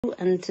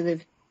And to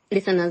the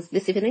listeners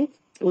this evening.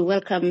 We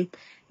welcome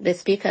the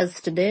speakers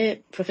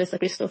today, Professor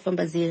Christopher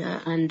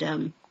Mbazira and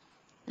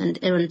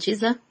Aaron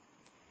Chiza.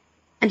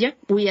 And yeah,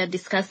 we are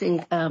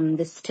discussing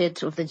the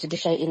state of the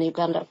judiciary in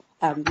Uganda.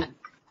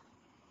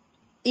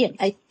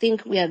 I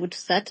think we are good to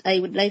start.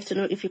 I would like to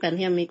know if you can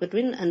hear me,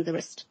 Godwin, and the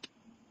rest.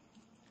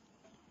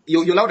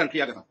 You're loud and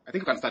clear, Agatha. I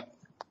think you can start.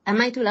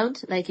 Am I too loud,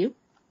 like you?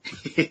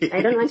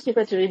 I don't want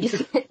people to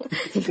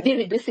be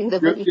reducing the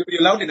volume.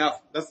 You're loud enough.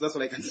 That's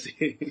what I can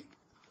say.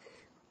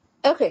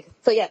 Okay,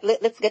 so yeah,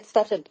 let's get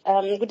started.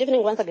 Good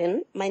evening once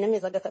again. My name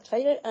is Agatha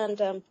Twaye,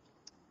 and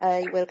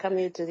I welcome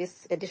you to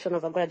this edition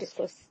of Agora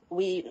Discourse.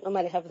 We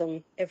normally have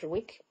them every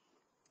week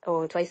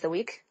or twice a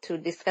week to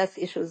discuss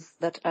issues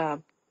that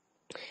are,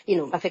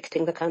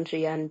 affecting the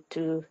country and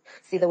to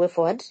see the way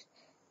forward.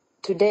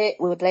 Today,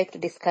 we would like to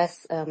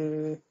discuss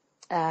our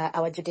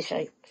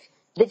judiciary.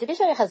 The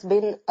judiciary has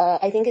been,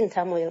 I think, in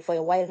turmoil for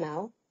a while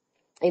now.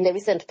 In the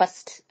recent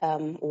past,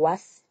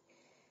 worse.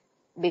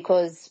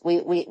 Because we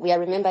are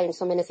remembering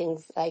so many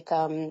things, like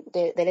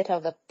the letter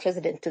of the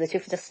president to the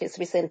Chief Justice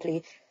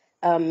recently,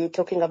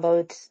 talking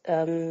about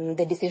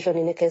the decision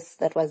in a case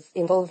that was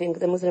involving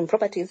the Muslim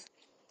properties,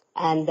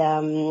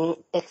 and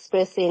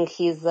expressing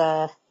his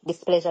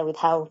displeasure with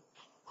how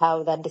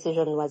that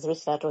decision was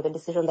reached at, or the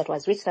decision that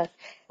was reached at.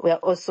 We are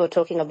also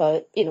talking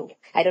about,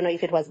 I don't know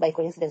if it was by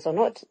coincidence or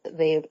not,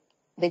 the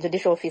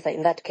judicial officer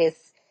in that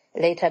case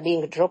later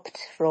being dropped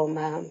from,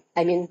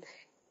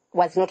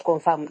 was not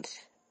confirmed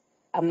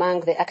among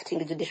the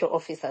acting judicial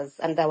officers,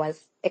 and there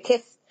was a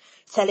case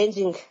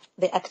challenging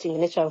the acting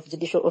nature of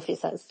judicial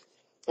officers.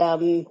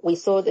 We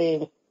saw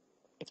the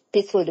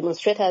peaceful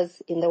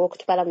demonstrators in the walk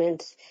to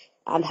Parliament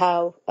and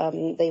how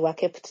they were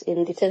kept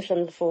in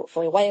detention for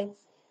a while.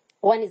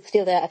 One is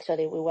still there,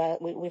 actually.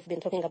 We've been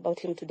talking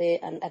about him today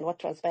and what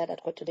transpired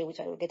at court today,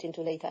 which I will get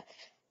into later.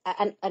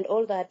 And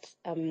all that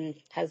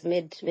has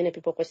made many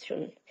people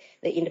question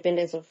the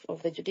independence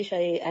of the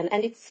judiciary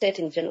and its state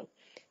in general.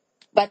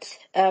 But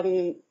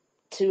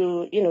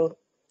to,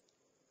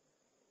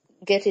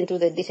 get into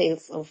the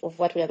details of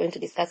what we are going to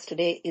discuss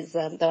today is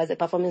there was a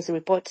performance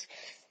report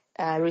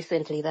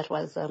recently that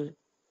was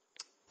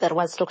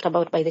talked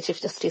about by the Chief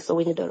Justice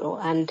Owinidoro,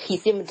 and he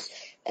seemed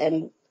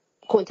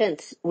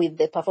content with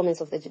the performance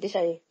of the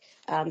judiciary,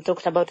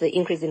 talked about the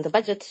increase in the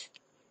budget.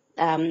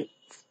 In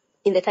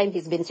the time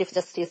he's been Chief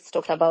Justice,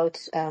 talked about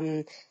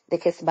the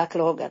case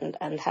backlog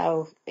and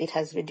how it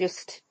has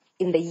reduced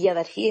in the year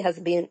that he has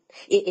been,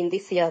 in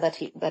this year that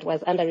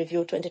was under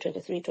review,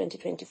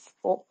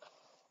 2023-2024.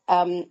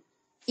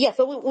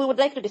 So we would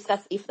like to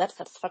discuss if that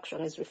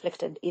satisfaction is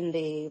reflected in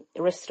the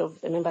rest of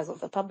the members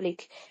of the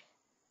public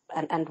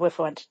and way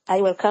forward.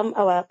 I welcome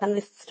our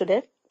panelists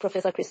today,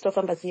 Professor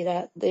Christopher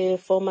Mbazira, the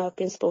former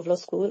principal of law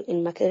school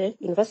in Makerere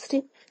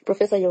University.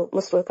 Professor, you're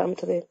most welcome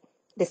to the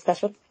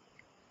discussion.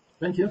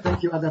 Thank you,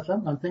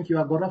 Agatha, and thank you,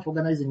 Agora, for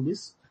organizing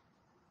this.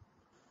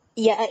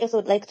 Yeah, I also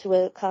would like to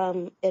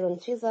welcome Aaron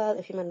Chiza,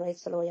 the human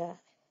rights lawyer.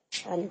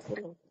 And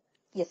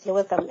yes, you're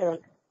welcome, Aaron.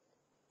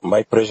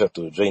 My pleasure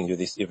to join you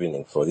this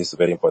evening for this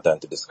very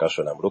important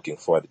discussion. I'm looking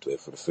forward to a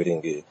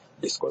fulfilling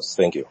discourse.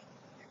 Thank you.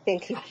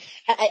 Thank you.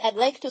 I'd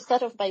like to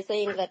start off by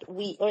saying that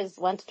we always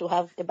want to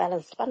have a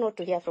balanced panel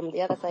to hear from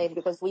the other side,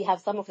 because we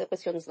have some of the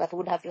questions that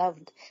would have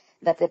loved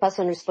that the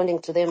person responding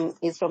to them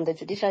is from the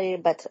judiciary,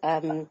 but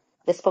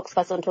the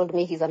spokesperson told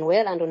me he's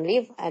unwell and on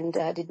leave and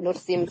did not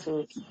seem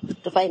to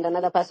find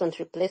another person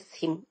to replace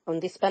him on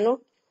this panel.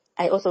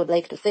 I also would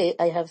like to say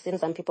I have seen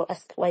some people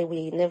ask why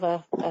we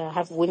never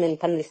have women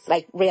panelists,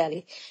 like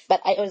rarely, but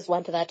I always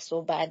want that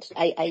so bad.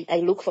 I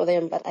look for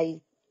them, but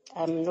I'm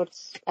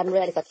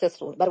rarely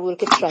successful, but we'll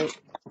keep trying.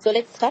 So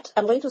let's start.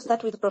 I'm going to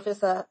start with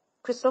Professor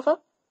Christopher.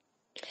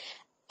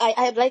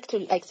 I'd like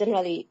to,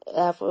 generally,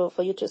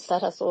 for you to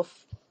start us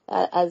off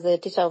as a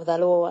teacher of the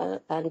law,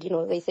 and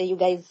they say you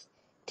guys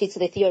teach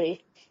the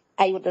theory.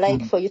 I would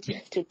like for you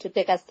to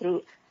take us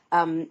through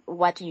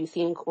what you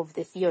think of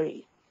the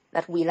theory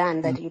that we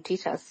learn, that you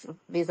teach us,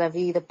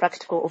 vis-a-vis the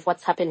practical of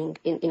what's happening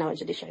in our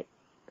judiciary.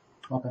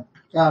 Okay.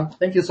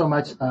 Thank you so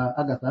much,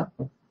 Agatha.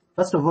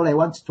 First of all, I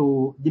want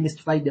to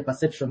demystify the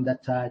perception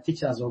that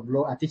teachers of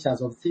law are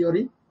teachers of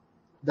theory.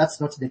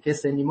 That's not the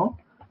case anymore,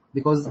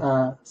 because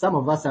some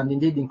of us, and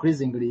indeed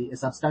increasingly a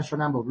substantial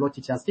number of law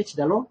teachers, teach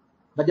the law,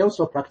 but they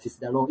also practice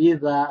the law,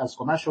 either as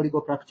commercial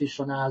legal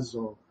practitioners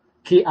or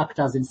key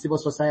actors in civil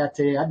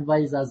society,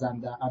 advisors,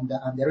 and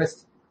the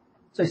rest.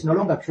 So it's no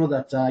longer true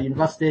that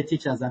university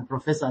teachers and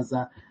professors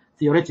are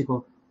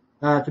theoretical.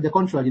 To the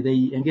contrary,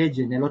 they engage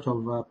in a lot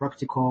of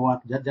practical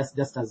work,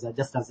 just as I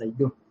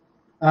do.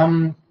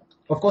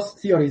 Of course,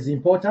 theory is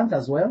important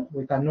as well.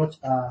 We cannot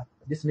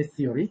dismiss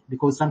theory,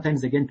 because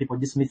sometimes, again, people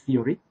dismiss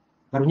theory.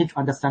 But we need to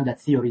understand that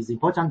theory is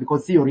important,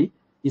 because theory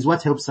is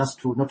what helps us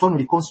to not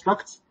only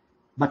construct,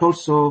 but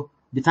also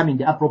determine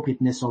the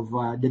appropriateness of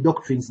the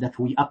doctrines that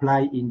we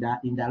apply in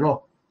the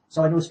law.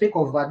 So when we speak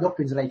of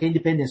doctrines like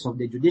independence of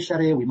the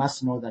judiciary, we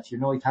must know that,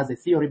 it has a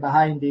theory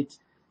behind it.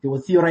 It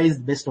was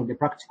theorized based on the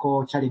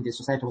practical challenges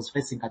society was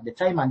facing at the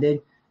time, and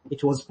then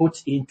it was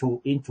put into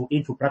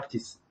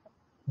practice.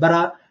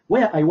 But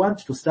where I want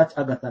to start,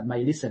 Agatha, and my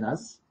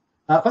listeners,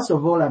 first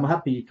of all, I'm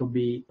happy to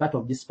be part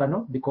of this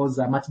panel because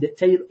I'm at the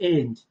tail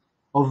end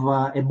of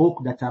a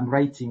book that I'm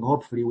writing.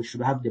 Hopefully, we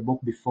should have the book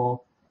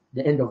before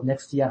the end of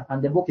next year.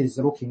 And the book is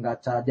looking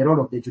at the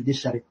role of the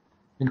judiciary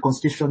in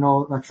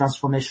constitutional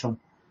transformation.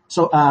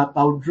 So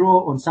I'll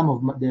draw on some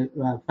of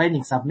the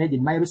findings I've made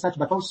in my research,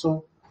 but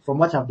also from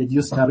what I've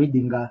deduced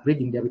reading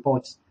the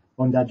report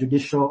on the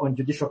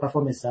judicial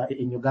performance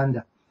in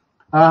Uganda.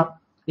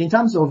 In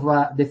terms of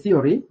the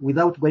theory,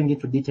 without going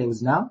into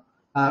details now,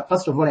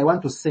 first of all, I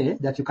want to say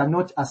that you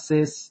cannot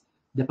assess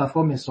the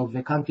performance of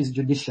a country's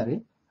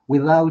judiciary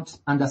without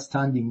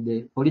understanding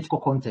the political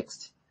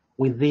context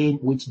within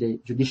which the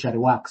judiciary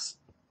works.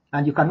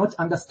 And you cannot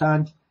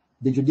understand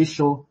the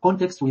judicial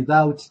context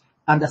without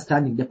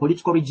understanding the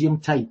political regime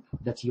type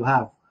that you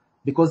have,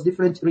 because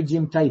different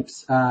regime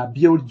types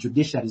build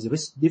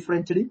judiciaries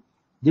differently.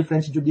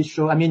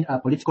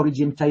 Political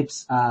regime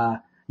types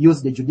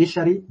use the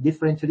judiciary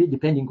differently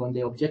depending on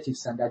the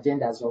objectives and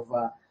agendas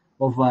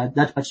of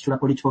that particular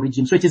political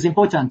regime. So it is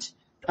important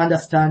to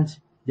understand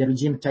the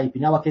regime type.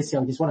 In our case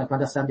here, we just want to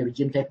understand the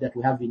regime type that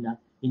we have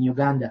in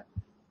Uganda.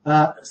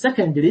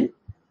 Secondly,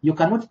 you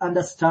cannot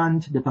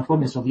understand the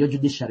performance of your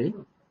judiciary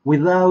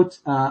without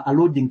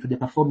alluding to the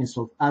performance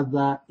of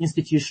other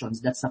institutions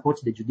that support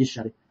the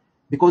judiciary,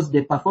 because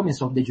the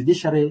performance of the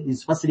judiciary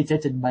is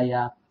facilitated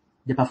by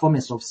the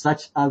performance of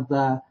such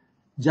other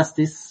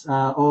justice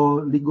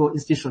or legal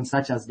institutions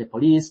such as the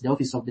police, the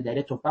Office of the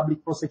Director of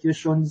Public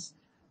Prosecutions,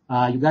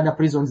 Uganda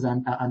prisons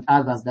and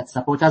others that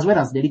support, as well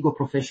as the legal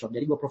profession.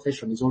 The legal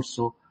profession is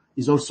also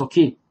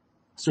key.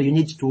 So you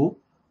need to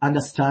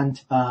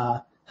understand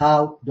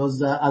how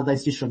those other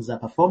institutions are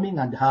performing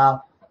and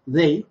how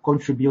they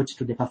contribute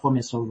to the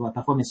performance of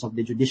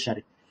the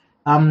judiciary.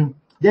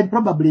 Then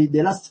probably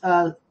the last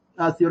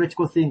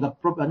theoretical thing,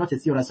 not a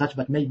theory as such,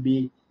 but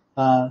maybe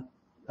a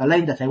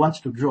line that I want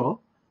to draw,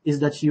 is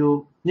that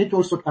you need to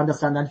also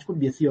understand, and it could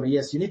be a theory,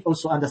 yes, you need to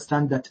also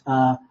understand that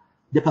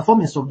the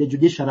performance of the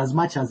judiciary, as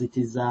much as it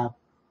is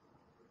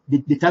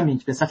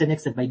determined to a certain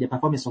extent by the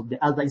performance of the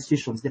other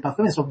institutions, the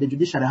performance of the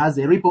judiciary has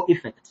a ripple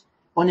effect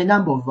on a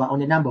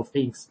number of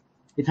things.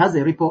 It has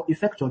a ripple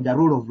effect on the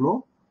rule of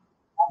law,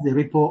 the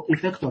ripple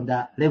effect on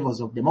the levels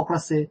of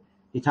democracy.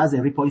 It has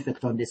a ripple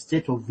effect on the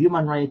state of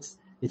human rights.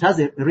 It has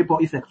a ripple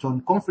effect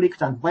on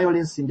conflict and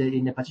violence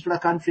in a particular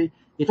country.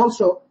 It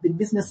also, in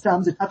business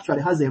terms, it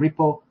actually has a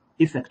ripple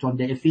effect on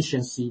the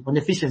efficiency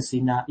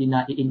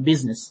in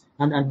business,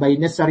 and by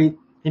necessary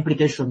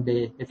implication,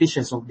 the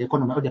efficiency of the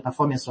economy or the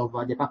performance of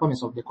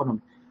the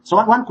economy. So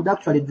one could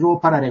actually draw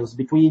parallels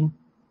between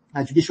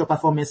judicial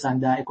performance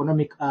and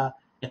economic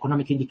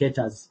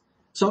indicators.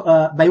 So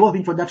by way of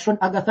introduction,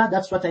 Agatha,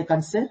 that's what I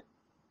can say.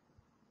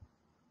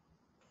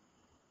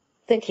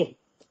 Thank you.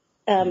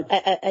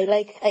 I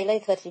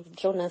like that you've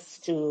drawn us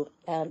to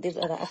these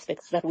other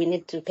aspects that we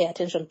need to pay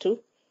attention to.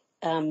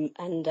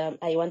 And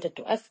I wanted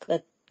to ask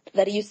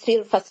that you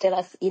still first tell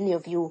us, in your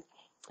view,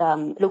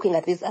 looking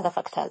at these other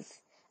factors,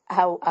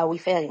 how are we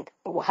faring?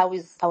 How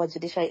is our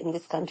judiciary in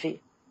this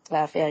country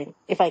faring?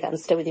 If I can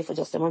stay with you for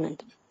just a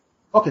moment.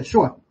 Okay,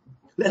 sure.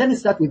 Let me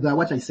start with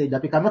what I said,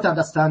 that we cannot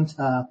understand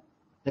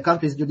the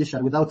country's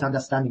judiciary without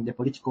understanding the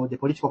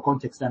political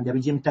context and the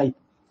regime type.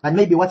 And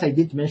maybe what I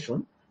didn't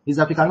mention is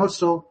that we can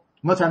also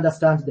not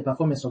understand the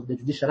performance of the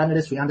judiciary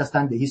unless we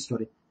understand the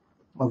history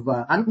of,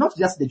 and not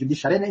just the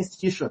judiciary, any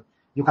institution.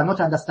 You cannot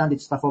understand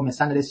its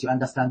performance unless you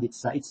understand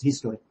its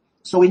history.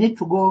 So we need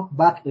to go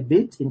back a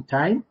bit in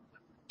time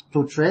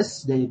to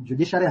trace the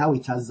judiciary, how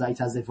it has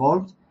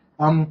evolved.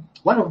 One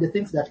of the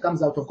things that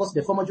comes out, of course,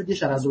 the former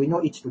judiciary as we know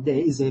it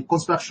today is a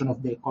construction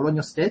of the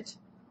colonial state,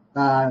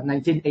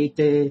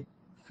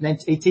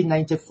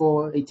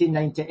 1894,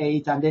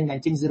 1898, and then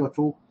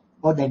 1902,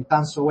 order in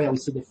council, where we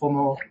see the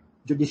formal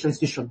judicial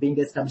institution being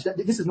established.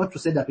 This is not to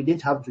say that we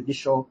didn't have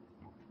judicial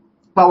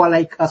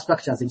power-like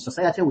structures in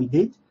society. We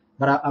did,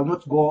 but I'll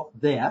not go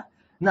there.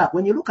 Now,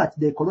 when you look at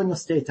the colonial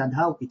state and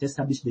how it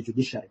established the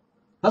judiciary,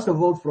 first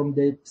of all, from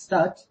the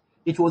start,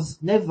 it was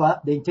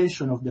never the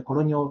intention of the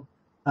colonial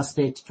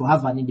state to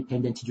have an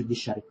independent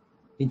judiciary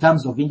in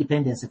terms of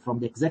independence from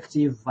the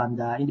executive and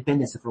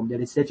independence from the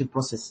legislative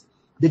process.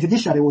 The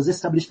judiciary was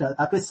established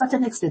at a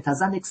certain extent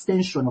as an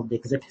extension of the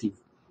executive,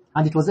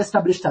 and it was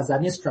established as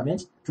an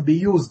instrument to be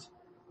used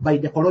by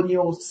the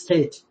colonial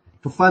state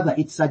to further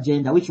its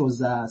agenda, which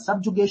was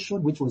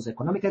subjugation, which was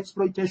economic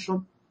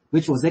exploitation,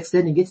 which was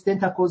extending its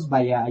tentacles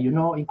by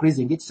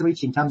increasing its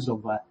reach in terms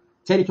of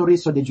territory.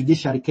 So the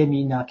judiciary came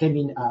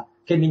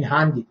in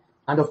handy,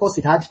 and of course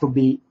it had to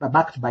be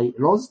backed by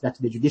laws that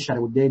the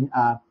judiciary would then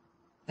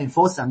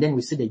enforce. And then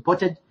we see the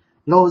imported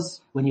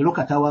laws. When you look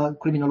at our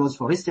criminal laws,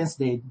 for instance,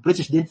 the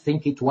British didn't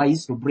think it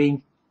wise to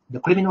bring the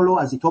criminal law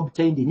as it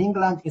obtained in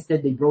England.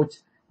 Instead, they brought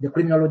the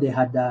criminal law they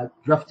had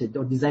drafted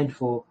or designed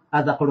for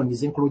other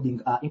colonies,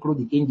 including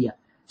India.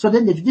 So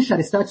then the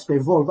judiciary starts to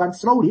evolve, and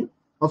slowly,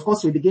 of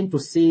course, we begin to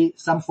see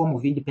some form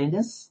of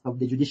independence of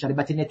the judiciary,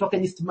 but in a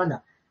tokenist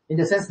manner, in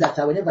the sense that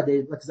whenever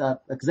the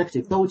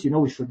executive thought,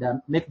 we should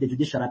make the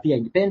judiciary appear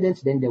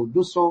independent, then they would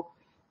do so.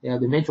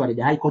 eventually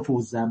the High Court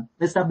was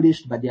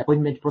established, but the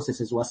appointment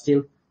processes were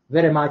still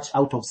very much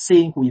out of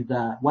sync with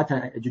what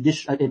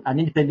an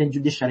independent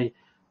judiciary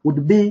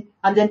would be,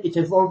 and then it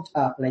evolved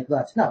like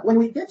that. Now, when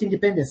we get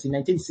independence in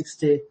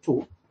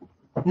 1962,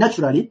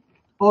 naturally,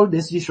 all the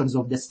institutions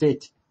of the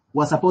state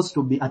were supposed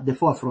to be at the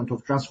forefront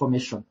of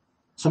transformation.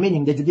 So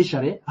meaning the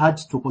judiciary had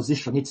to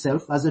position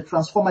itself as a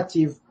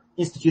transformative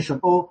institution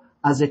or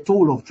as a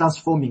tool of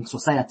transforming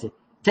society,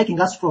 taking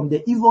us from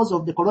the evils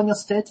of the colonial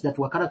state that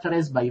were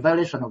characterized by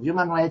violation of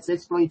human rights,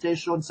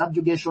 exploitation,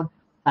 subjugation,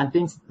 and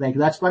things like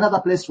that, to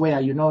another place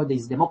where, there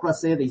is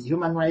democracy, there is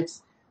human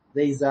rights,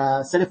 there is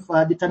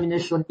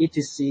self-determination,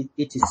 etc.,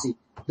 etc.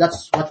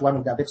 That's what one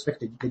would have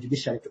expected the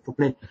judiciary to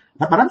play.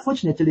 But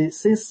unfortunately,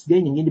 since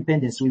gaining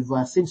independence, we've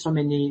seen so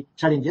many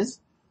challenges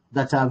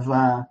that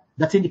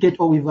that indicate,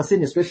 or we've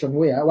seen a situation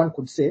where one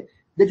could say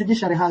the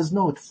judiciary has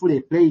not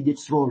fully played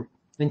its role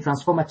in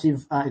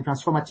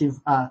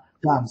transformative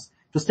terms.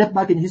 To step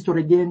back in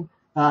history again,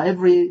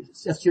 every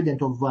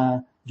student of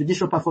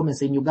judicial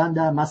performance in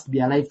Uganda must be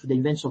alive to the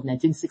events of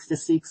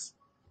 1966,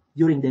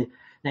 during the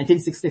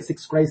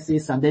 1966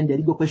 crisis, and then the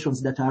legal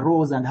questions that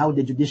arose and how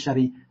the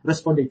judiciary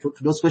responded to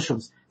those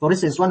questions. For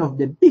instance, one of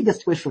the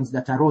biggest questions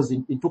that arose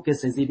in two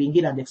cases,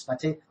 Ibingira and Ex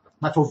parte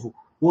Matovu,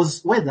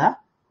 was whether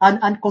an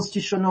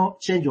unconstitutional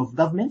change of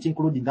government,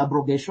 including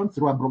abrogation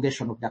through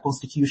abrogation of the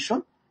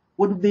constitution,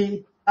 would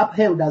be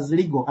upheld as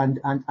legal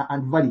and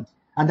valid.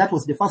 And that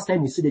was the first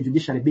time we see the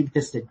judiciary being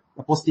tested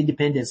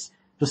post-independence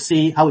to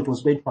see how it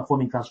was going to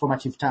perform in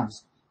transformative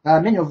terms.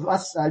 Many of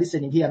us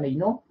listening here may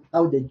know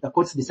how the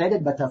courts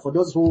decided, but for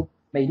those who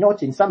may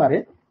not, in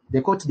summary,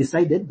 the court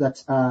decided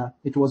that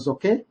it was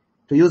okay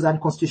to use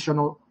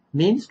unconstitutional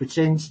means to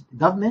change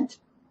government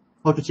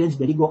or to change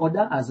the legal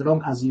order, as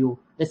long as you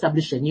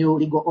establish a new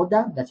legal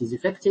order that is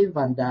effective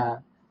and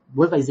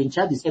whoever is in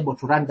charge is able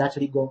to run that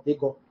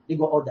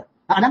legal order.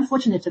 And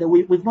unfortunately,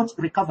 we've not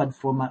recovered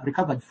from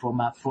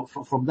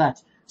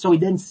that. So we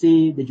then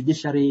see the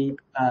judiciary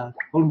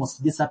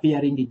almost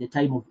disappearing in the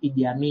time of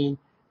Idi Amin.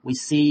 We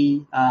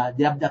see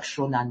the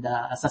abduction and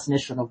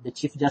assassination of the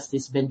Chief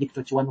Justice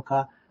Benedicto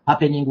Chiwanuka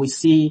happening. We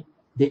see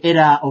the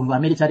era of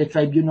military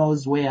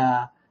tribunals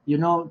where,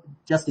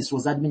 justice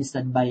was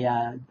administered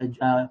by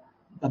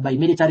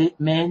military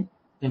men,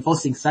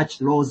 enforcing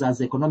such laws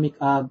as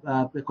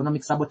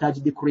economic sabotage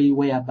decree,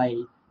 whereby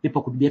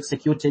people could be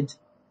executed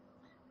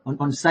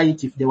on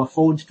site if they were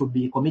found to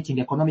be committing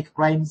economic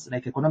crimes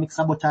like economic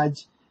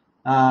sabotage,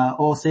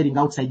 or selling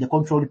outside the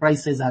controlled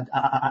prices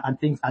and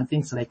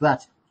things like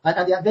that.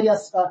 And there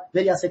are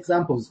various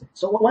examples.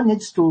 So one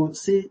needs to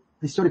see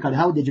historically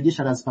how the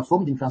judiciary has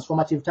performed in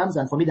transformative terms,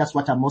 and for me that's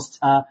what I'm most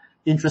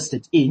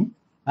interested in,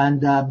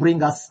 and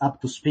bring us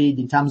up to speed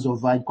in terms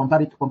of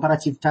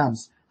comparative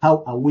terms.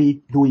 How are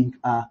we doing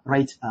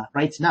right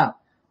now?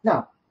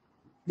 Now,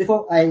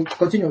 before I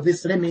continue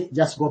this, let me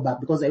just go back,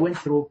 because I went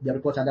through the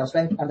report and I was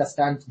trying to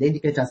understand the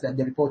indicators that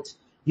the report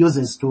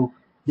uses to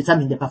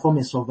determine the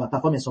performance of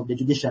the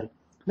judiciary.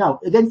 Now,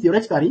 again,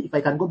 theoretically, if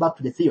I can go back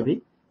to the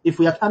theory, if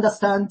we have to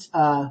understand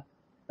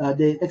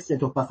the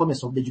extent of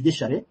performance of the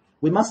judiciary,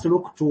 we must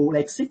look to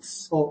like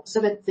 6 or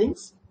 7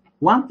 things.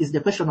 One is the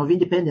question of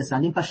independence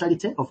and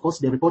impartiality. Of course,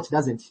 the report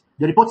doesn't.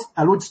 The report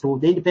alludes to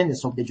the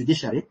independence of the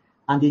judiciary,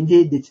 and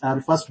indeed it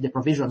refers to the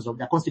provisions of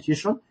the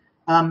Constitution.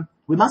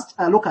 We must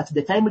look at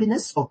the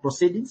timeliness of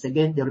proceedings.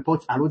 Again, the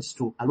report alludes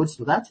to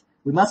that.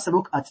 We must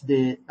look at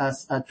the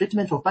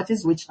treatment of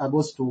parties, which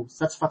goes to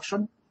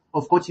satisfaction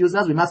of court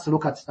users. We must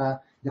look at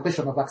the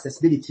question of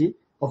accessibility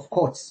of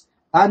courts.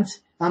 And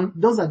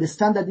those are the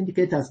standard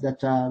indicators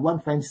that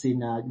one finds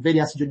in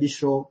various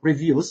judicial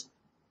reviews.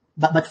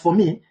 But for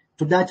me,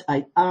 to that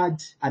I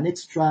add an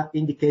extra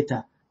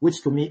indicator,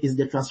 which to me is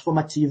the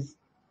transformative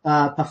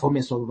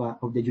performance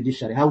of the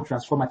judiciary. How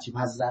transformative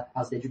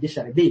has the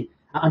judiciary been?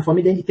 And for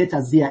me, the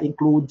indicators here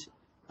include,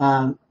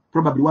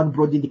 probably one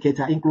broad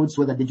indicator includes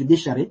whether the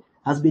judiciary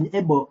has been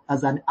able,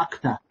 as an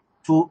actor,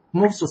 to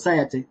move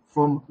society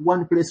from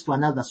one place to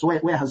another. So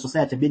where has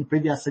society been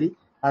previously,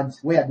 and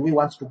where do we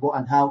want to go,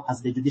 and how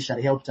has the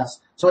judiciary helped us?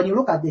 So when you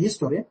look at the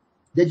history,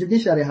 the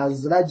judiciary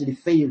has largely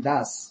failed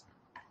us.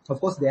 Of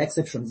course, there are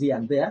exceptions here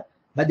and there,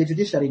 but the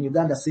judiciary in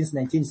Uganda since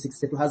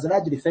 1962 has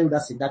largely failed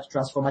us in that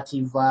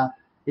transformative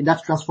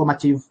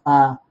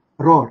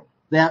role.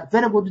 There are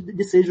very good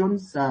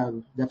decisions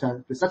that are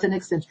to a certain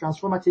extent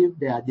transformative.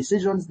 There are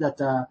decisions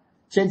that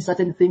change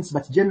certain things,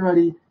 but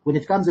generally, when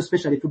it comes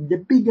especially to the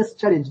biggest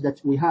challenge that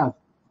we have,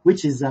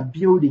 which is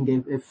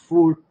building a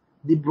full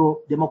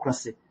liberal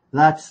democracy,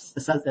 that's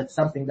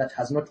something that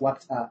has not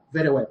worked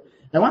very well.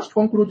 I want to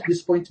conclude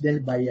this point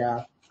then by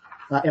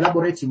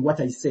elaborating what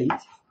I said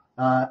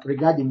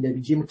regarding the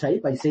regime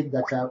type. I said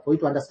that for you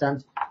to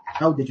understand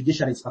how the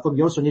judiciary is performed,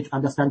 you also need to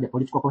understand the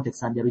political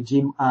context and the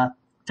regime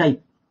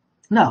type.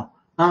 Now,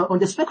 on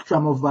the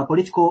spectrum of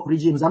political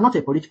regimes, I'm not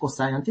a political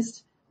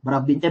scientist, but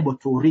I've been able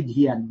to read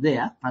here and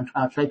there and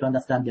try to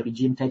understand the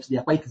regime types. They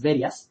are quite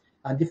various,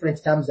 and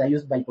different terms are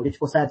used by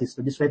political scientists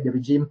to describe the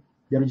regime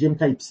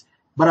types.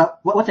 But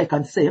what I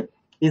can say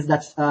is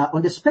that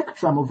on the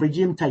spectrum of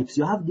regime types,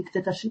 you have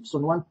dictatorships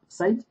on one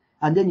side,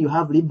 and then you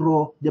have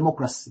liberal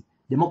democracies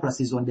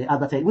on the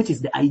other side, which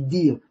is the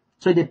ideal.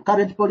 So in the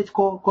current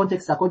political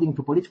context, according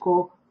to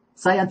political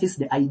scientists,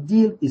 the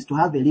ideal is to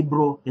have a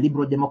liberal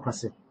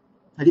democracy.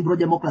 A liberal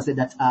democracy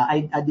that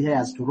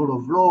adheres to rule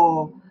of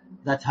law,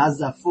 that has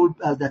a full,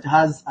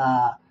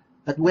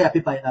 that where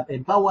people are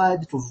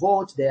empowered to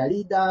vote their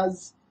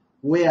leaders,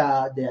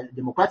 where there are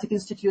democratic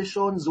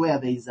institutions, where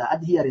there is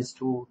adherence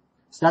to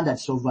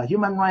standards of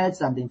human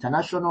rights and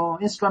international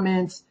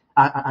instruments,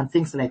 and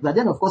things like that.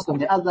 Then, of course, on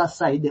the other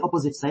side, the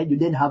opposite side, you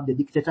then have the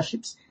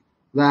dictatorships,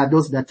 where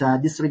those that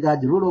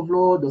disregard the rule of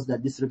law, those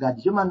that disregard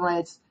human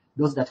rights,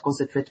 those that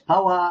concentrate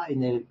power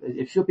in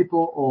a few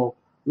people or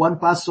one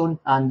person,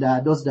 and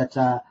those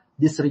that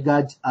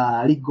disregard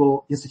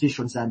legal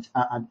institutions and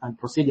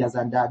procedures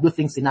and do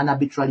things in an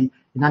arbitrary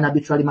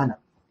manner.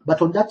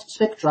 But on that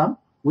spectrum,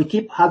 we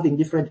keep having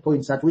different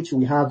points at which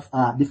we have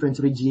different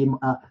regime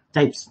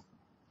types.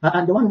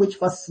 And the one which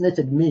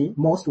fascinated me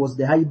most was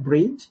the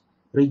hybrid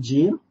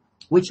regime,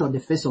 which on the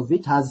face of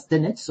it has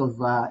tenets of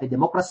a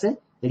democracy,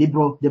 a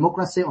liberal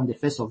democracy on the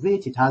face of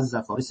it. It has,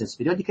 for instance,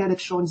 periodic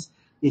elections.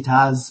 It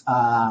has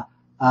a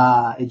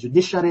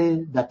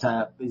judiciary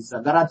that is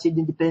guaranteed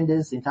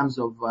independence in terms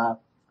of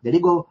the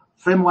legal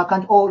framework,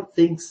 and all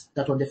things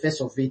that on the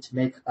face of it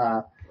make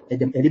a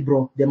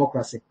liberal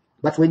democracy.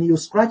 But when you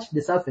scratch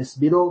the surface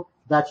below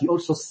that, you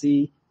also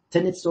see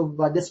tenets of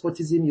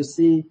despotism. You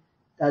see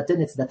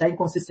tenets that are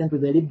inconsistent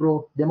with the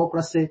liberal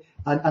democracy.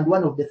 And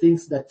one of the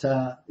things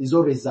that is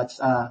always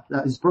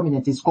is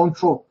prominent is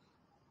control,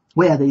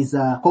 where there is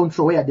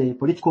control, where the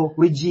political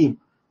regime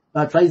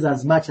tries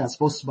as much as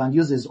possible and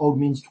uses all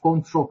means to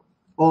control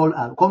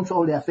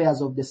the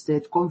affairs of the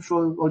state,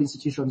 control all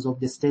institutions of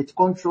the state,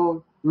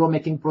 control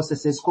lawmaking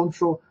processes,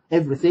 control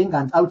everything.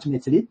 And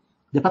ultimately,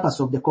 the purpose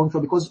of the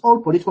control, because all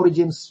political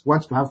regimes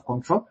want to have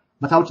control,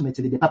 but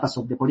ultimately the purpose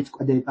of the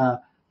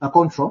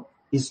control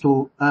is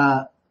to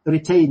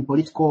retain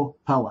political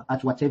power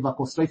at whatever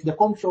cost. So if the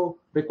control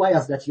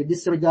requires that you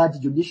disregard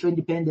judicial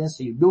independence,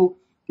 you do.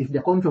 If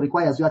the control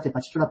requires you at a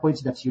particular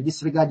point that you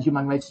disregard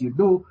human rights, you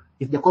do.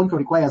 If the control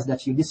requires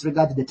that you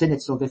disregard the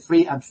tenets of a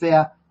free and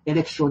fair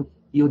election,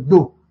 you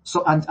do.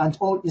 So, and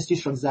all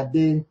institutions that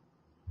they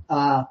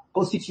are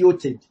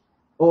constituted,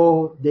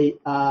 or they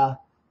are,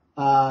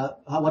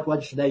 what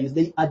word should I use?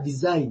 They are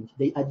designed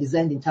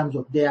in terms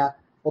of their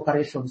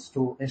operations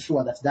to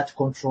ensure that that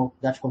control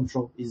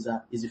is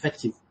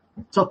effective.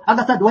 So,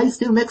 Agatha, do I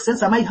still make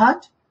sense? Am I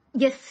hard?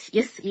 Yes,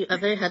 you are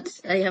very hard.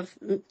 I have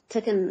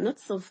taken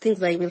notes of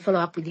things I will follow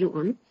up with you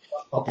on.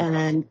 Okay.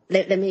 And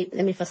let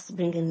me first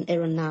bring in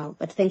Aaron now.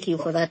 But thank you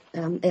for that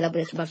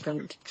elaborate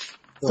background.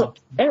 So,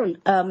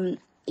 Aaron,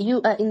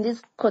 you are in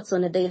these courts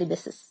on a daily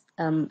basis.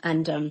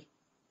 And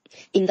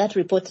in that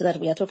report that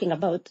we are talking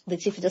about, the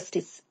Chief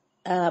Justice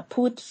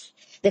put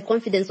the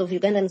confidence of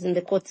Ugandans in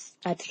the courts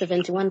at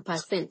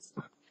 71%,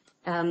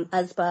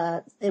 as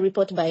per a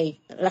report by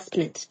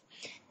LastNet.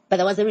 But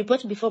there was a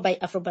report before by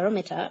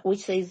Afrobarometer which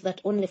says that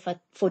only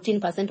 14%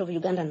 of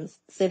Ugandans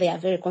say they are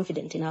very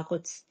confident in our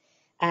courts.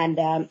 And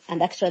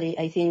actually,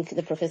 I think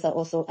the professor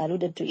also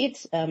alluded to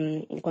it,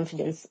 the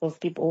confidence of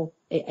people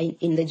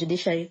in the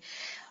judiciary.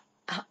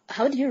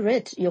 How do you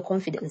rate your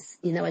confidence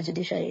in our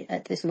judiciary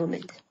at this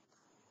moment?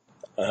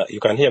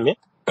 You can hear me?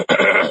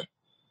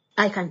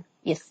 I can.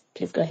 Yes,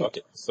 please go ahead.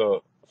 Okay.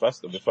 So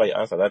first, before I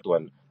answer that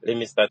one, let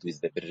me start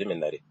with the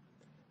preliminary.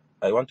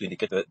 I want to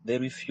indicate that the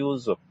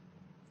refusal,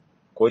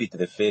 call it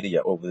the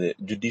failure of the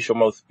judicial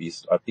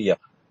mouthpiece to appear,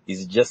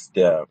 is just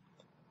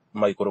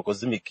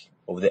microcosmic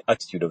of the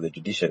attitude of the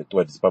judiciary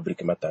towards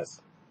public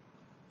matters.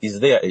 Is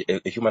there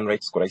a human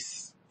rights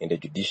crisis in the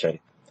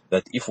judiciary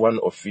that if one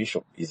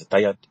official is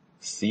tired,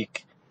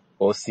 sick,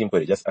 or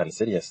simply just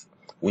unserious,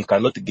 we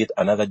cannot get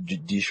another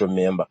judicial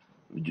member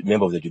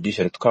of the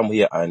judiciary to come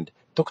here and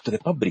talk to the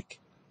public?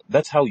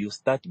 That's how you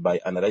start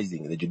by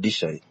analyzing the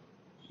judiciary.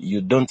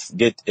 You don't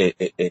get a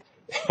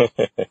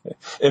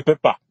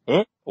paper,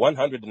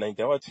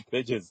 190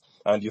 pages,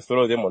 and you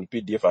throw them on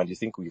PDF and you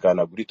think we can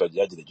agree to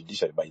judge the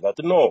judiciary by that.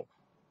 No,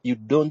 you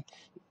don't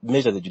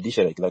measure the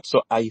judiciary like that.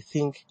 So I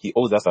think he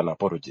owes us an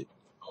apology.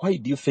 Why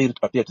do you fail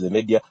to appear to the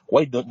media?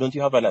 Why don't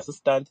you have an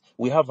assistant?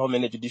 We have how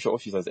many judicial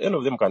officers? Any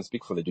of them can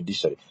speak for the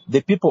judiciary.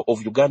 The people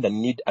of Uganda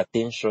need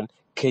attention,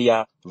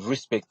 care,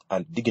 respect,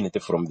 and dignity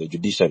from the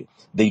judiciary.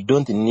 They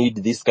don't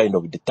need this kind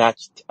of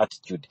detached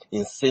attitude,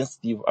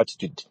 insensitive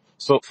attitude.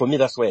 So for me,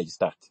 that's where I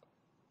start.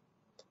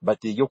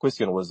 But your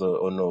question was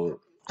on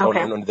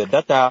the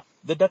data.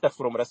 The data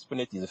from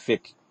Rasponet is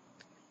fake.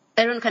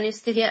 Aaron, can you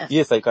still hear us?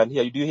 Yes, I can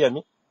hear you. Do you hear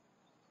me?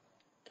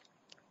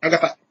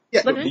 Agatha,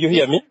 yeah. Do you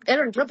hear me?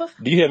 Aaron, drop off.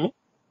 Do you hear me?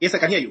 Yes, I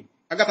can hear you.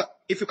 Agatha,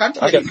 if you can't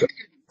hear him,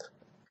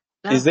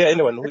 is there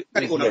anyone who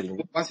carry is on hearing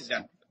me? once he's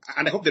done.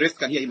 And I hope the rest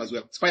can hear him as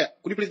well. Spire,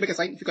 could you please make a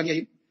sign if you can hear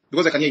him?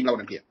 Because I can hear him loud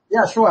and clear.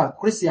 Yeah, sure.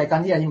 Chrissy, I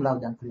can hear him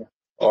loud and clear.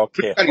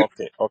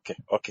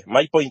 Okay.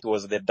 My point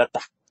was the data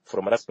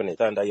from Rasponet,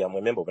 and I am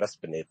a member of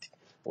Rasponet.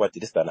 What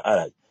it is an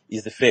ally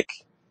is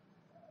fake.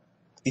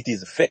 It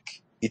is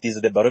fake. it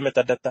is the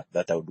barometer data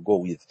that I would go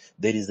with.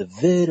 There is a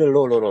very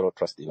low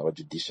trust in our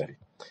judiciary.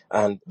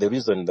 And the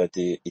reason that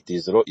it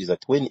is low is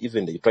that when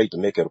even they try to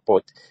make a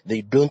report,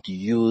 they don't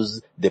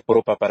use the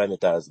proper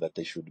parameters that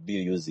they should be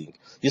using.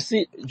 You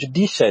see,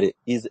 judiciary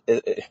is,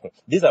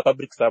 these are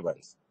public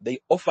servants. They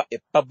offer a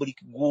public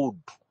good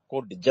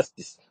called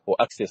justice or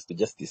access to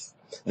justice.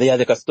 They are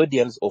the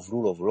custodians of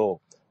rule of law.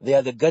 They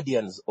are the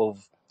guardians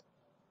of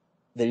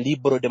the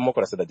liberal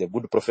democracy that the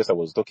good professor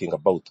was talking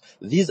about.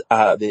 These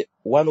are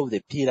one of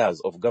the pillars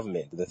of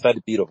government, the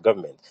third pillar of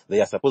government. They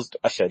are supposed to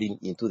usher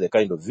into the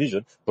kind of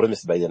vision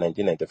promised by the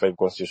 1995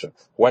 Constitution,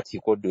 what he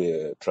called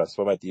the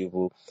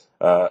transformative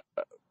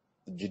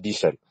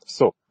judiciary.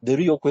 So the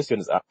real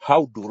questions are,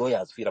 how do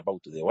lawyers feel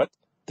about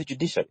the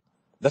judiciary?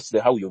 That's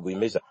how you will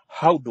measure.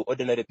 How do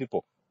ordinary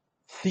people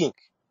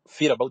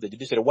feel about the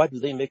judiciary? What do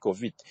they make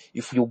of it?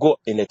 If you go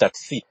in a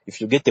taxi, if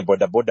you get a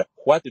border,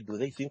 what do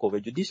they think of a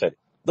judiciary?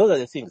 Those are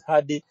the things.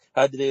 Had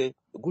the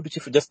good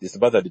Chief Justice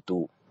bothered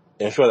to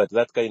ensure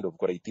that kind of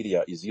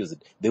criteria is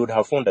used, they would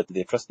have found that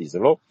the trust is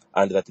low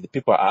and that the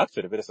people are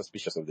actually very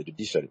suspicious of the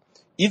judiciary.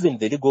 Even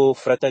the legal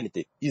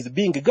fraternity is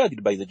being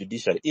guarded by the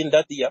judiciary. In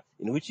that year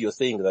in which you're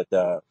saying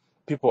that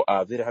people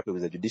are very happy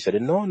with the judiciary.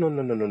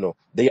 No.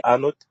 They are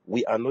not.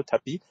 We are not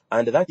happy,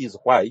 and that is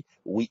why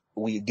we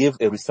gave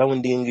a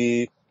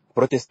resounding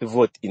protest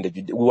vote in the.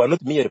 We were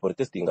not merely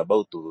protesting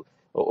about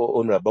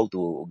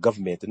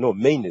government. No,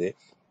 mainly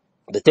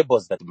the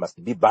tables that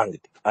must be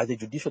banged are the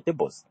judicial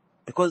tables,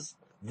 because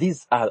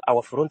these are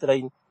our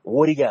frontline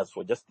warriors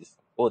for justice,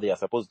 or they are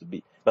supposed to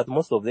be. But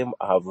most of them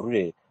have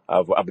really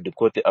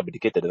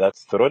abdicated that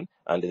throne,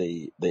 and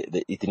the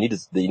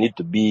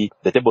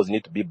tables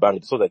need to be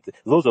banged, so that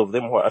those of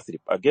them who are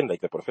asleep, again, like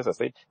the professor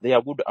said, they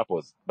are good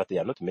apples, but they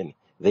are not many.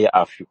 They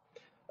are few.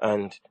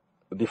 And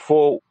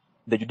before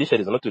the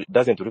judiciary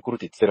doesn't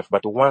recruit itself,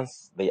 but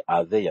once they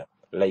are there,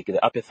 like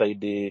the upper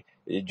side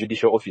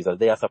judicial officers,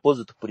 they are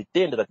supposed to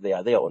pretend that they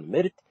are there on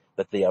merit,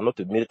 that they are not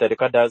military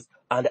cadres,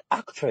 and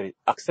actually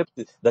accept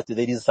that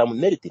there is some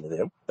merit in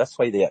them. That's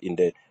why they are in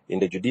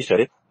the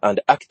judiciary,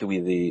 and act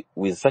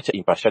with such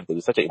impartiality,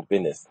 with such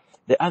independence.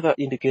 The other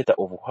indicator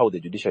of how the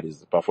judiciary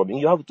is performing,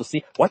 you have to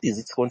see what is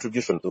its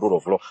contribution to rule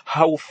of law.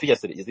 How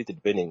fiercely is it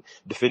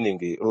defending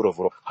the rule of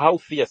law? How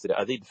fiercely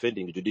are they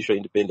defending judicial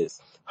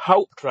independence?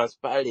 How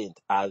transparent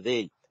are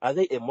they? Are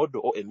they a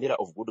model or a mirror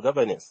of good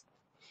governance?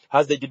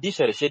 Has the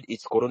judiciary shed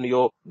its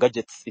colonial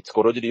gadgets, its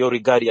colonial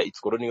regalia, its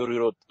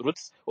colonial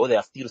roots, or they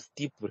are still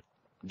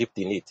dipped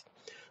in it?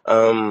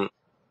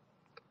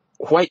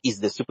 Why is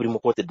the Supreme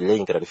Court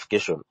delaying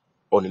clarification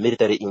on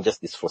military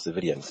injustice for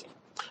civilians?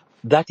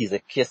 That is a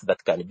case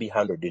that can be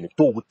handled in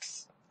 2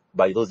 weeks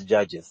by those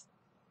judges.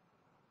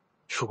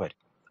 Sure.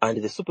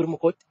 And the Supreme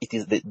Court, it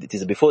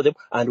is before them,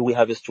 and we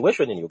have a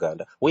situation in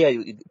Uganda where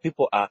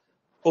people are,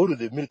 all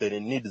the military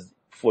needs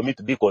for me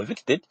to be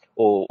convicted,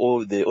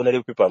 or the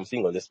honorable people I'm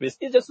seeing on the space,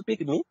 is just to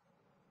pick me.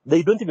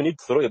 They don't even need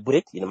to throw a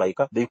bullet in my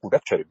car. They could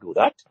actually do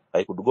that.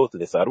 I could go to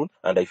the saloon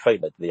and I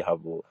find that they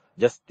have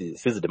just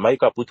seized my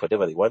car, put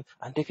whatever they want,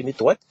 and taken it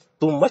to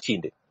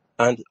Machinde.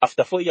 And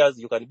after 4 years,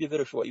 you can be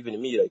very sure,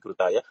 even me, like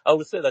retire, I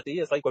will say that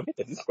yes, I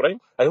committed this crime.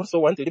 I also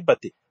want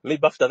liberty.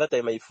 Maybe after that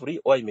I may free,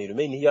 or I may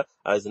remain here,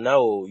 as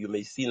now you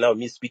may see now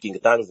me speaking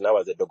tongues now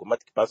as a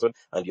dogmatic person,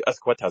 and you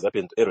ask what has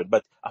happened to Aaron.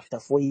 But after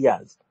 4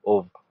 years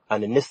of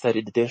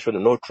unnecessary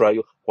detention, no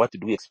trial, what do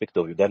we expect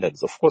of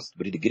Ugandans? Of course,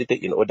 plead guilty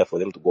in order for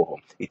them to go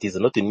home. It is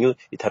not new.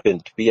 It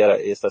happened to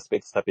PRA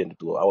suspects, happened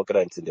to our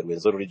clients in the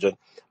Rwenzori region.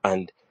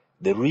 And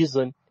the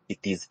reason it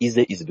is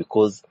easy is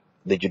because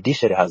the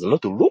judiciary has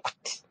not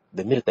looked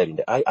the military in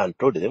the eye and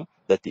told them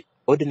that the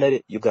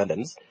ordinary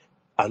Ugandans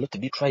are not to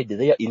be tried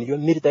there in your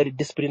military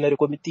disciplinary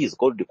committees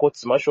called the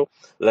courts martial,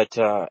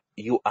 that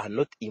you are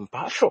not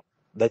impartial,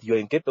 that you are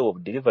incapable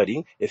of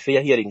delivering a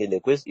fair hearing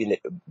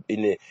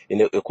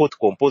in a court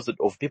composed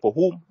of people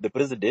whom the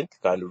president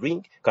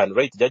can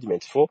write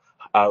judgments for,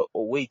 are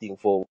waiting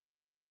for.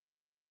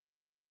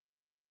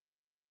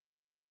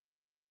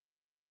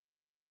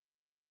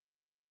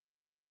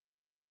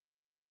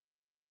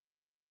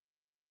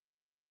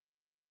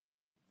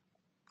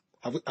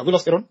 Have we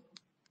lost Aaron?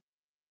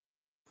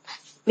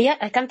 Yeah,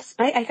 I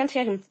can't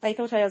hear him. I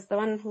thought I was the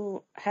one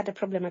who had a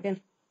problem again.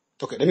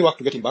 Okay, let me work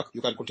to get him back.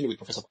 You can continue with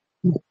Professor.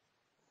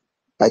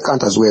 I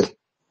can't as well.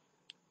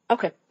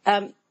 Okay.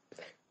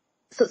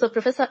 So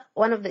Professor,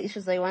 one of the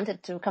issues I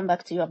wanted to come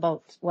back to you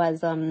about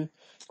was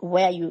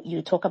where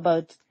you talk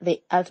about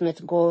the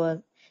ultimate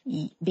goal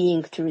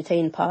being to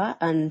retain power,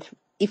 and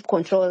if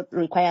control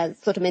requires,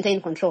 so to maintain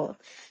control,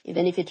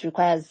 even if it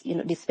requires,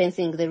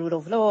 dispensing the rule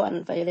of law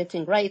and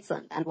violating rights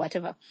and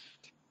whatever.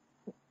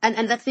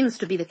 And that seems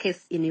to be the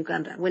case in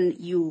Uganda. When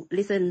you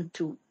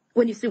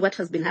see what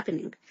has been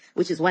happening,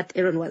 which is what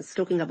Aaron was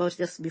talking about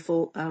just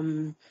before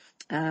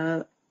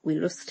we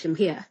lost him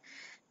here.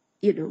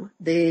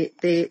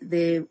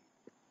 The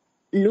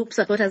NUP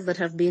supporters that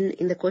have been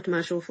in the court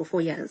martial for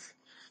 4 years.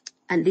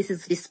 And this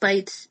is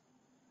despite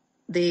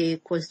the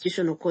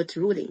Constitutional Court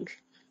ruling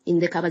in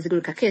the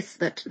Kabazigurika case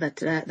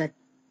that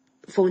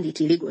found it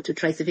illegal to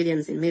try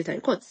civilians in military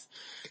courts.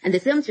 And the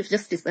same Chief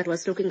Justice that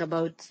was talking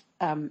about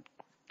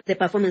the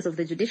performance of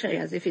the judiciary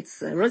as if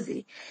it's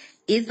rosy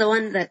is the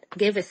one that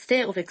gave a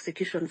stay of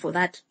execution for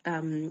that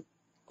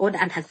order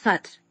and has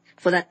sat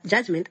for that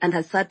judgment and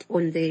has sat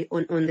on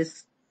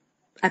this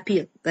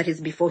appeal that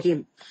is before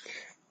him.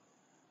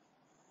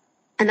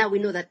 And now we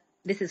know that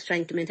this is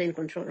trying to maintain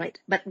control, right?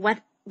 But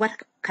what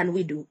can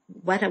we do?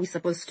 What are we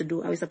supposed to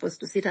do? Are we supposed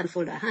to sit and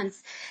fold our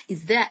hands?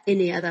 Is there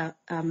any other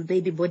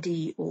baby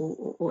body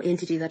or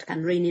entity that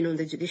can rein in on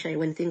the judiciary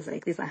when things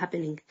like this are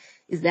happening?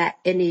 Is there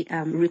any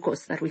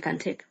recourse that we can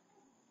take?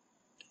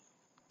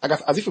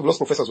 Agatha, as if we've lost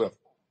Professor as well.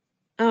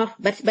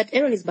 But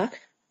Aaron is back.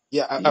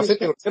 Yeah, I've sent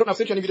you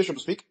an invitation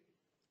to speak.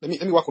 Let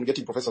me work on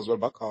getting Professor as well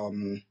back.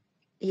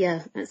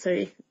 Yeah,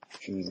 sorry.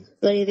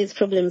 Sorry, these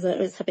problems are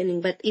always happening.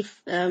 But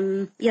if,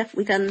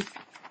 we can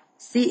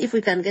see if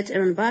we can get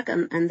Aaron back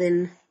and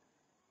then...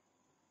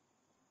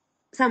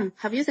 Sam,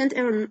 have you sent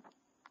Aaron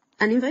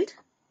an invite?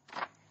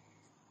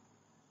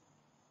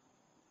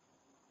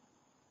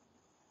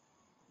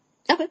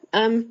 Okay.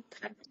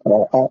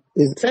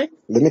 Sorry?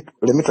 Let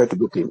me try to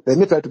get him. Let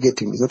me try to get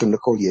him. He's not on the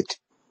call yet.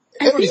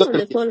 I see him on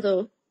the call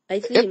though. I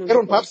see him on the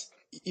Aaron, call. perhaps,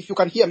 if you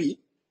can hear me,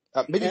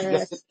 maybe if you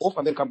just get off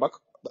and then come back,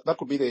 that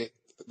could be the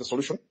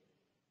solution.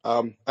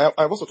 I've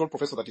also told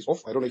Professor that he's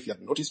off. I don't know if you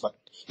have noticed, but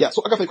yeah.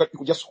 So Agatha, you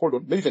could just hold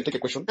on. Maybe you can take a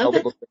question. Okay. I'll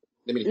get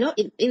in a minute. No,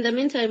 in the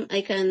meantime,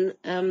 I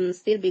can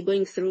still be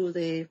going through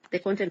the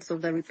contents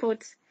of the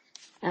report,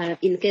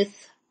 in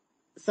case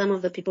some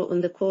of the people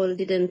on the call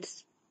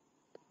didn't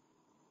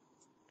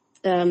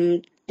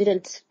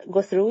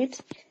go through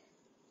it.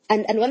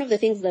 And one of the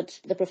things that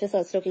the professor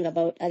was talking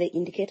about are the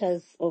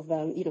indicators of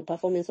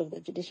performance of the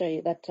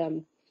judiciary that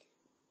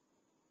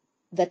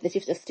the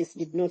Chief Justice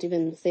did not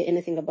even say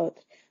anything about.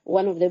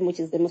 One of them,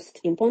 which is the most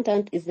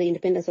important, is the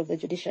independence of the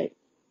judiciary.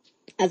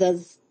 As I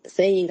was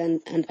saying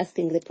and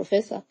asking the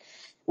professor,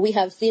 we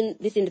have seen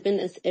this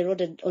independence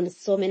eroded on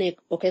so many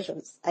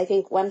occasions. I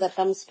think one that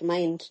comes to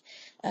mind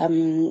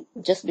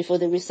just before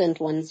the recent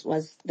ones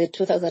was the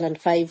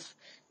 2005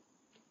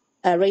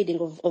 raiding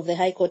of the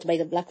High Court by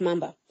the Black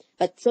Mamba.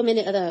 But so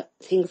many other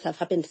things have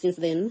happened since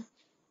then.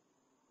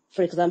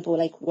 For example,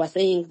 like we're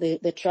saying,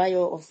 the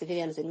trial of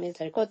civilians in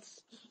military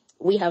courts.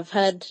 We have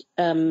had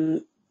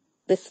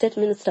the State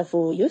Minister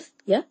for Youth,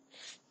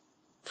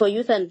 for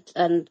youth and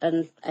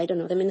I don't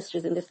know, the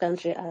ministries in this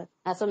country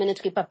are so many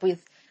to keep up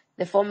with.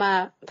 The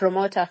former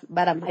promoter,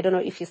 Baram, I don't know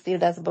if he still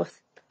does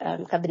both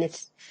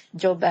cabinet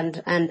job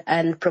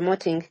and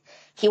promoting.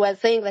 He was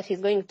saying that he's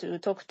going to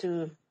talk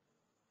to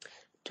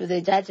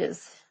the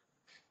judges.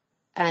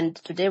 And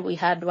today we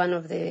had one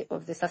of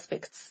the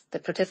suspects, the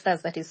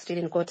protesters that is still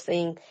in court,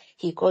 saying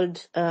he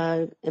called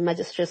a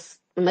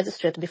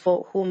magistrate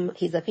before whom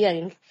he's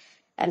appearing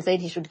and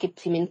said he should keep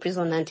him in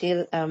prison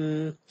until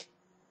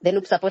the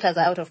NUP supporters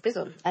are out of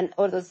prison. And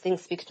all those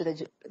things speak to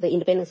the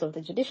independence of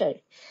the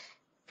judiciary.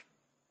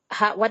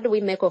 What do we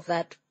make of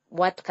that?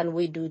 What can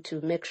we do to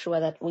make sure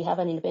that we have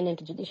an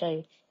independent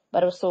judiciary?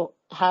 But also,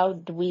 how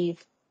do we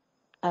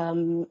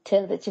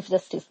tell the Chief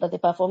Justice that the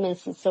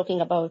performance he's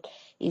talking about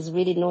is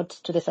really not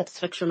to the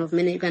satisfaction of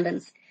many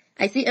Ugandans?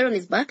 I see Aaron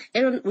is back.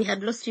 Aaron, we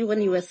had lost you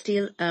when you were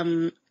still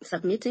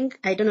submitting.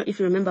 I don't know if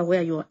you remember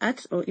where you were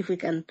at or if we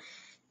can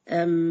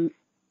move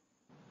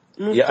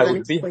to the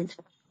next point.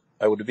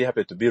 I would be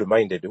happy to be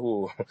reminded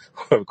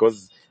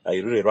because I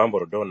really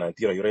rambled on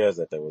until I realized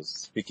that I was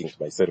speaking to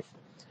myself.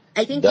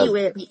 I think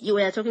you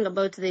were talking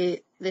about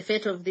the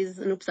fate of these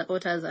NUP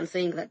supporters and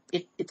saying that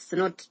it's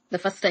not the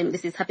first time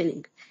this is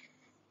happening.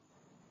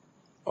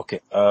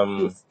 Okay.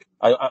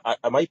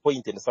 My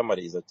point in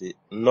summary is that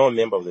no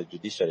member of the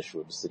judiciary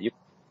should sleep.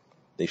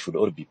 They should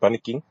all be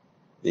panicking.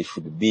 They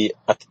should be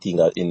acting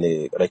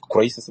in a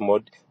crisis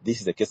mode.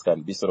 This is a case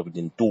can be solved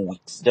in 2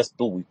 weeks, just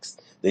 2 weeks.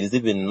 There is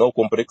even no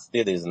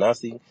complexity. There is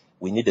nothing.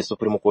 We need the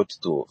Supreme Court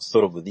to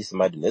solve this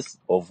madness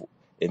of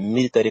a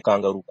military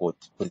kangaroo court,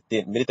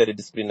 military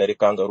disciplinary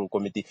kangaroo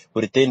committee,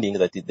 pretending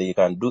that they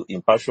can do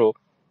impartial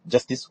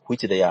justice,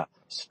 which they are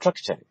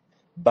structurally,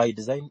 by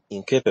design,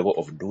 incapable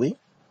of doing.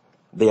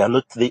 They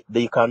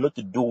cannot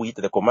do it.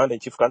 The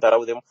commander-in-chief can't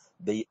allow them.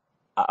 They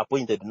are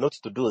appointed not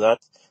to do that.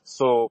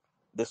 So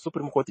the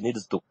Supreme Court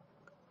needs to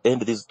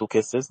end these 2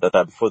 cases that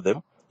are before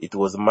them. It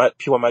was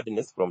pure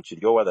madness from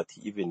Chiriowa that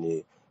he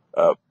even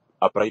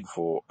applied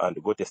for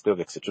and got a stay of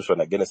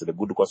execution against the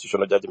good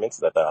constitutional judgments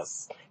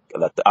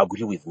that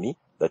agree with me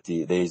that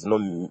there is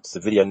no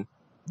civilian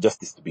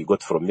justice to be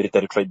got from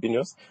military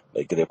tribunals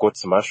like the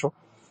courts martial,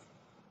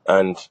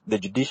 and the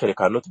judiciary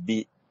cannot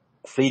be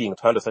failing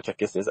to handle such a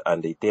cases,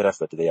 and they tell us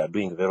that they are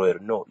doing very well.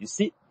 No, you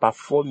see,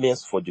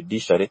 performance for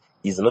judiciary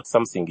is not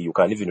something you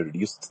can even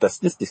reduce to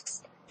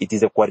statistics. It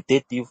is a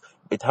qualitative.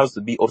 It has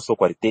to be also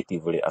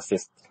qualitatively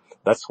assessed.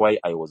 That's why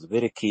I was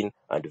very keen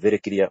and very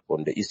clear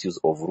on the issues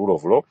of rule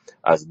of law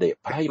as the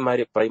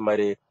primary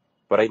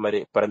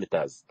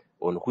parameters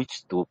on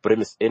which to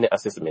premise any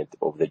assessment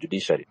of the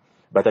judiciary.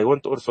 But I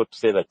want also to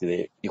say that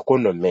the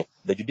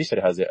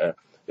judiciary has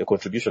a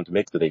contribution to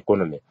make to the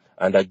economy.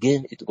 And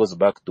again, it goes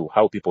back to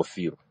how people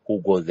feel,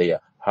 who go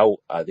there, how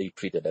are they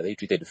treated? Are they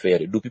treated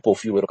fairly? Do people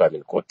feel welcome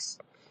in courts?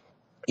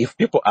 If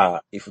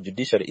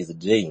judiciary is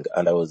delaying,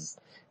 and I was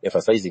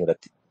emphasizing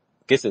that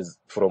cases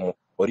from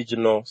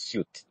original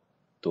suit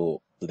to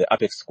the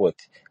apex court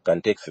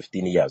can take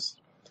 15 years.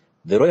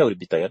 The lawyer will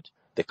be tired,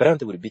 the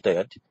client will be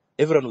tired,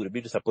 everyone will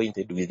be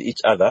disappointed with each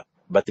other,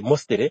 but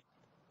mostly,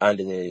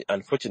 and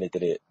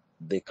unfortunately,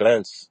 the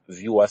clients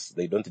view us,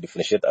 they don't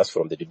differentiate us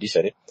from the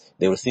judiciary.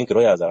 They will think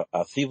lawyers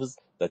are thieves,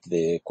 that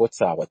the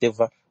courts are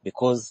whatever,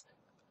 because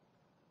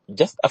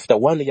just after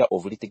 1 year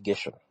of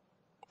litigation,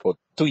 for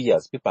 2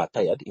 years, people are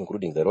tired,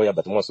 including the lawyer,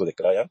 but more so the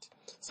client.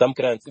 Some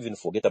clients even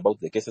forget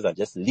about the cases and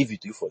just leave it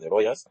to you for the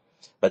lawyers.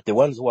 But the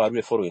ones who are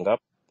really following up,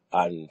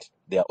 and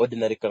they are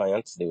ordinary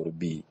clients, they will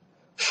be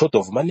short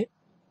of money.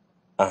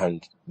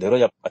 And the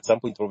lawyer at some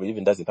point probably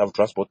even doesn't have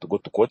transport to go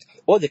to court.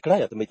 Or the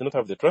client might not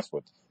have the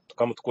transport to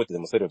come to court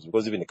themselves,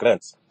 because even the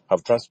clients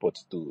have transport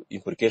to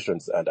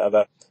implications and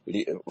other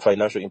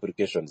financial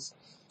implications.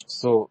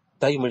 So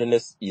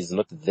timeliness is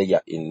not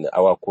there in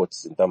our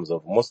courts in terms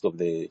of most of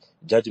the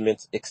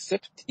judgments,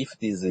 except if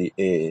it is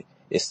a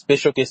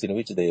special case in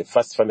which the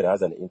first family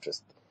has an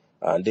interest.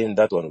 And then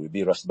that one will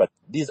be rushed. But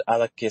these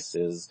other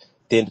cases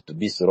tend to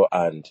be slow,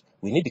 and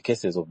we need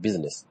cases of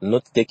business,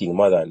 not taking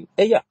more than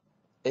a year.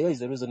 A year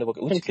is a reasonable.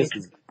 Which case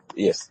is?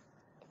 Yes.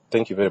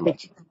 Thank you very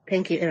much.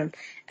 Thank you, Aaron.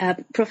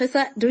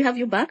 Professor, do we have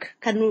you back?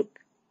 Can you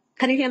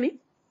hear me?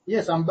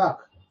 Yes, I'm back.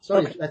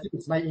 Sorry, Okay. I think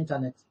it's my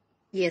internet.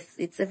 Yes,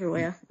 it's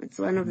everywhere. It's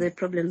one of the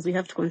problems we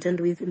have to contend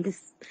with in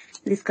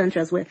this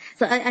country as well.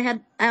 So I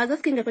was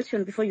asking a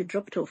question before you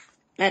dropped off,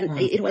 and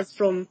it was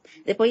from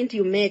the point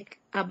you make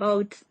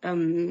about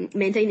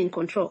maintaining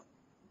control.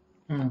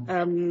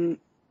 And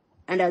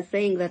I was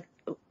saying that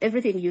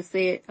everything you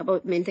say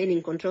about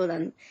maintaining control,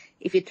 and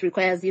if it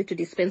requires you to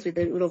dispense with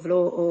the rule of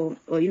law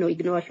or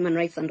ignore human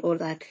rights and all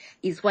that,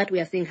 is what we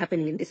are seeing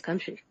happening in this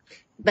country.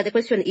 But the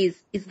question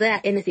is there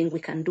anything we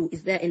can do?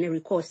 Is there any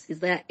recourse? Is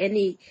there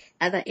any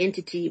other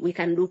entity we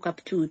can look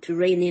up to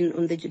rein in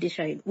on the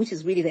judiciary, which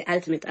is really the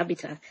ultimate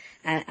arbiter,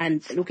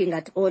 and looking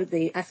at all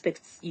the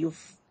aspects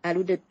you've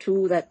alluded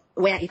to, that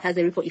where it has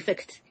a ripple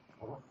effect?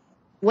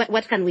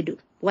 What can we do?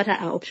 What are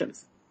our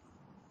options?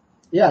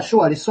 Yeah,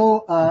 surely.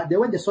 So the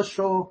way the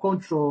social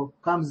control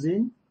comes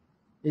in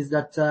is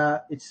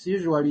that it's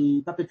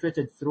usually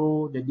perpetrated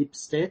through the deep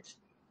state.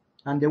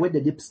 And the way the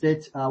deep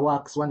state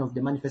works, one of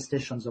the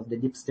manifestations of the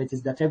deep state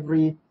is that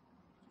every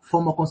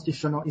formal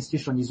constitutional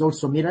institution is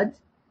also mirrored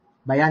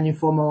by an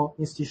informal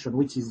institution,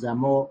 which is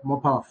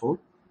more powerful.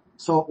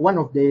 So one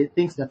of the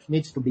things that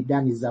needs to be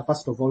done is,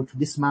 first of all, to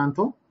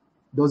dismantle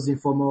those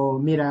informal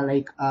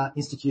mirror-like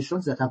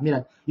institutions that have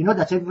mirrored. You know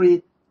that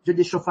every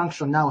judicial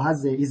function now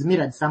is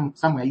mirrored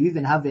somewhere. You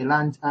even have a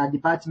land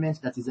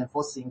department that is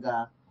enforcing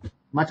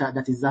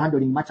that is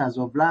handling matters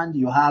of land.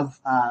 You have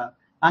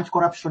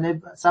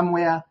anti-corruption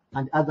somewhere,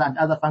 and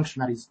other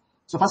functionaries.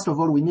 So first of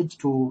all, we need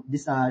to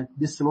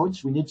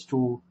dislodge. We need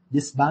to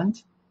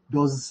disband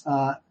those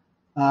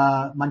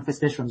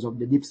manifestations of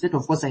the deep state.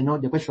 Of course, I know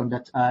the question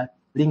that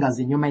lingers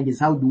in your mind is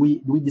how do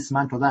we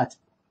dismantle that?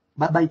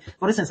 But by,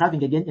 for instance,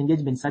 having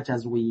engagement such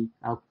as we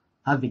are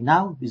having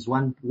now is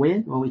one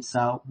way, or it's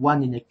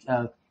one in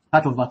a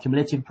part of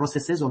accumulative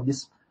processes of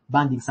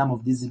disbanding some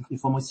of these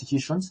informal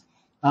institutions.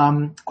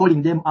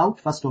 Calling them out,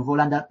 first of all,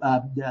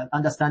 the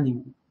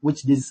understanding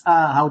which these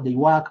are, how they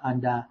work,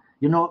 and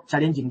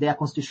challenging their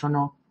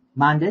constitutional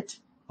mandate,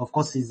 of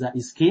course,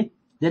 is key.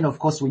 Then, of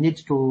course, we need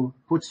to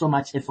put so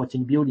much effort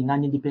in building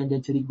an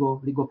independent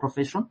legal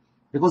profession,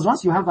 because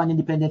once you have an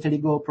independent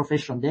legal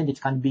profession, then it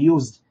can be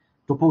used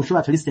to push, or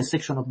at least a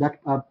section of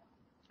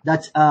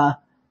that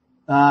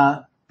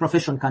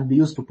profession can be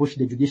used to push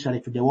the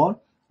judiciary to the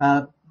wall.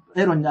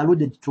 Aaron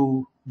alluded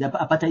to the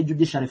apartheid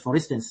judiciary, for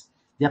instance.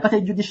 The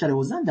apartheid judiciary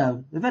was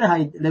under a very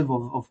high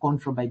level of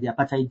control by the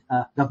apartheid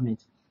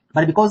government.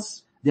 But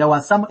because there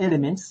were some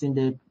elements in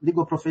the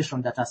legal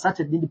profession that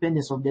asserted the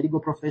independence of the legal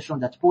profession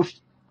that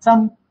pushed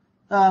some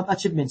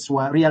achievements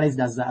were realized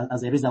as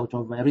a result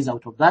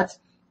of that.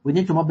 We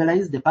need to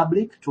mobilize the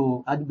public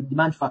to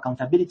demand for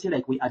accountability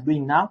like we are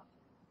doing now.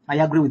 I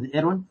agree with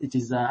Aaron. It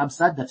is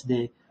absurd that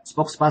the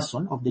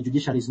spokesperson of the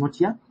judiciary is not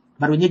here,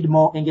 but we need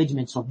more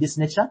engagements of this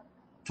nature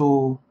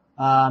to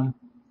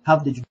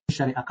have the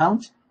judiciary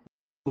account.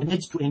 We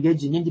need to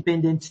engage in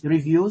independent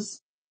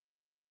reviews,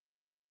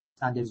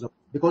 and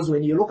because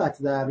when you look at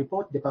the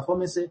report, the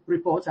performance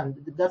report, and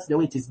that's the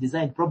way it is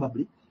designed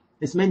probably,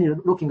 it's mainly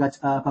looking at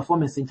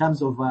performance in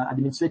terms of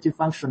administrative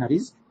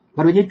functionaries,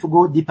 but we need to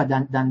go deeper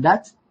than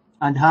that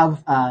and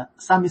have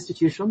some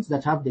institutions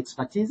that have the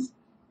expertise,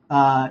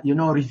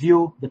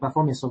 review the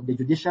performance of the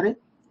judiciary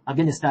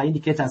against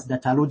indicators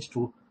that allude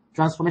to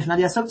transformation.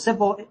 And there are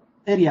several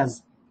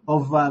areas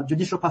of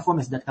judicial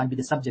performance that can be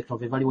the subject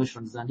of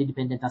evaluations and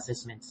independent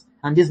assessments.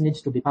 And this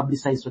needs to be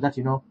publicized so that,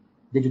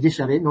 the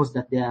judiciary knows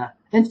that there are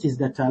entities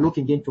that are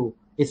looking into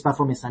its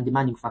performance and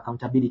demanding for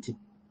accountability.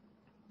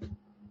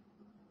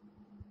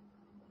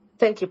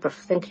 Thank you, Prof.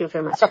 Thank you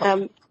very much.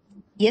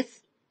 Yes?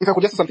 If I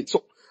could just say something.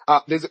 So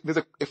There's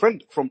a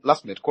friend from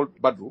last minute called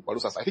Badru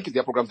Balusas. I think he's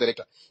their programs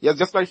director. He has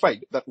just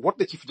clarified that what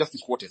the Chief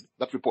Justice quoted,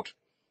 that report,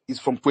 is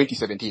from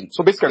 2017.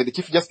 So basically, the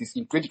Chief Justice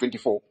in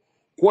 2024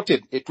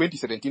 quoted a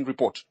 2017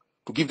 report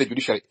to give the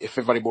judiciary a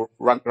favorable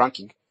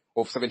ranking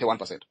of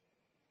 71%.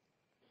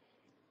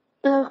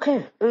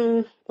 Okay.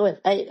 Well,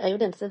 I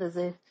wouldn't say there's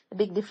a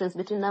big difference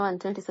between now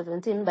and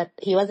 2017, but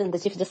he wasn't the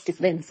Chief Justice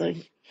then, so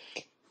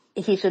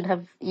he should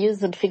have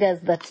used figures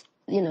that,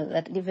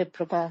 that give a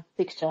proper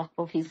picture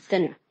of his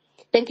tenure.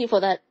 Thank you for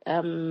that,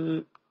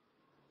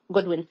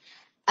 Godwin.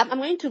 I'm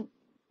going to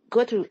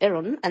go to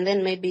Aaron, and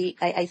then maybe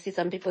I see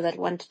some people that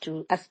want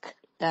to ask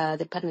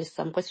the panelists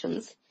some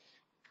questions.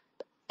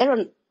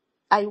 Aaron,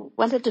 I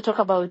wanted to talk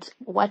about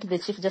what the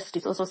Chief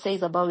Justice also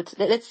says about,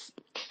 let's,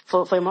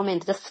 for a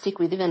moment, just stick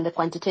with even the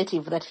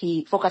quantitative that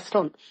he focused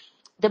on.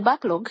 The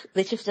backlog,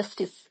 the Chief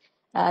Justice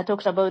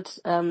talked about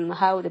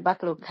how the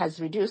backlog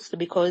has reduced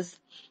because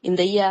in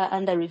the year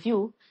under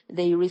review,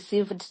 they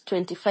received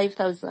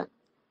 25,000.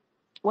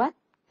 What?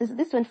 Is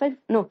this 25?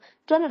 No,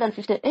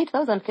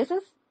 258,000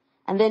 cases.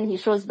 And then he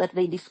shows that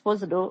they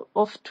disposed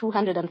of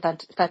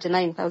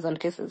 239,000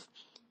 cases.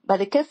 But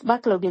the case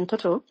backlog in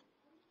total,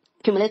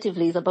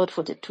 cumulatively, is about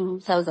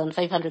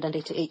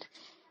 42,588.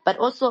 But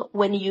also,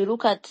 when you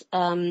look at,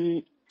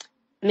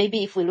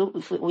 maybe if we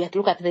have to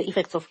look at the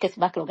effects of case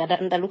backlog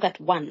and look at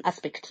one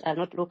aspect,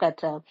 not look at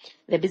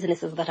the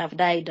businesses that have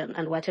died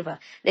and whatever.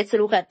 Let's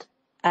look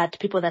at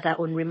people that are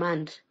on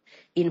remand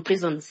in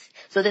prisons.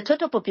 So the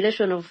total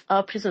population of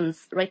our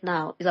prisons right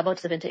now is about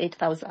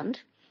 78,000.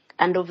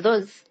 And of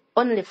those,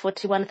 only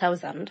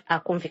 41,000 are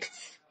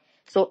convicts.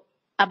 So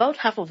about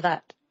half of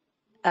that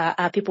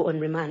are people on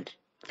remand,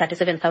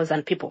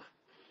 37,000 people.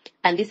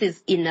 And this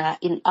is in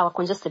our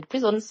congested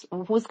prisons,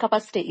 whose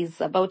capacity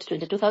is about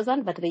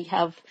 22,000, but they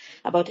have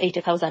about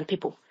 80,000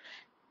 people.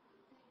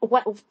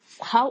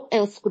 How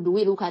else could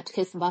we look at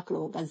case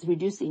backlog as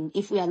reducing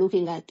if we are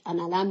looking at an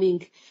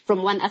alarming,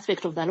 from one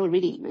aspect of the law,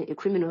 really,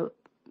 criminal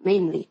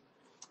mainly?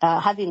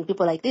 Having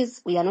people like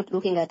this, we are not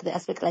looking at the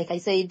aspect, like I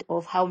said,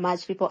 of how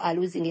much people are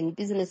losing in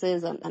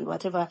businesses and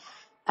whatever,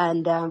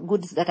 and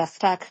goods that are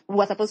stuck. We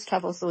were supposed to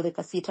have also the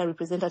Casita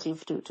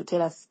representative to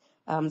tell us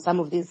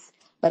some of this,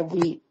 but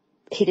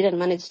he didn't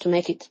manage to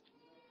make it.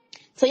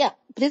 So yeah,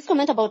 please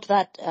comment about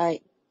that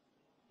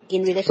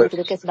in relation to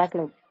the case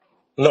backlog.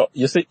 No,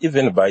 you see,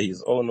 even by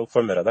his own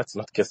formula, that's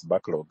not case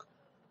backlog.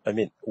 I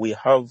mean, we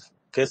have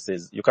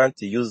cases, you can't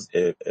use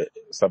a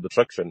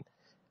subtraction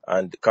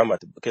and come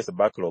at case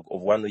backlog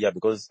of 1 year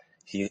because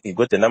he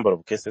got the number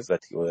of cases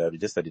that were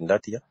registered in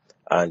that year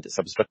and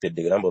subtracted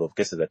the number of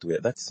cases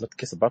that's not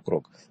case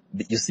backlog.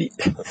 You see,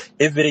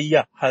 every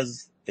year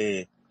has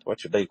a, what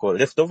should I call,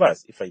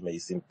 leftovers, if I may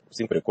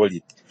simply call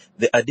it.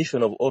 The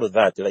addition of all of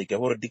that, like a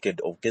whole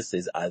decade of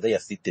cases are there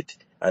seated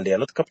and they are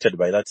not captured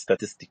by that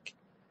statistic.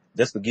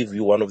 Just to give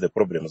you one of the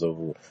problems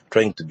of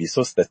trying to be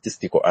so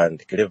statistical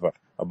and clever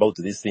about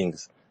these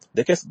things.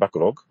 The case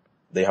backlog,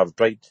 they have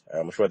tried,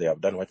 I'm sure they have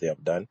done what they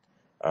have done,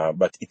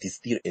 but it is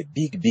still a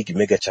big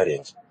mega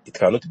challenge. It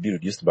cannot be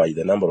reduced by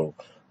the number of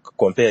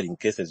comparing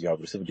cases you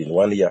have received in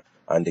 1 year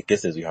and the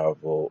cases you have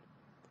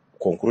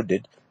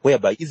concluded,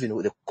 whereby even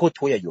the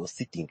court where you're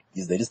sitting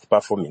is the least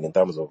performing in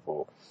terms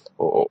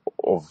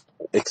of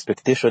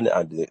expectation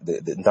and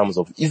in terms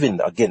of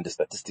even, again, the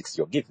statistics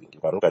you're giving. You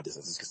can look at the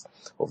statistics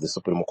of the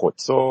Supreme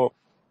Court. So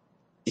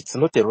it's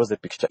not a rosy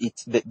picture.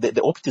 It's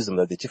the optimism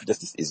that the Chief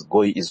Justice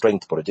is trying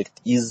to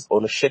project is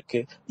on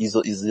shaky, is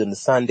on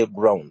sandy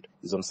ground.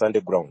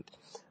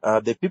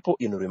 The people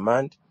in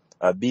remand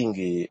are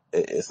being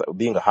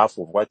half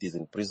of what is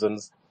in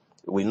prisons.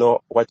 We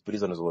know what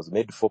prisons was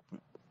made for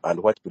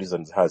and what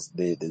prisons has.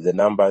 The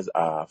numbers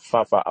are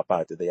far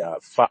apart. They are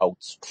far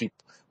outstrip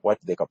what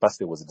the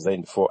capacity was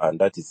designed for, and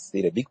that is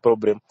still a big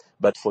problem.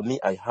 But for me,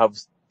 I have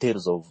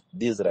tales of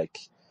these like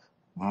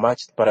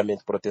marched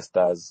parliament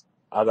protesters,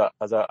 other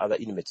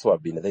inmates who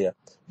have been there.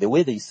 The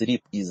way they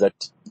sleep is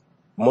that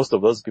most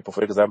of those people,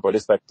 for example,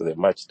 let's start to the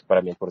marched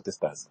parliament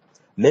protesters.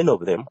 Many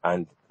of them,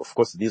 and of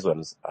course these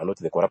ones are not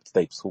the corrupt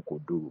types who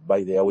could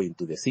buy their way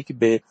into the sick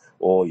bay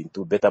or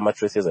into better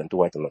mattresses and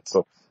whatnot.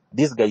 So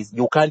these guys,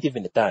 you can't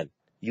even turn.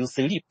 You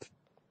sleep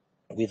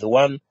with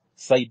one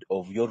side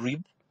of your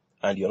rib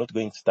and you're not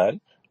going to turn.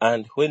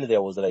 And when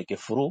there was like a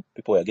flu,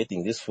 people were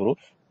getting this flu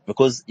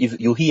because if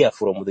you hear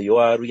from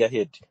your rear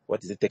head,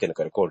 what is it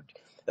technically called?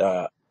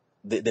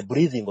 The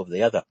breathing of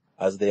the other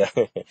as they are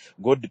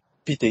God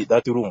pity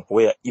that room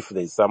where if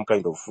there is some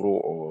kind of flu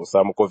or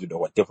some COVID or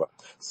whatever.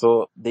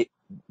 So the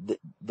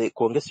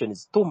congestion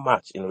is too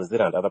much in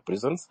Rosetta and other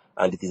prisons,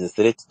 and it is a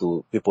threat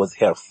to people's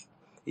health.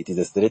 It is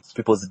a threat to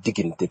people's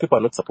dignity. People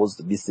are not supposed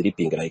to be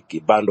sleeping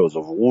like bundles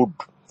of wood.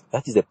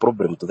 That is a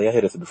problem to their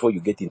health before you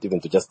get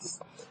into justice.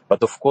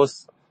 But of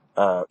course,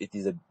 it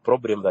is a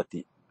problem that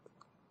the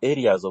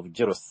areas of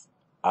jails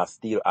are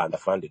still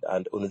underfunded,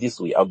 and on this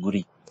we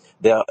agree.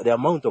 The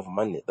amount of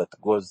money that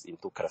goes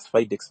into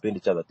classified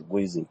expenditure, that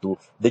goes into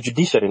the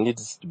judiciary,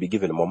 needs to be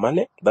given more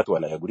money. That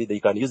one I agree. They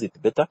can use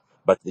it better,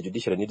 but the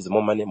judiciary needs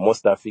more money, more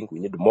staffing. We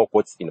need more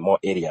courts in more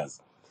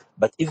areas.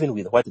 But even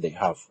with what they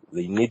have,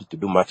 they need to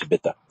do much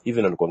better,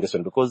 even on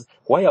congestion. Because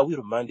why are we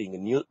remanding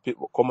new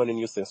people, common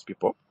nuisance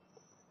people?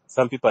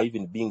 Some people are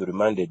even being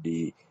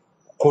remanded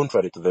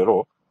contrary to the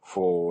law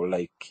for,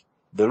 like,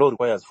 the law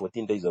requires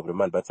 14 days of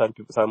remand, but some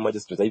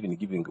magistrates are even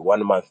giving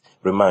 1 month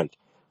remand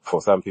for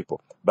some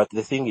people. But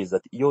the thing is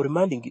that you're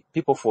remanding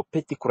people for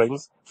petty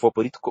crimes,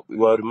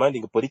 you are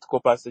remanding political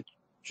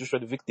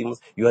persecution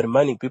victims, you are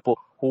remanding people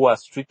who are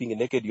stripping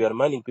naked, you are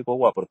remanding people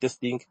who are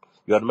protesting,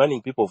 you are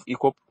remanding people of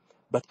ECOP.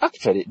 But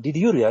actually, did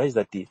you realize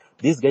that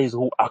these guys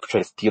who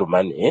actually steal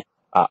money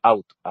are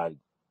out and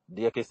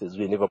their cases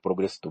will never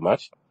progress too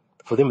much?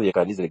 For them, they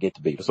can easily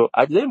get bail. So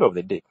at the end of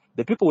the day,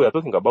 the people we are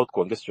talking about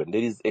congestion,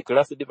 there is a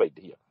class divide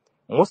here.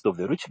 Most of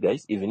the rich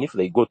guys, even if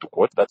they go to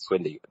court, that's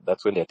when they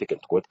are taken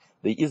to court,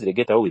 they easily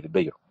get away with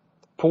bail.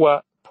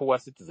 Poor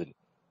citizen,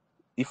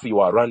 if you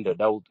are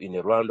rounded out in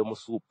a random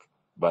swoop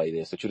by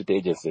the security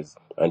agencies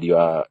and you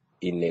are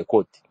in a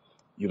court,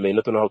 you may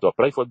not know how to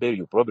apply for bail,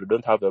 you probably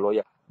don't have a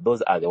lawyer.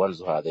 Those are the ones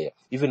who are there.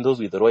 Even those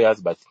with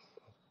lawyers, but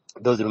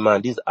those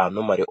remandees are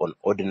normally on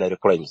ordinary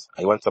crimes.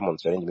 I want someone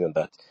to challenge me on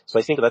that. So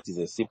I think that is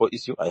a simple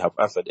issue. I have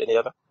answered. Any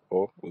other?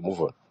 Or we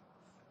move on.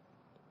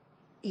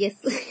 Yes,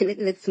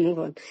 let's move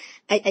on.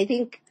 I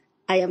think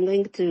I am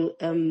going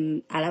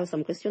to allow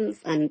some questions,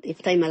 and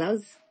if time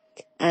allows,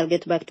 I'll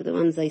get back to the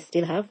ones I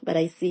still have. But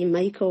I see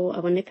Michael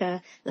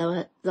Awoneka,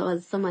 there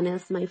was someone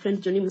else, my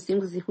friend Johnny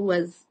Musinguzi, who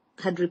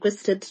had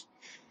requested,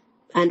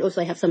 and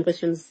also I have some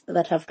questions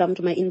that have come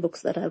to my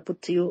inbox that I'll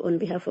put to you on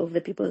behalf of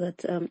the people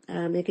that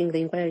are making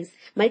the inquiries.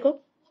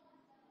 Michael?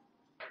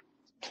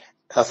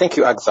 Thank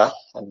you, Agza,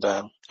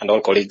 and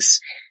all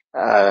colleagues.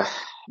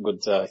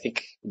 Good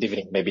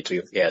evening, maybe to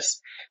you.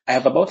 Yes. I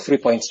have about 3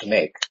 points to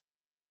make.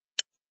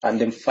 And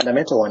the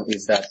fundamental one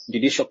is that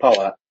judicial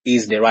power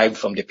is derived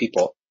from the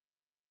people,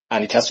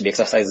 and it has to be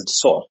exercised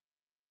so.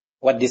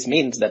 What this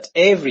means that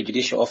every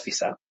judicial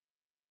officer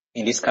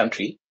in this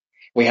country,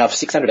 we have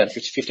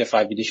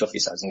 655 judicial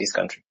officers in this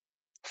country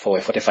for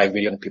 45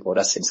 million people.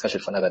 That's a discussion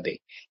for another day.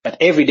 But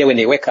every day when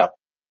they wake up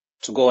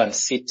to go and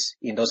sit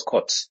in those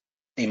courts,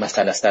 they must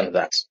understand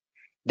that.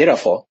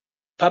 Therefore,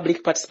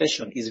 public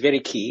participation is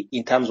very key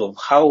in terms of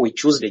how we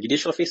choose the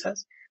judicial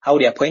officers, how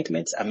the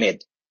appointments are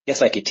made,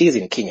 just like it is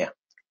in Kenya.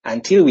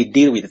 Until we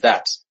deal with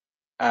that,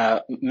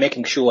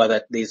 making sure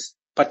that there's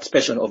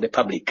participation of the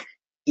public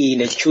in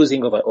the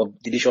choosing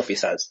of judicial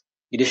officers,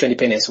 judicial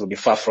independence will be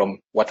far from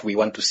what we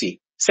want to see.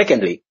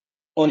 Secondly,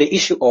 on the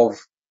issue of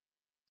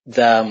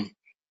the,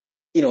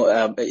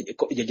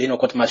 general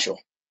court martial,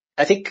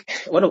 I think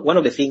one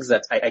of the things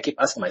that I keep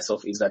asking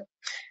myself is that,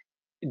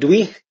 do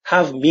we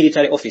have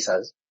military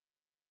officers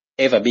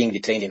ever being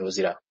detained in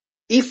Luzira?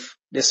 If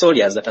the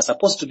soldiers that are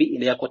supposed to be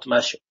in their court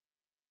martial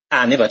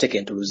are never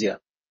taken to Luzira,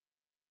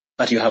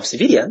 but you have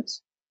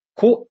civilians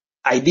who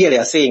ideally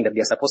are saying that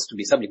they are supposed to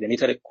be subject to the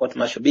military court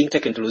martial being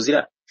taken to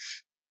Luzira,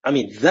 I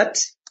mean, that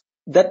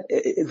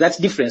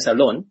difference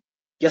alone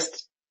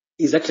just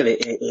is actually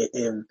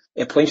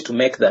a point to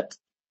make that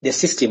the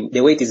system,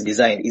 the way it is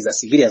designed, is that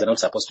civilians are not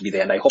supposed to be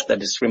there. And I hope that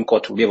the Supreme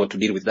Court will be able to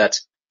deal with that.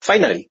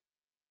 Finally,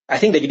 I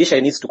think the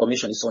judiciary needs to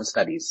commission its own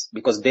studies,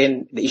 because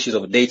then the issues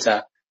of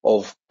data,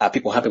 of are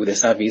people happy with the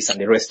service and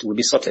the rest, will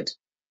be sorted.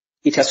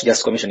 It has to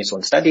just commission its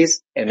own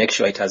studies and make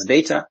sure it has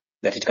data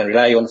that it can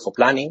rely on for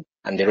planning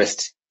and the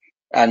rest.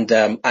 And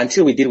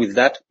until we deal with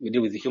that, we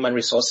deal with the human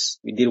resource,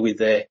 we deal with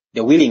the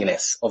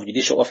willingness of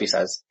judicial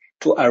officers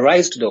to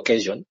arise to the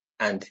occasion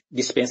and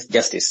dispense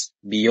justice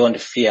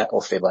beyond fear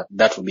or favor.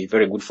 That would be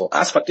very good for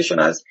us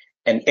practitioners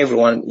and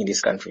everyone in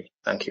this country.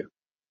 Thank you.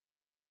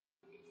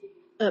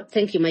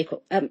 Thank you,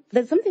 Michael.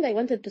 There's something I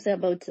wanted to say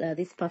about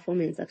this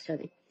performance,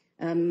 actually,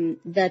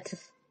 that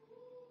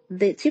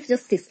the Chief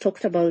Justice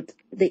talked about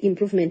the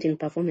improvement in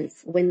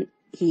performance when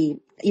he,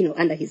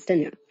 under his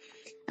tenure,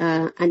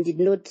 and did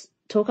not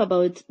talk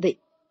about the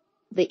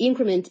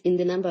increment in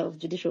the number of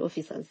judicial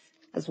officers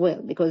as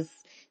well, because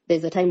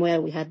there's a time where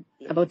we had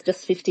about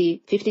just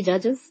 50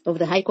 judges of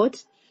the High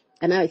Court,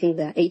 and now I think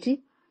there are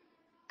 80,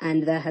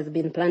 and there has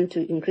been plan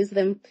to increase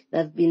them.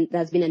 There's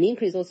been an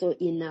increase also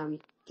in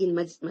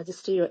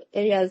magisterial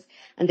areas,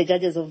 and the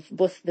judges of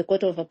both the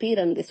Court of Appeal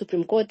and the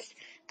Supreme Court.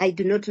 I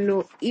do not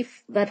know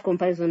if that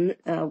comparison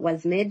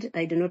was made.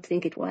 I do not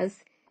think it was.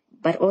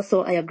 But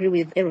also I agree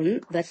with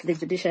Aaron that the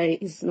judiciary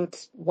is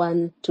not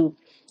one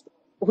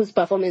whose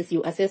performance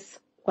you assess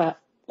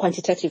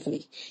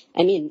quantitatively.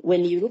 I mean,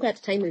 when you look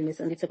at timeliness,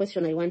 and it's a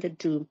question I wanted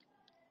to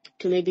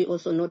maybe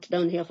also note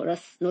down here for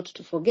us not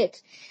to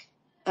forget.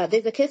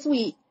 There's a case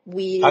we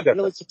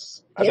Agatha,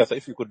 yes?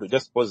 if you could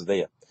just pause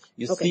there.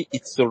 You Okay. see,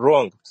 it's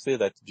wrong to say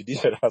that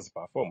judiciary has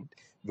performed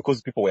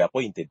because people were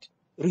appointed.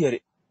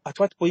 Really, at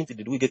what point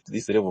did we get to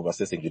this level of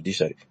assessing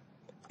judiciary?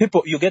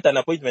 People, you get an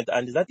appointment,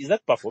 and is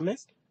that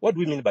performance? What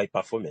do we mean by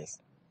performance?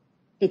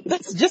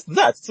 That's just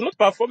that. It's not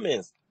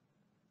performance.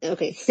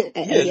 Okay.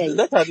 Yes,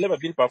 that has never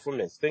been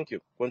performance. Thank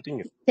you.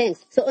 Continue.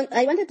 Thanks. So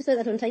I wanted to say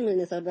that on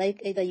timeliness, I'd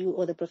like either you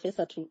or the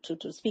professor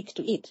to speak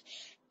to it.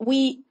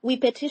 We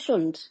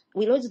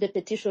lodged a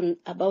petition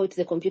about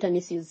the computer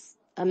misuse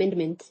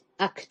Amendment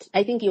Act.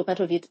 I think you're part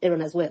of it,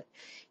 Aaron, as well.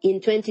 In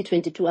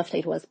 2022, after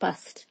it was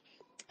passed.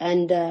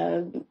 And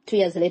 2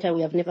 years later,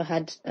 we have never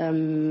had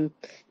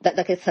that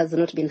the case has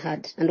not been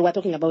heard. And we're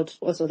talking about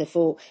also the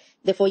 4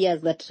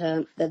 years that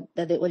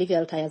the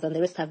Olivia Altayers and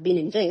the rest have been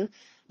in jail,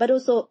 but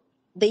also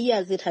the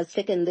years it has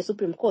taken the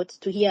Supreme Court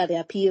to hear the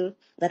appeal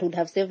that would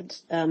have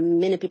saved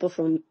many people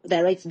from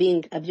their rights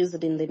being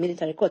abused in the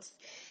military courts.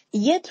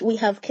 Yet we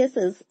have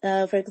cases,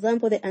 for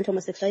example, the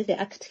Anti-Homosexuality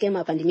Act came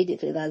up and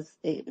immediately there's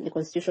a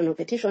constitutional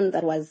petition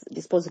that was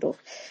disposed of.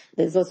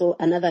 There's also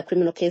another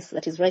criminal case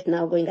that is right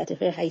now going at a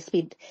very high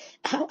speed.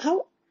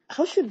 How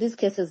should these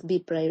cases be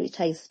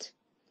prioritized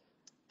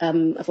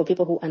for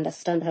people who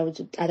understand how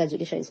other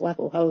judiciaries work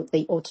or how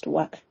they ought to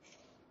work?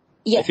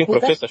 I Yeah, think with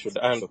that. Professor should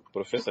handle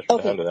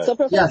that. So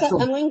Yeah, Professor,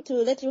 sure. I'm going to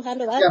let you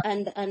handle that,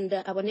 Yeah. and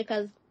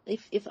Aboneka's,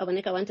 if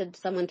Aboneka wanted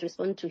someone to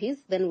respond to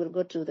his, then we'll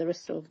go to the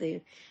rest of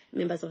the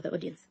members of the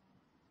audience.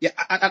 Yeah,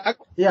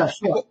 Yeah,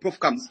 sure. before Prof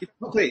comes, if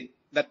you say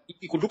that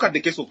you could look at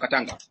the case of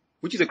Katanga,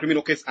 which is a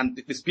criminal case, and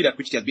the speed at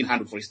which it has been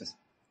handled, for instance.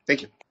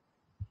 Thank you.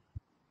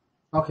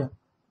 Okay.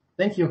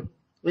 Thank you.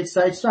 It's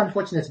so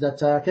unfortunate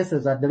that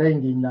cases are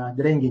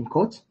delaying in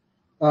court.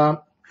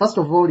 First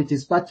of all, it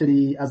is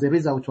partly as a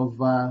result of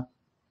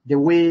the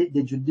way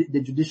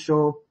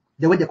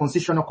the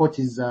constitutional court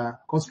is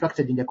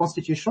constructed in the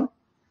constitution.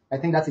 I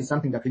think that is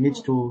something that we need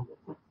to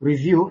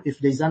review if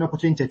there is an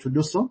opportunity to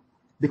do so,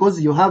 because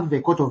you have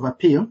a court of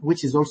appeal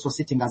which is also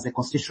sitting as a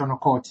constitutional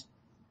court.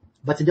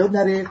 But in the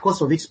ordinary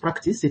course of its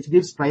practice, it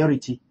gives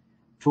priority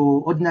to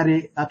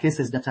ordinary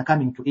cases that are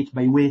coming to it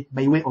by way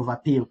of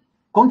appeal.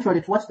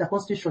 Contrary to what the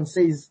Constitution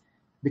says,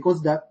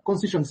 because the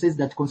Constitution says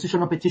that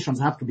constitutional petitions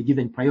have to be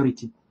given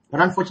priority.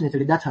 But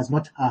unfortunately, that has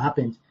not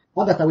happened.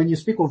 Agatha, when you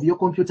speak of your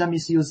computer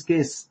misuse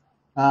case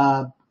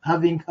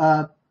having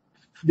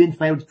been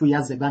filed 2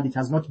 years ago and it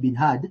has not been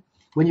heard,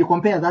 when you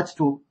compare that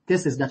to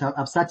cases that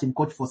have sat in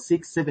court for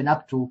 6, 7,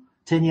 up to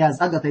 10 years,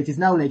 Agatha, it is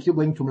now like you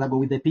going to Mlago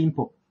with a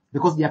pimple,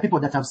 because there are people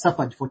that have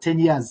suffered for 10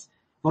 years.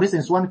 For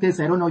instance, one case,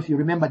 I don't know if you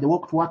remember the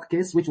walk-to-work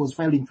case, which was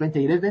filed in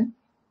 2011,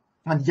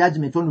 and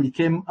judgment only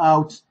came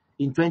out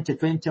in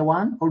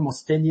 2021,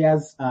 almost 10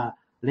 years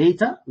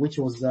later, which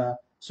was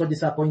so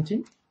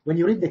disappointing. When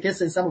you read the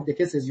cases, some of the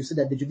cases, you see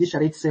that the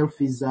judiciary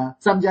itself is,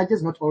 some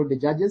judges, not all the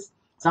judges,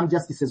 some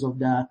justices of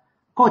the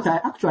court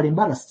are actually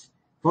embarrassed.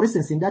 For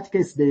instance, in that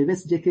case, the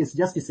VSJ case,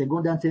 Justice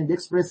Egonda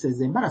expresses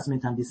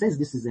embarrassment, and he says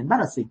this is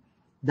embarrassing,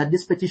 that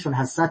this petition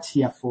has sat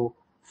here for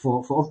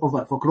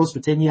close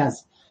to 10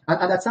 years.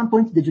 And at some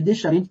point, the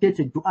judiciary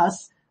indicated to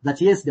us that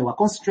yes, they were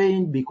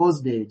constrained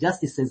because the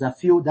justices are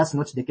few. That's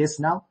not the case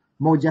now.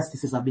 More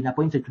justices have been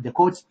appointed to the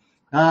court.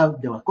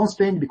 They were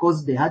constrained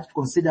because they had to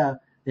consider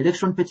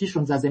election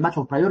petitions as a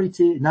matter of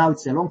priority. Now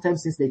it's a long time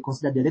since they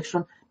considered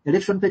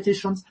election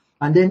petitions.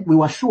 And then we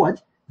were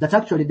assured that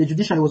actually the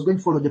judiciary was going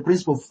to follow the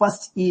principle of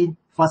first in,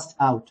 first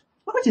out,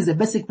 which is a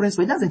basic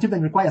principle. It doesn't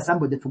even require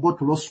somebody to go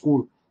to law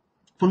school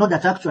to know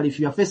that actually if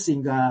you are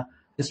facing a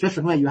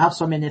situation where you have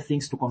so many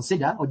things to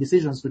consider or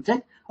decisions to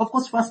take, of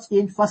course, first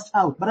in, first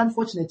out. But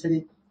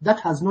unfortunately, that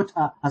has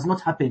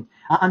not happened.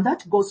 And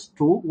that goes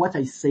to what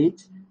I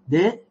said,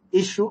 the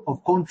issue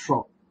of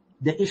control,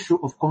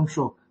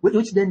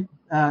 which then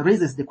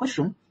raises the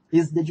question,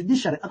 is the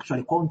judiciary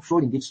actually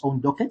controlling its own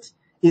docket?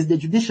 Is the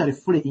judiciary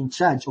fully in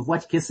charge of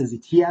what cases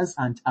it hears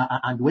and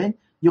when?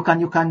 You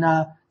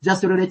can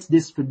just relate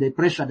this to the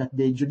pressure that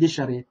the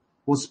judiciary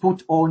was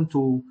put on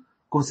to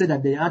consider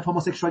the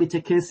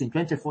anti-homosexuality case in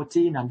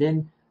 2014 and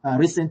then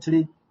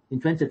recently in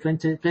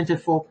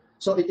 2024.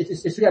 So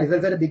it's really a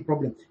very, very big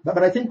problem.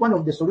 But I think one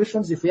of the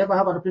solutions, if we ever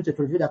have an opportunity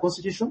to review the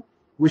Constitution,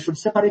 we should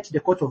separate the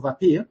Court of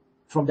Appeal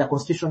from the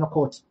Constitutional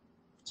Court,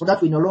 so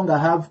that we no longer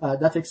have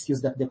that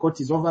excuse that the court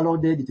is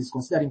overloaded, it is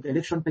considering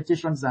election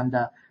petitions and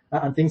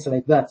things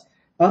like that.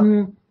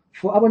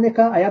 For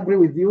Aboneka, I agree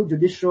with you,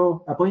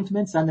 judicial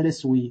appointments,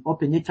 unless we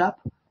open it up,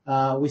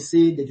 we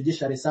see the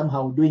judiciary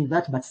somehow doing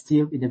that, but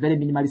still in a very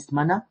minimalist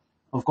manner.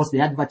 Of course,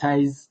 they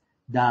advertise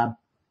the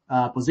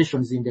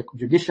positions in the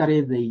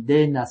judiciary. They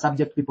then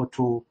subject people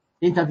to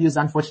interviews.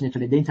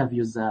 Unfortunately, the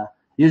interviews are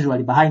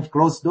usually behind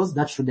closed doors.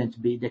 That shouldn't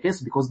be the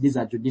case, because these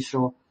are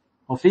judicial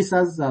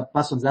officers,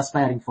 persons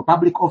aspiring for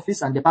public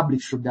office, and the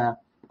public should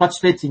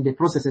participate in the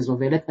processes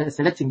of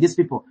selecting these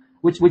people,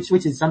 which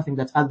is something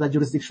that other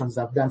jurisdictions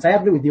have done. So I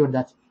agree with you on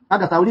that.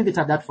 Agatha, I'll leave it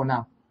at that for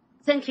now.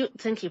 Thank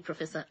you,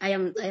 Professor. I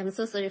am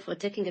so sorry for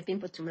taking a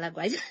pimple to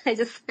Mlago. I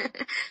just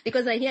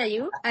because I hear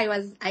you. I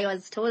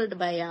was told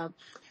by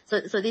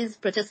so these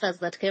protesters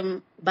that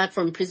came back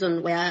from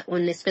prison were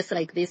on a space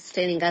like this,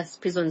 telling us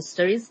prison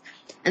stories,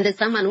 and there's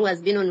someone who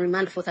has been on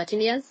remand for 13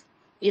 years.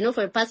 You know,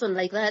 for a person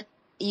like that,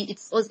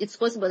 it's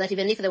possible that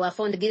even if they were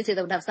found guilty,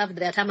 they would have served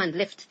their term and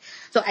left.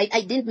 So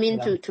I didn't mean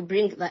to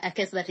bring a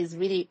case that is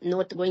really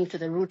not going to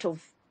the root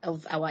of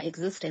our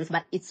existence,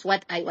 but it's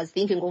what I was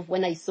thinking of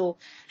when I saw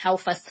how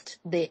fast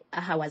the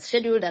AHA was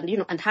scheduled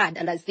and hard,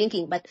 and I was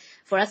thinking, but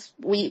for us,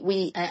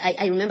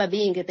 I remember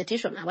being a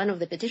petitioner, one of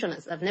the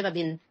petitioners. I've never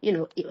been,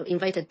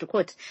 invited to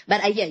court,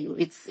 but I hear you.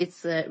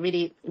 It's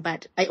really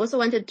bad. I also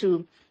wanted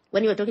to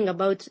when you were talking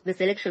about the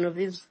selection of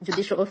these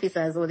judicial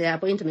officers or their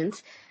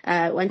appointments,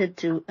 I wanted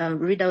to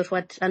read out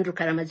what Andrew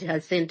Karamaji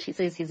has sent. He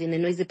says he's in a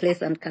noisy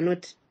place and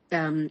cannot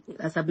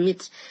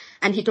submit.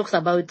 And he talks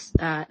about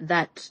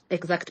that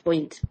exact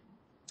point,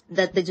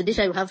 that the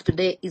judiciary we have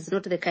today is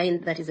not the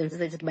kind that is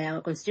envisaged by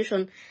our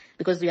constitution,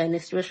 because we are in a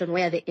situation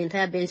where the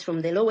entire bench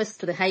from the lowest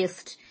to the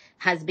highest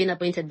has been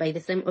appointed by the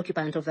same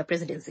occupant of the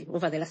presidency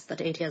over the last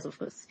 38 years, of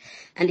course.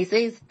 And he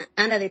says,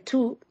 under the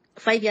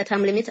 5-year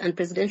term limit and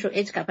presidential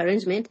age cap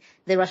arrangement,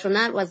 the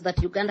rationale was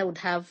that Uganda would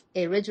have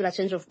a regular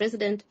change of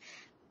president,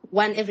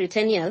 one every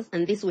 10 years,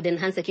 and this would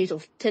enhance security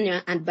of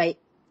tenure and, by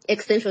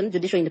extension,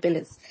 judicial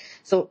independence.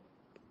 So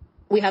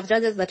we have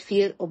judges that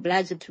feel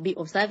obliged to be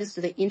of service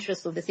to the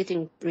interests of the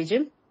sitting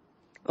regime,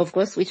 of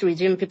course, which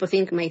regime people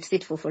think might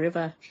sit for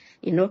forever,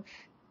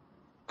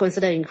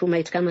 considering who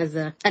might come as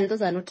and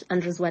those are not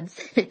Andrew's words.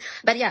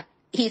 But yeah,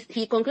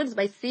 he concludes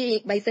by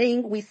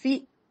saying we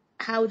see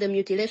how the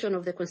mutilation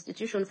of the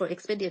constitution for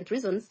expedient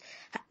reasons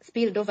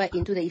spilled over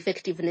into the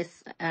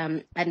effectiveness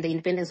and the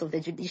independence of the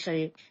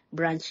judiciary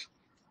branch.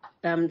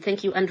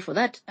 Thank you, Andrew, for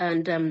that.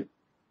 And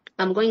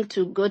I'm going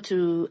to go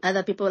to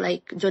other people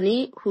like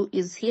Johnny, who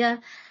is here,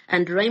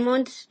 and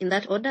Raymond, in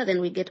that order.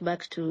 Then we get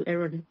back to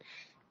Aaron.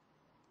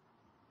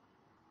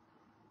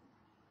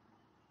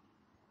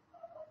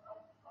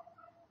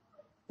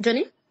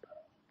 Johnny?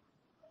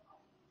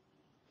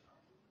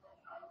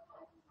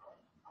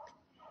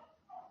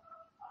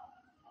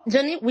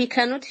 Johnny, we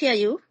cannot hear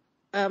you.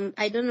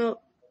 I don't know.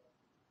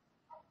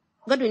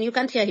 Godwin, you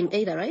can't hear him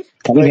either, right?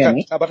 Can you hear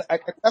me? But I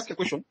can ask a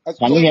question.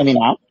 Can you hear me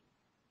now?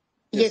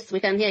 Yes, we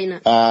can hear you now.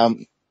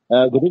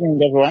 Good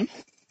evening, everyone.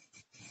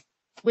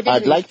 Good evening.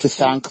 I'd like to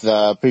thank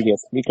the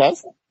previous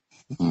speakers.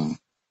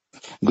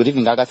 Good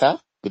evening, Agatha.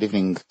 Good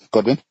evening,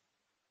 Godwin.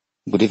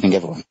 Good evening,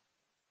 everyone.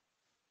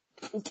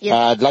 Yes.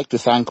 I'd like to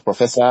thank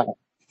Professor,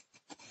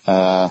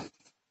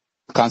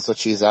 Council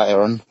Chiza,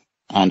 Aaron,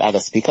 and other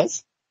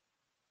speakers.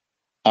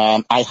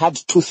 I had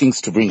two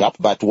things to bring up,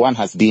 but one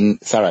has been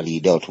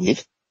thoroughly dealt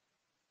with,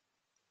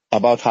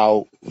 about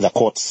how the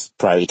courts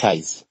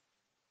prioritize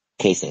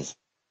cases.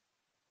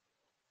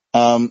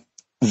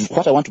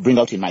 What I want to bring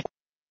out in my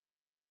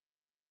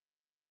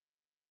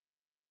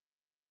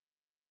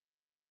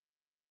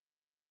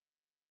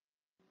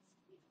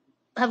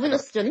Have we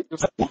lost Johnny?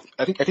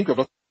 I think we've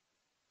lost.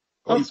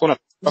 Johnny,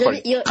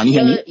 Can you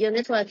hear me? Your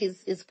network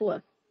is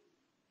poor.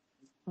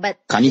 But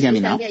can you hear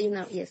me now? Can hear you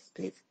now. Yes,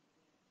 please.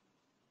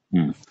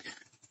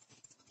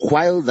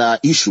 While the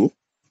issue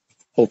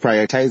of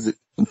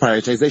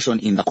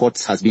prioritization in the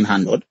courts has been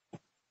handled,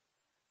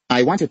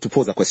 I wanted to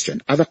pose a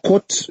question. Are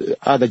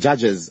the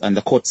judges and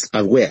the courts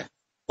aware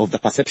of the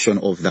perception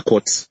of the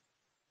courts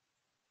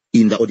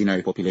in the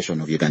ordinary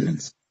population of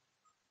Ugandans?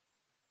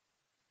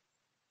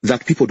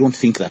 That people don't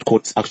think that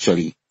courts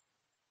actually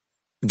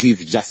give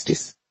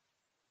justice.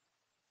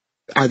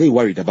 Are they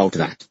worried about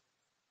that?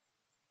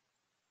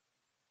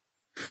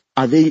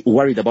 Are they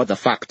worried about the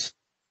fact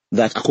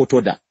that a court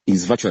order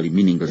is virtually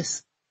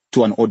meaningless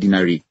to an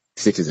ordinary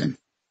citizen?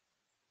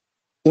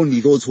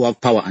 Only those who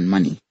have power and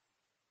money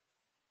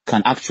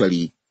can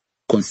actually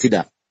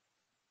consider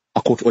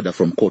a court order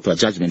from court or a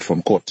judgment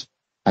from court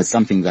as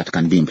something that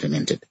can be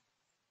implemented.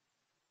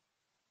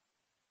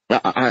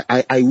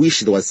 I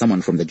wish there was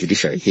someone from the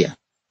judiciary here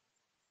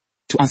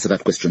to answer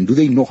that question. Do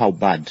they know how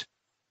bad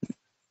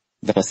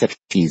the perception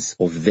is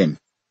of them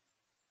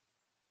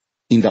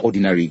in the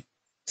ordinary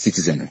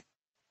citizenry?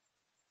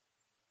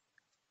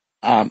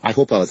 I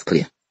hope I was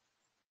clear.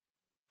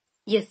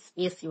 Yes,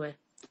 you were.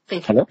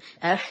 Thank you.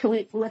 Hello?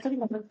 We were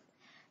talking about...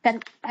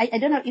 I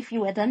don't know if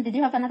you were done. Did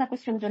you have another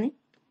question, Johnny?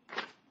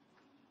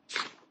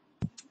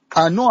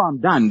 No, I'm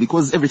done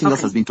because everything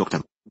else has been talked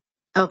about.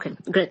 Okay,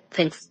 great.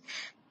 Thanks.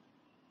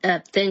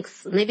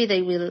 Thanks. Maybe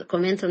they will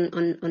comment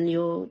on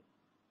your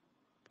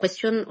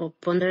question or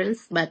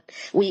ponderance, but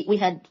we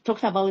had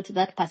talked about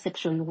that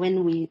perception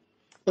when we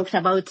talked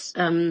about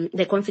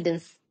the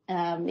confidence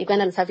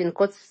Ugandans have in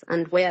courts,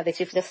 and where the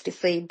Chief Justice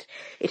said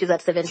it is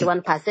at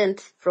 71%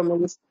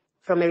 from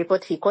a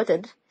report he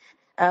quoted,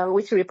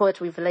 which report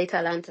we've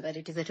later learned that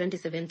it is a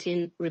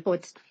 2017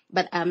 report.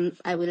 But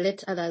I will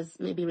let others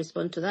maybe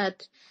respond to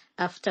that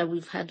after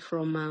we've heard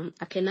from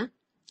Akena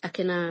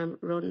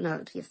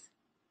Ronald. Yes.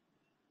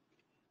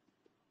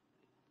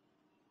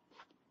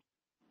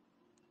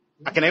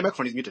 Akena,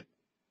 microphone is muted.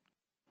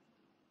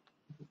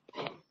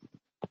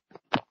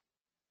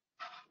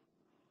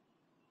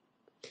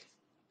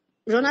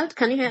 Ronald,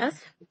 can you hear us?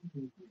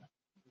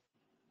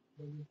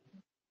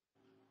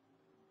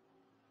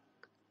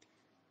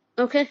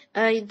 Okay,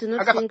 I do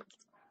not think...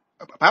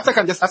 Perhaps I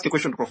can just ask a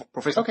question to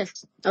Professor.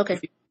 Okay.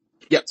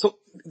 Yeah, so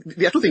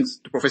there are two things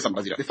to Professor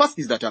Mbazira. The first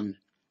is that the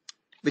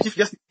Chief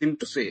Justice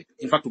seemed to say,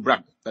 in fact to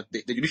brag, that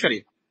the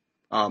judiciary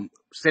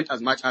sent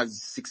as much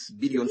as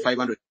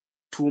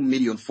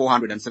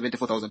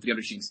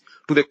 6,502,474,300 shillings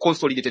to the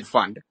consolidated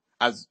fund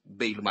as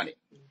bail money.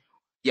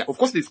 Yeah, of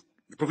course, there's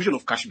the provision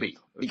of cash bail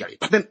legally.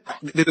 But then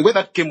the way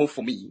that came off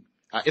for me,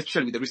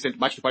 especially with the recent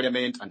march to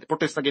parliament and the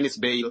protests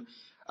against bail,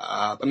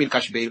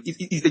 cash bail,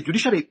 is the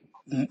judiciary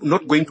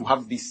not going to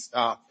have this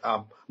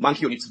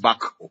monkey on its back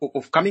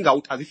of coming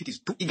out as if it is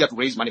too eager to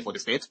raise money for the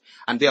state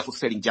and therefore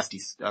selling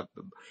justice,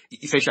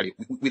 essentially,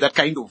 with that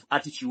kind of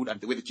attitude and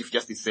the way the Chief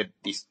Justice said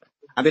this.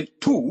 And then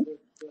two,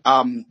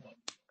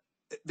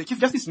 the Chief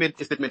Justice made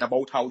a statement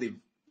about how they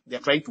are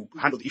trying to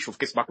handle the issue of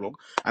case backlog,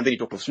 and then he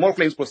talked of small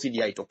claims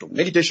procedure, he talked of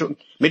mediation,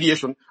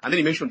 and then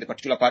he mentioned the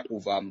particular part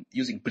of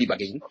using plea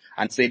bargaining,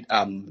 and said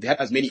they had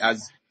as many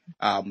as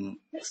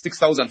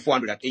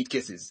 6,408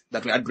 cases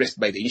that were addressed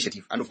by the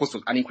initiative, and of course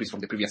was an increase from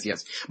the previous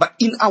years. But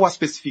in our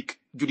specific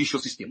judicial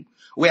system,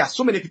 where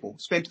so many people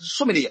spent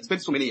so many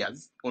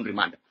years on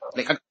remand,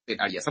 like I said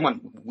earlier, someone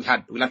we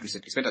learned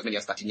recently spent as many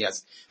as 13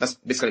 years. That's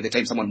basically the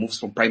time someone moves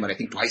from primary, I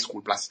think, to high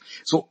school plus.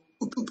 So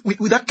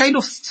with that kind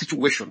of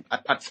situation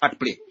at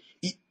play,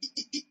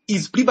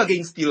 is plea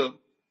bargaining still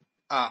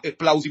a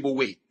plausible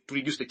way to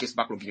reduce the case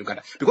backlog in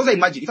Uganda? Because I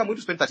imagine if I'm going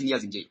to spend 13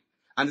 years in jail,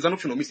 and there's an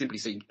option of me simply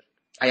saying,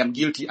 I am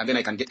guilty, and then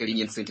I can get a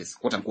lenient sentence,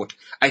 quote unquote.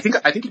 I think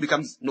it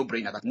becomes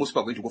no-brainer that most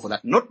people are going to go for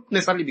that. Not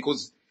necessarily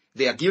because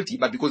they are guilty,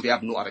 but because they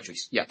have no other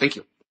choice. Yeah, thank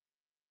you.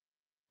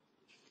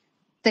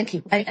 Thank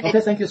you.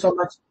 Okay, thank you so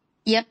much.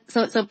 Yeah.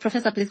 So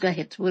Professor, please go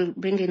ahead. We'll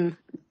bring in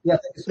the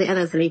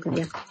others later.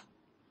 Yeah.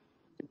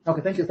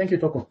 Okay, thank you,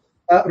 Toko.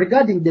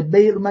 Regarding the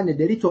bail money,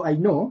 the little I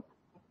know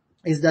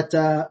is that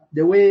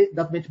the way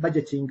government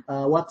budgeting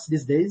works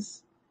these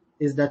days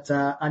is that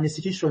an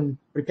institution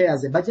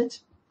prepares a budget,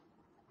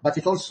 but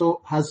it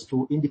also has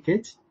to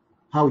indicate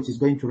how it is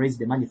going to raise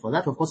the money for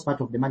that. Of course, part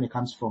of the money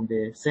comes from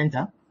the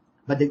center,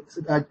 but the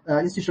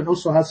institution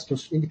also has to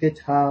indicate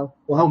how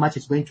much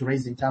it's going to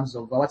raise in terms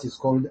of what is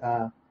called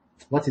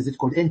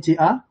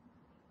NTR,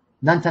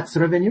 non-tax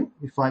revenue.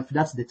 If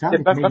that's the term,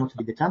 it may not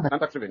be the term, but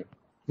Non-tax revenue.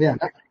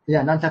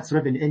 Yeah, non-tax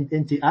revenue,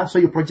 NTR. So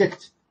you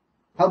project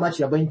how much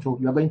you are going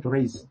to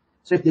raise.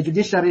 So if the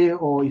judiciary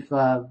or if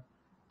an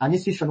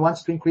institution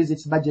wants to increase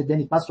its budget, then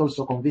it must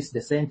also convince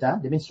the center,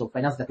 the Ministry of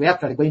Finance, that we're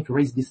actually going to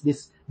raise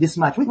this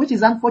much, which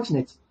is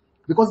unfortunate,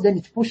 because then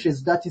it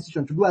pushes that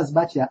institution to do as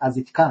much as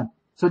it can.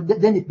 So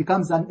then it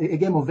becomes a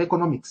game of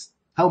economics,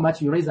 how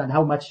much you raise and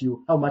how much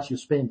you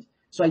spend.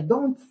 So I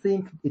don't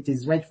think it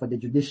is right for the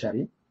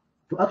judiciary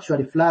to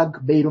actually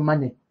flag bail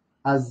money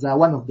as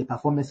one of the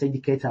performance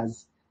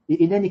indicators.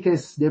 In any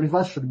case, the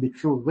reverse should be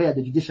true, where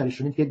the judiciary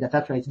should indicate that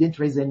actually it didn't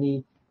raise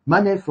any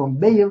money from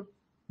bail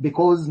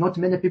because not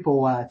many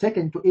people were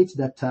taken to it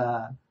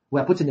that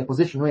were put in a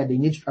position where they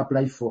need to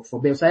apply for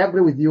bail. So I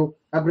agree with you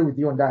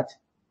on that.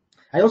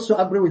 I also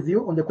agree with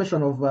you on the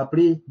question of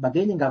plea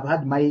bargaining. I've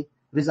had my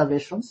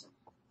reservations.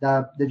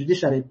 The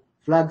judiciary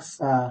flags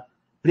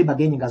plea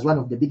bargaining as one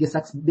of the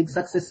big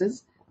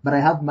successes, but I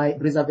have my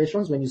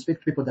reservations when you speak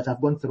to people that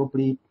have gone through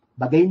plea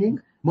bargaining.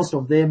 Most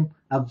of them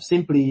have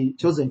simply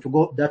chosen to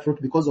go that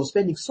route because of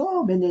spending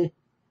so many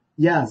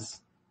years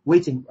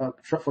waiting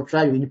for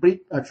trial in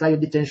trial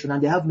detention,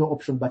 and they have no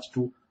option but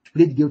to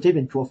plead guilty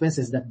even to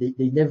offenses that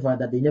they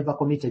never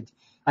committed.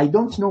 I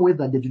don't know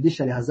whether the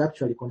judiciary has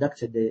actually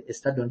conducted a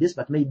study on this,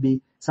 but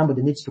maybe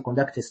somebody needs to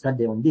conduct a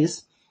study on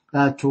this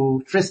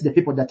to trace the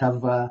people that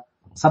have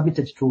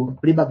submitted to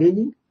plea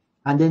bargaining,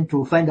 and then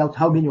to find out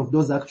how many of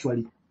those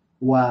actually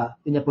were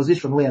in a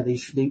position where they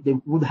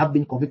would have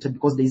been convicted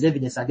because there is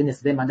evidence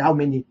against them, and how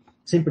many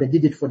simply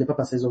did it for the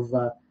purposes of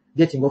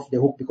getting off the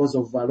hook because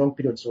of long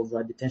periods of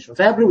detention.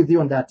 So I agree with you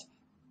on that,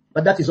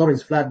 but that is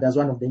always flagged as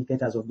one of the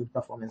indicators of good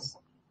performance.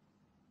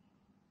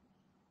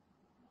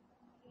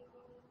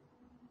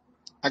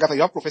 Agatha,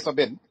 you have Professor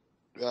Ben.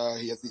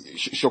 He has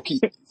just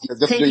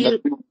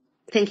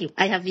Thank you.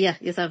 I have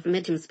yes, I've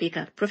made him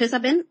speaker. Professor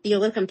Ben, you're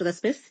welcome to the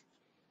space.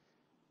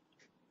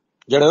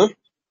 Hello?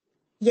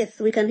 Yes,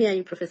 we can hear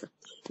you, Professor.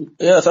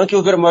 Yeah, thank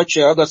you very much,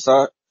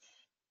 Agatha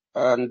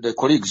and the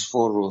colleagues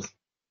for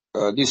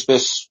this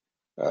space.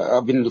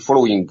 I've been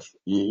following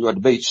your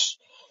debates.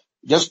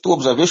 Just two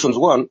observations.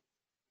 One,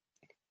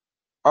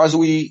 as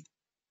we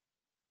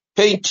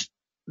paint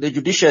the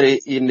judiciary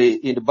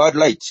in bad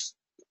lights,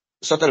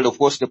 certainly, of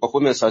course, the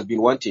performance has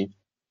been wanting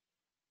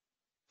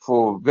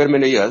for very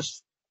many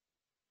years.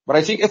 But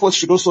I think efforts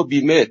should also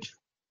be made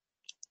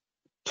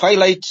to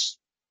highlight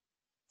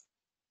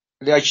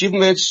the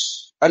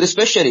achievements, and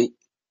especially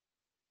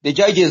the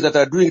judges that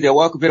are doing their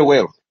work very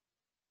well.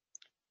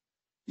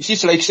 You see,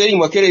 it's like saying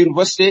Makerere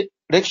University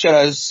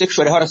lecturers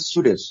sexually harass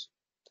students.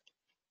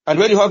 And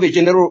when you have a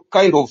general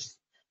kind of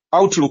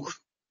outlook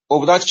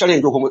of that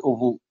challenge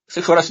of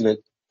sexual harassment,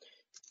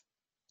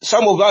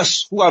 some of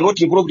us who are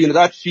not involved in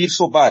that feel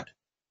so bad.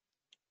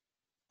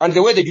 And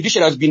the way the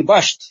judiciary has been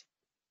bashed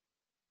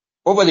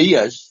over the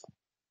years,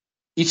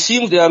 it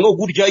seems there are no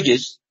good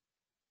judges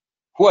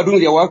who are doing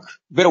their work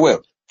very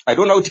well. I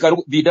don't know how it can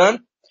be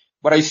done,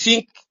 but I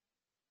think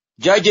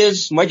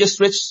judges,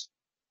 magistrates,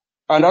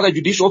 and other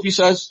judicial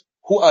officers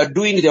who are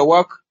doing their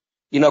work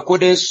in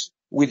accordance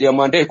with their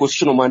mandate,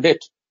 constitutional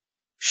mandate,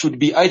 should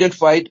be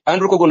identified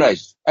and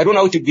recognized. I don't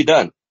know how it will be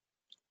done,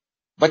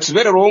 but it's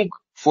very wrong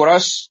for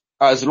us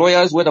as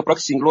lawyers, whether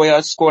practicing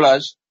lawyers,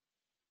 scholars,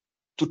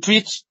 to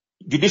treat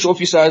judicial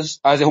officers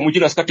as a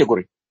homogeneous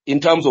category in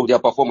terms of their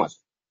performance.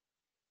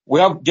 We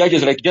have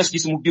judges like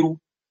Justice Mubiru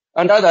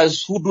and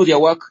others who do their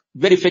work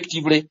very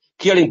effectively,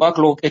 clearing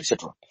backlog,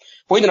 etc.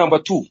 Point number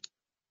 2,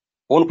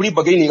 on plea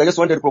bargaining, I just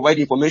wanted to provide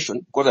information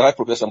because I heard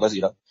Professor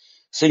Mbazira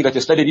saying that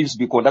a study needs to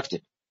be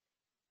conducted.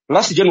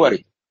 Last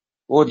January,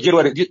 or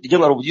January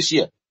of this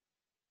year,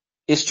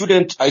 a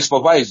student I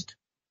supervised,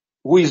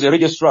 who is a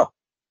registrar,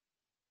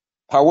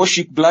 Her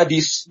Worship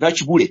Gladys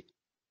Nachibule,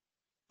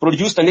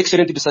 produced an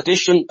excellent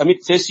dissertation,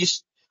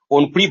 thesis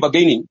on plea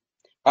bargaining,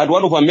 and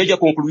one of her major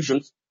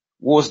conclusions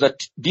was that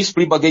this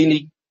plea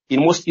bargaining, in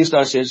most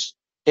instances,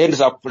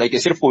 ends up like a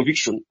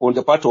self-conviction on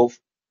the part of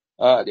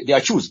the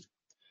accused.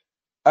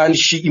 And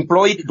she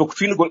employed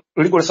doctrinal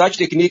legal research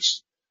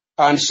techniques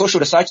and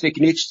social research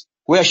techniques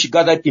where she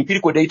gathered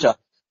empirical data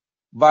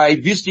by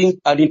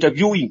visiting and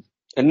interviewing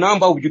a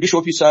number of judicial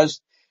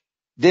officers,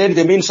 then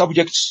the main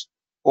subjects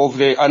of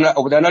the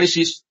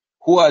analysis,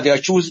 who are the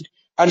accused,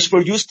 and she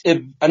produced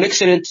an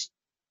excellent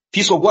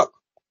piece of work.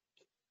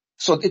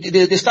 So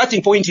the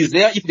starting point is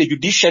there. If the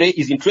judiciary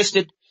is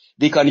interested,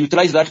 they can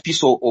utilize that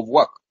piece of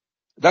work.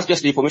 That's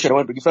just the information I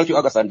want to give. Thank you,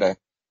 Agatha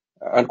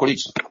and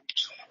colleagues.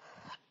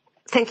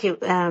 Thank you.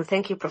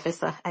 Thank you,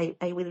 Professor. I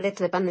will let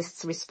the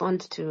panelists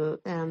respond to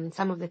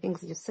some of the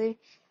things you say.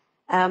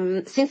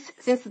 Since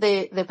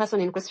the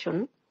person in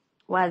question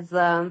was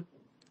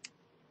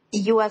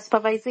your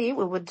supervisee,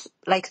 we would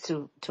like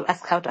to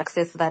ask how to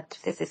access that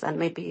thesis and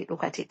maybe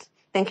look at it.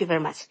 Thank you very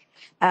much.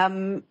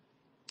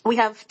 We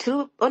have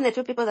only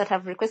two people that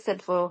have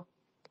requested for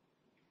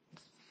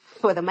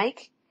the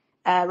mic,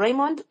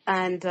 Raymond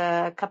and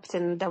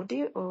Captain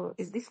Daudi, or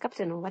is this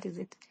Captain or what is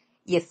it?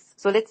 Yes.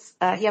 So let's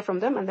hear from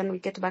them and then we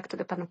get back to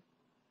the panel.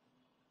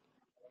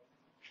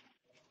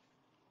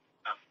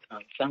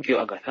 Thank you,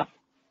 Agatha.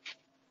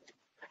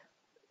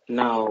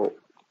 Now,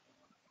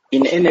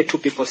 in any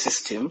two-people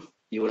system,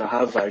 you will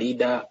have a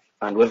leader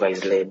and whoever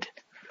is led,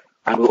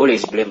 and we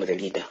always blame the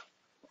leader.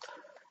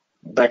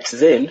 But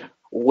then,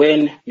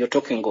 when you're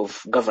talking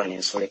of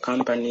governance for a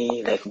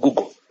company like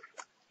Google,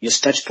 you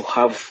start to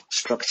have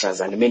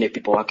structures and many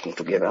people working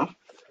together.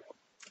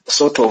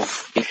 Sort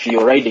of, if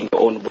you're riding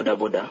your own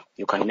border,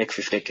 you can make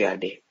 50K a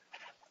day.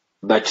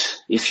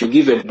 But if you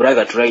give a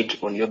brother to ride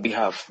on your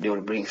behalf, they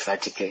will bring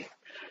 30K.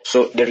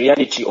 So the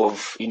reality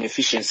of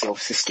inefficiency of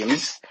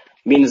systems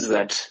means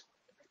that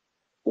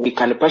we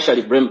can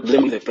partially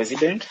blame the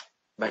president,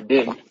 but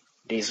then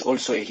there is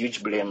also a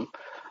huge blame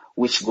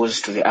which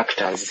goes to the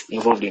actors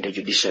involved in the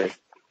judiciary.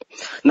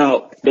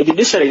 Now, the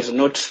judiciary is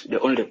not the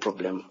only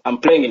problem. I'm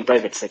playing in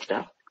private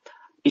sector.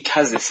 It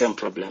has the same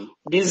problem.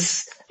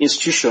 These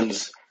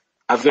institutions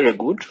are very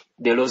good.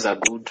 The laws are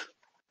good.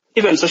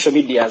 Even social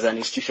media as an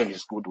institution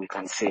is good, we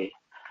can say.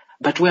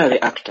 But where are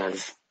the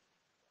actors?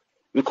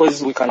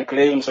 Because we can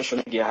claim social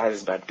media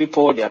has bad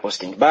people, they are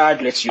posting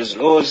bad, let's use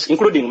laws,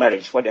 including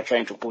marriage, what they're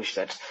trying to push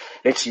that.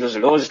 Let's use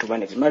laws to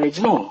manage marriage.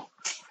 No.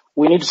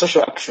 We need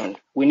social action.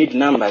 We need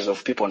numbers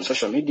of people on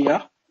social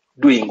media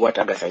doing what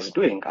Agatha is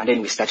doing, and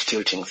then we start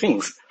tilting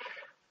things.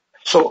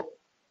 So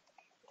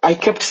I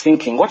kept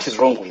thinking, what is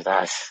wrong with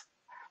us?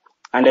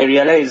 And I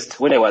realized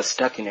when I was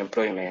stuck in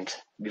employment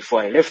before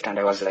I left, and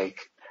I was like,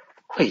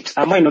 wait,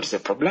 am I not the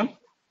problem?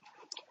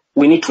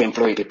 We need to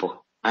employ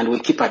people, and we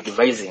keep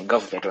advising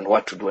government on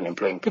what to do on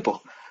employing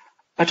people.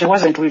 But I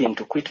wasn't willing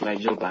to quit my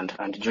job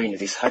and join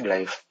this hard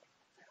life.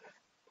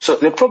 So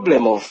the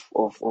problem of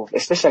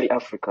especially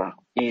Africa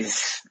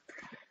is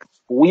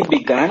we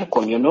began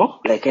communal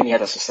like any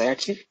other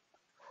society.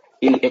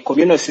 In a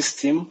communal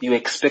system, you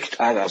expect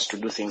others to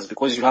do things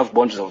because you have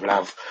bonds of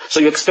love. So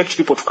you expect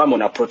people to come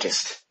on a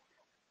protest.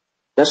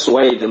 That's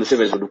why the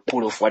Musevens would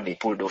pull off what they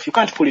pulled off. You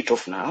can't pull it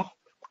off now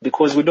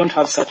because we don't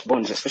have such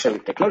bonds, especially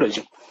with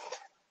technology.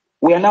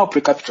 We are now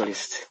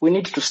pre-capitalist. We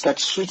need to start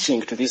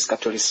switching to these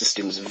capitalist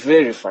systems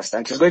very fast.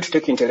 And it's going to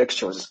take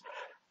intellectuals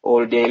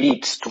or the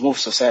elite to move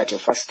society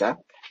faster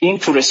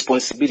into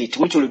responsibility,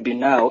 which will be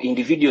now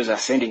individuals are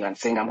sending and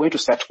saying, I'm going to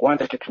start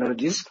quantum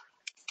technologies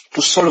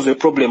to solve the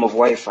problem of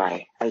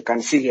Wi-Fi. I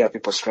can see here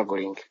people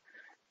struggling,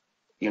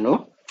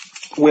 Well,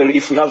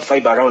 if we have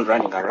fiber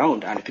running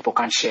around and people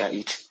can't share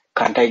it,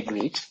 can't I do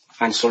it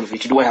and solve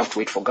it? Do I have to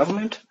wait for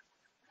government?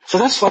 So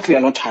that's what we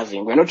are not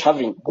having. We're not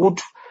having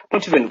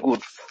not even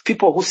good,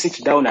 people who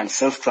sit down and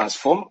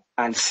self-transform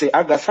and say,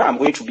 Agatha, I'm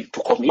going to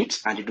commit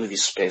and do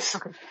this space.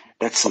 Okay.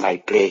 That's my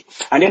play.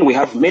 And then we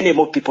have many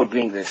more people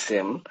doing the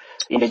same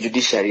in the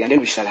judiciary, and then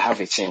we shall have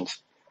a change.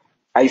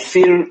 I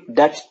feel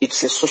that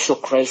it's a social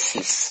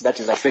crisis that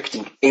is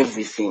affecting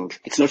everything.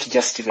 It's not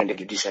just even the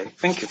judiciary.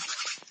 Thank you.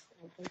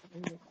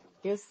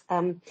 Yes,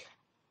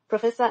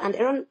 Professor and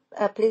Aaron,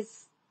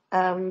 please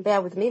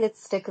bear with me.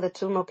 Let's take the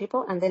two more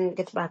people and then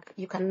get back.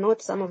 You can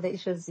note some of the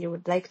issues you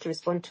would like to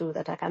respond to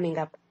that are coming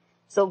up.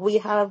 So we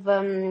have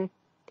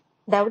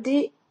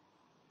Daudi,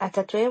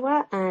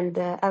 Atatrewa, and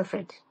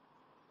Alfred.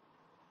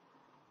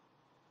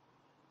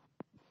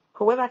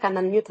 Whoever can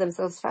unmute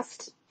themselves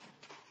first,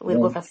 we'll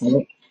go first.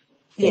 Hello.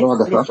 Yes,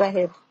 Hello, please go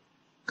ahead.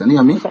 Can you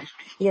hear me?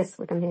 Yes,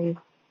 we can hear you.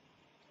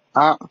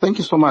 Thank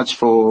you so much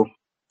for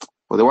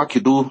the work you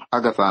do,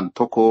 Agatha and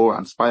Toko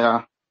and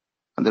Spire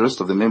and the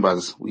rest of the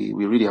members. We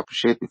really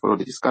appreciate. We follow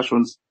the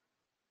discussions.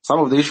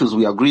 Some of the issues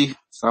we agree,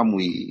 some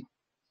we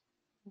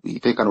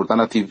take an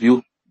alternative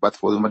view, but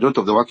for the majority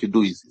of the work you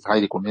do is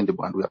highly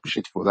commendable, and we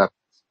appreciate you for that.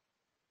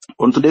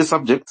 On today's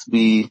subject,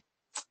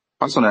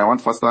 personally, I want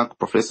to first thank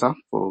Professor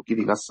for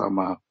giving us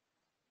some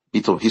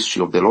bit of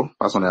history of the law.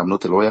 Personally, I'm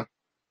not a lawyer,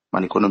 I'm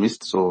an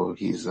economist, so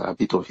his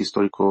bit of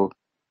historical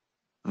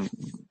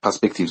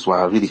perspectives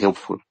were really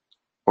helpful.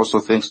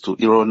 Also, thanks to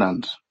Iron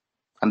and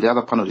the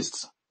other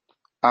panelists.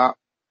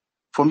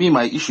 For me,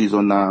 my issue is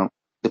on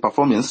the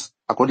performance,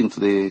 according to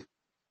the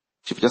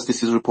Chief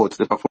Justice's report,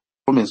 the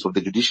performance of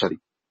the judiciary.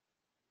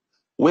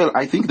 Well,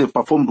 I think they've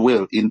performed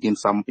well in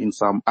some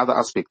other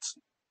aspects,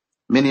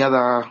 many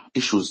other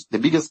issues. The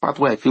biggest part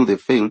where I feel they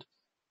failed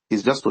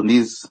is just on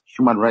these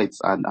human rights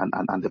and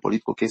the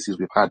political cases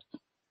we've had.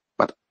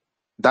 But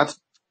that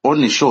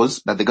only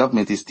shows that the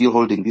government is still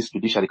holding this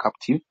judiciary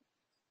captive,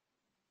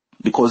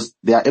 because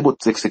they are able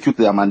to execute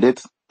their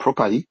mandate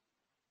properly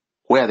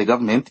where the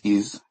government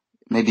is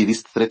maybe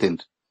least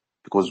threatened,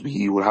 because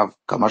you will have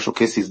commercial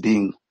cases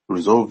being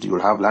resolved, you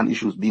will have land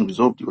issues being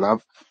resolved, you will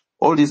have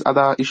all these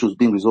other issues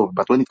being resolved.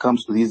 But when it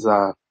comes to these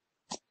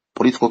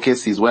political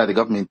cases where the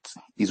government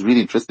is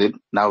really interested,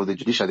 now the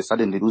judiciary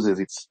suddenly loses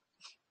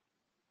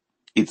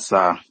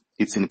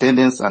its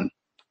independence and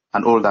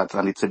all that,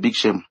 and it's a big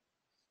shame.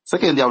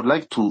 Secondly, I would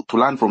like to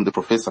learn from the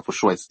professor for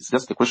sure. It's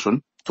just a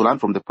question to learn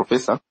from the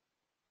professor,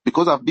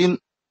 because I've been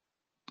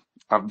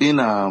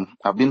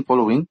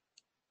following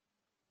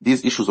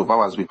these issues of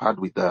ours we've had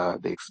with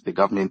the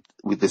government,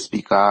 with the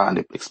speaker and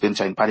the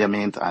expenditure in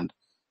parliament and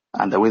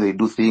the way they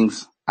do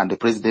things, and the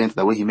president,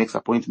 the way he makes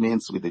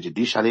appointments, with the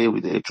judiciary,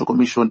 with the electoral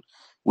commission,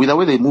 with the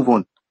way they move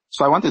on.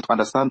 So I wanted to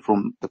understand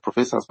from the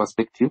professor's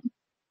perspective,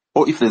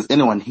 or if there's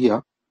anyone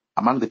here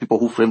among the people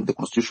who framed the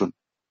constitution,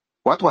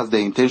 what was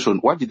their intention?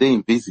 What did they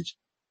envisage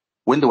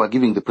when they were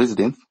giving the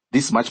president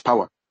this much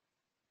power,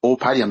 or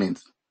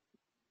parliament?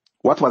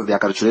 What was their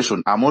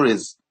calculation? I'm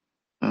always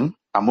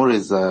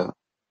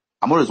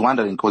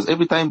wondering, because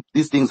every time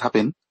these things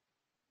happen,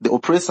 the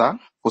oppressor,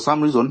 for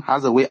some reason,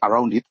 has a way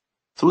around it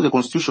through the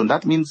constitution.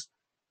 That means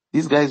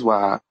these guys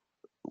were,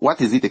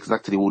 what is it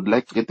exactly? We would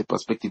like to get the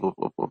perspective of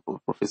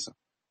Professor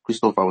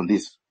Christopher on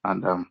this.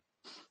 And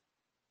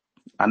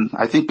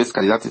I think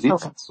basically that is it.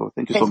 Okay. So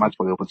thank you so much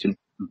for the opportunity.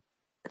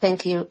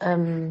 Thank you.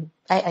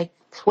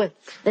 Well,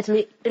 let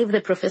me leave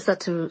the professor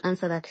to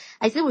answer that.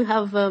 I see we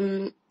have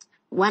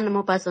one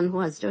more person who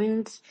has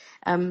joined,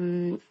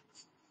 and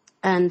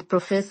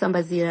Professor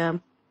Mbazira,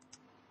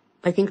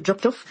 I think,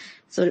 dropped off.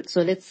 So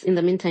let's, in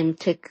the meantime,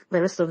 take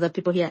the rest of the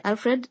people here,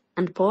 Alfred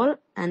and Paul,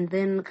 and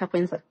then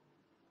Kapwenza.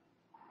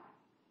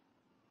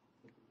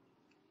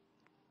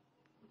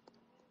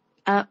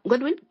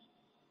 Godwin?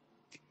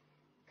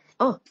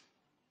 Oh.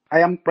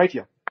 I am right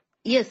here.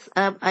 Yes,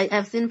 I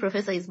have seen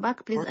Professor is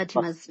back. Please add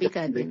him as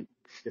speaker again.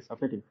 Yes,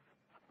 I've met him.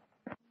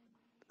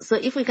 So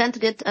if we can't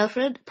get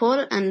Alfred,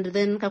 Paul, and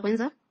then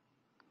Kapwenza?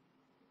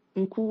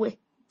 Nkuwe,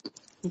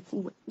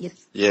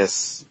 yes.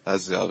 Yes,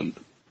 as I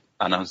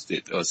announced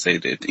it or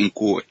said it,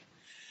 Nkuwe.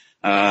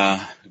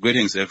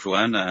 Greetings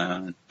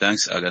everyone.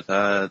 Thanks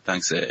Agatha,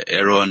 thanks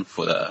Aaron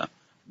for the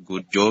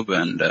good job,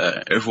 and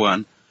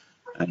everyone,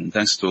 and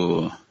thanks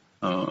to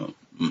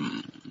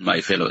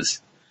my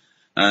fellows.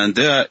 And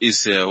there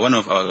is one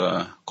of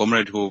our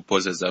comrades who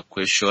poses a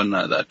question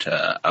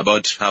that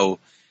about how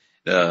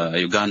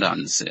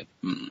Ugandans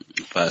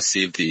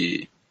perceive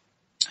the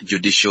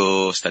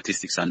judicial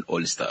statistics and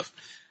all stuff.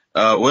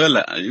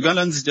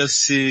 Ugandans just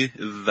see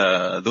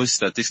those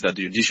statistics, the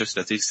judicial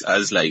statistics,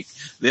 as like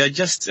they are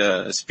just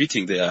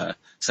spitting their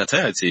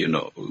satiety,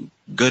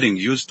 getting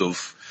used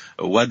of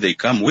what they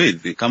come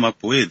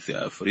up with.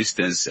 For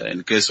instance,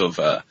 in case of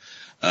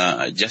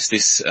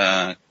justice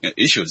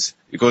issues,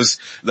 because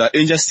the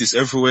injustice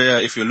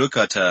everywhere. If you look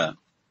at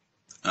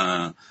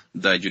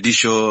the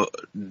judicial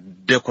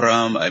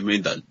decorum, I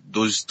mean that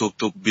those top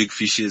big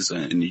fishes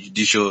in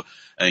judicial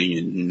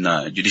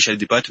judicial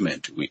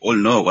department, we all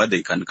know what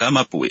they can come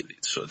up with.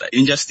 So the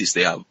injustice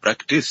they have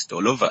practiced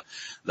all over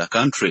the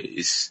country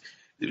is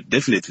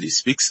definitely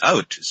speaks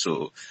out.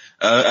 So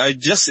I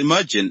just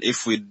imagine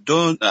if we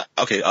don't.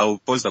 Okay, I'll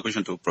pose the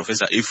question to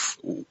Professor. If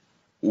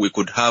we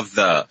could have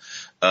the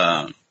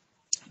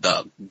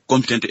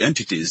competent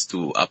entities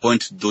to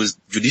appoint those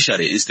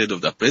judiciary instead of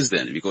the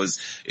president, because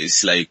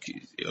it's like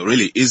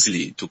really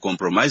easily to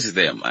compromise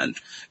them. And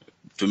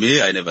to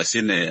me, I never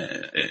seen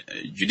a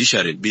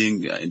judiciary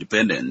being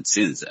independent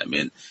since. I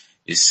mean,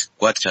 it's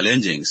quite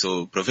challenging.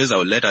 So Professor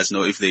will let us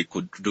know if they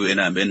could do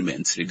any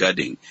amendments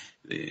regarding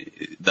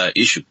the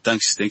issue.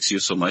 Thanks you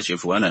so much,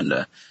 everyone,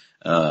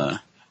 and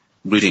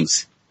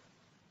greetings.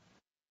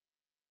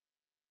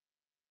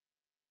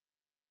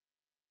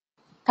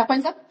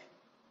 Kapwenza?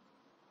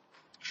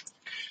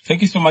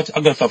 Thank you so much,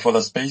 Agatha, for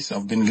the space.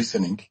 I've been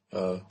listening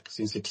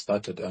since it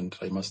started, and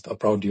I must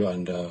applaud you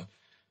and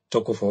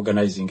Toko for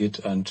organizing it,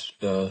 and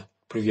the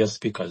previous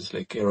speakers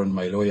like Aaron,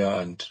 my lawyer,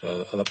 and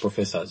other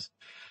professors.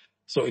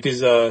 So it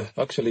is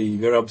actually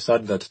very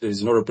absurd that there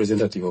is no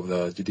representative of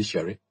the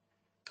judiciary.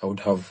 I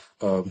would have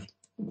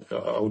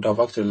I would have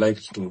actually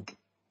liked to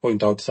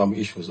point out some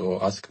issues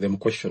or ask them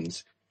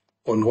questions.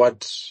 On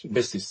what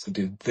basis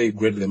did they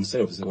grade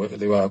themselves?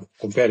 They were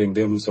comparing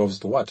themselves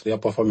to what? Their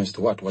performance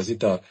to what? Was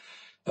it a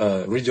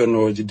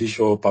regional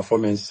judicial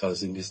performance,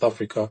 as in East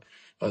Africa,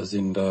 as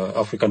in the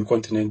African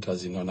continent,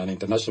 as in on an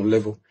international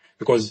level?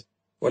 Because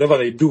whatever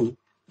they do,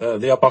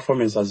 their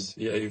performance, as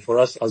for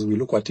us, as we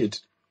look at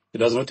it, it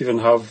does not even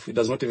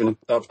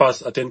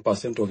pass a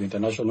 10% of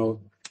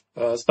international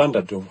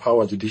standard of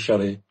how a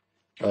judiciary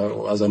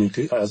as an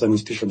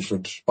institution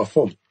should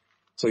perform.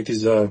 So it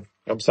is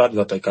absurd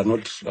that I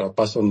cannot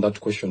pass on that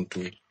question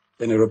to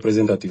any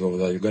representative of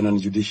the Ugandan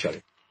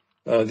judiciary.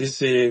 I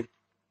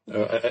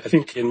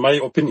think, in my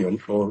opinion,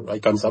 or I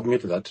can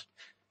submit that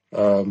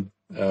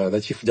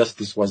the Chief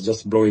Justice was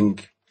just blowing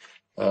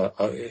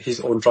his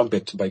own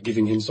trumpet by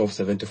giving himself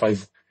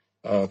 75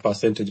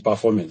 percentage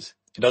performance.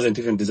 He doesn't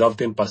even deserve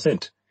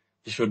 10%.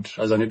 He should,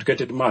 as an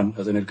educated man,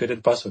 as an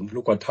educated person,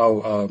 look at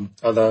how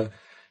other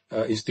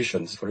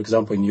institutions, for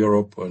example, in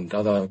Europe and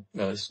other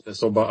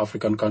sober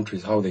African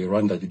countries, how they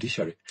run the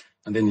judiciary.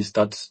 And then he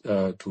starts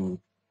to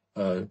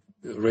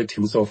rate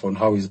himself on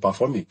how he's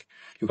performing.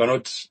 You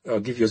cannot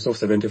give yourself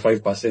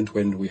 75%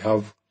 when we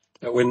have,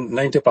 when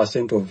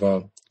 90%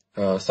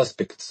 of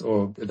suspects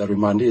or the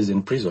remandees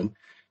in prison,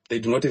 they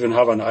do not even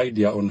have an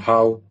idea on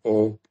how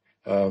or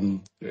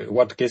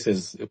what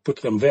cases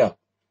put them there.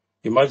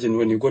 Imagine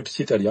when you go to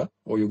Chitaria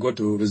or you go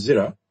to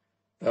Ruzira,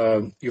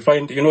 you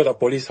find, the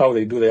police, how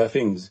they do their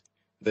things.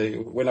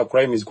 When a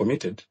crime is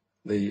committed,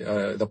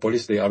 the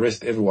police, they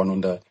arrest everyone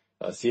on the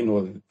scene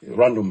or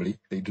randomly.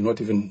 They do not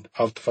even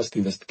have to first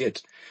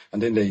investigate.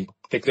 And then they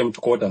take them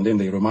to court and then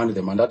they remand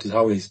them. And that is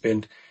how they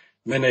spend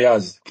many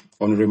years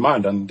on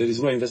remand. And there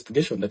is no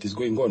investigation that is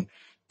going on.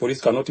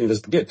 Police cannot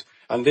investigate.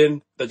 And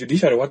then the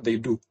judiciary, what they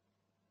do,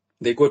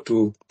 they go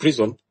to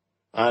prison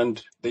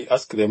and they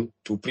ask them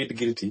to plead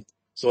guilty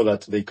so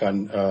that they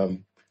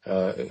can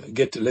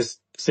get less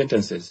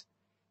sentences.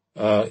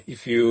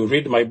 If you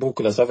read my book,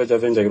 The Savage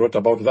Avenger, I wrote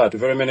about that.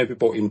 Very many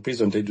people in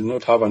prison, they do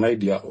not have an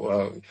idea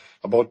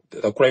about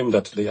the crime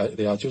that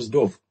they are accused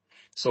of.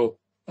 So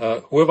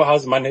whoever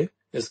has money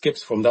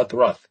escapes from that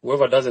wrath.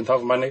 Whoever doesn't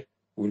have money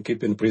will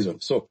keep in prison.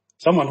 So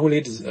someone who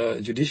leads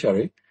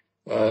judiciary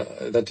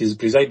that is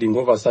presiding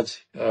over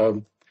such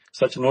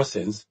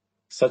nonsense,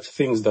 such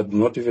things that do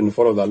not even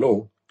follow the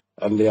law,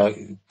 and they are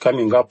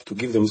coming up to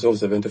give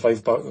themselves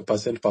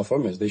 75%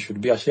 performance, they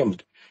should be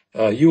ashamed.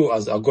 You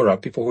as Agora,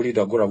 people who lead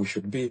Agora, we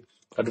should be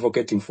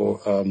advocating for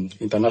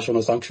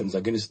international sanctions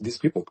against these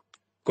people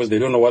because they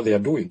don't know what they are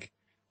doing.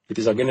 It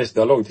is against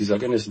the law. It is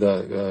against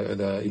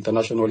the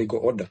international legal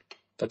order.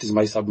 That is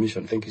my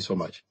submission. Thank you so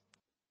much.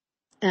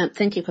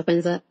 Thank you,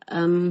 Kapenza.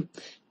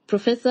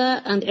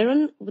 Professor and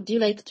Aaron, would you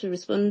like to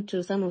respond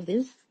to some of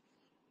these?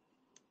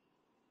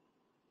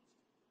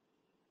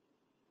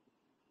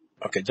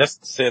 Okay,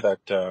 just say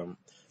that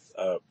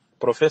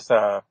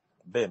Professor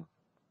Ben,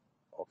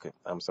 okay,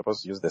 I'm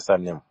supposed to use the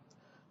surname,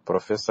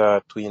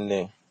 Professor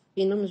Twine.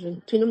 Yeah.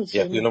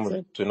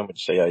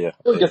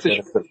 Just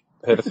say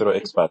Health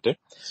expert.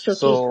 Sure.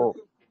 So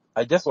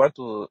I just want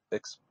to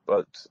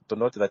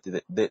note that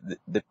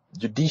the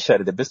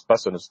judiciary, the best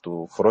persons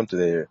to front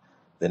the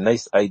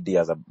nice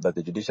ideas that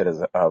the judiciary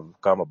have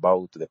come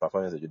about, the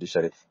performance of the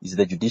judiciary, is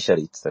the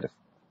judiciary itself.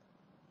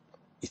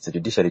 It's the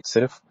judiciary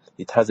itself.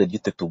 It has a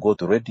duty to go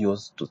to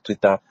radios, to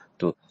Twitter,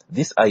 to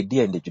this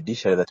idea in the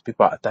judiciary that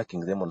people are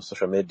attacking them on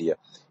social media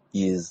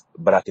is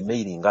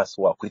blackmailing us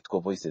who are critical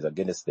voices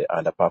against the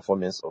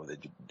underperformance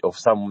of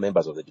some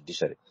members of the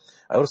judiciary.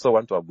 I also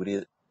want to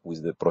agree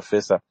with the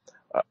professor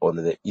on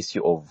the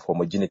issue of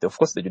homogeneity. Of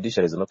course, the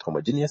judiciary is not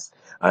homogeneous,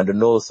 and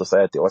no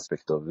society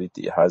aspect of it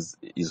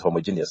is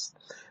homogeneous.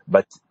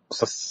 But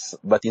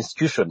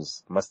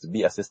institutions must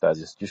be assessed as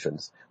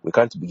institutions. We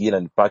can't begin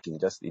unpacking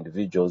just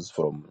individuals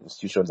from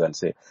institutions and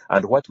say,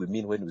 and what we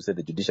mean when we say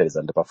the judiciary is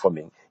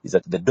underperforming is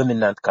that the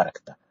dominant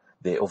character,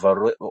 we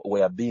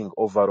are being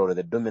overall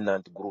the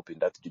dominant group in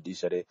that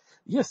judiciary.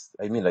 Yes,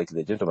 I mean, like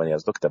the gentleman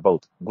has talked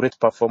about, great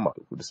performer.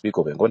 We could speak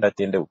of Ngonda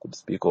Tende, we could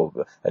speak of,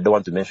 I don't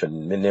want to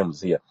mention many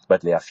names here,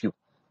 but there are few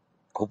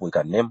who we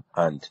can name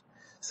and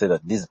say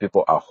that these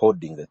people are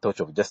holding the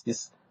torch of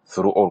justice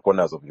through all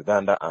corners of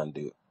Uganda,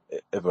 and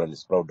everyone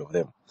is proud of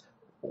them.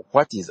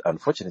 What is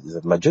unfortunate is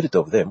that majority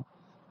of them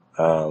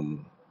are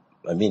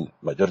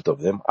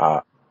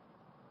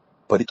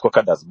political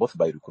cadres, both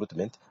by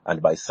recruitment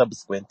and by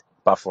subsequent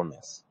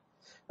performance.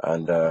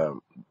 And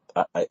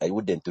I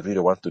wouldn't really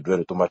want to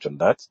dwell too much on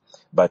that,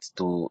 but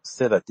to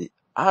say that the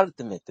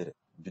ultimate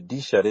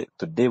judiciary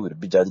today will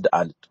be judged,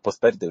 and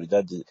posterity will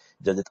judge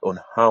it on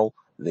how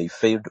they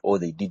failed or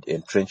they did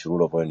entrench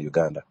rule of law in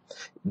Uganda.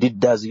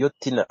 Does your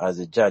Tina as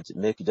a judge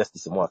make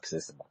justice more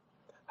accessible?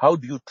 How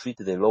do you treat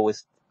the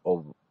lowest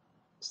of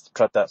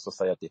strata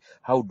society?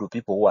 How do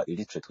people who are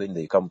illiterate, when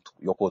they come to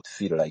your court,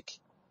 feel like?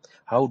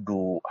 How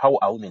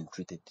are women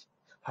treated?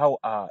 How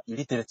are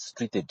illiterates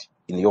treated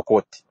in your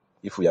court?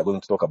 If we are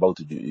going to talk about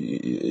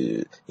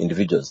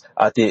individuals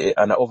at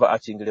an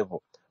overarching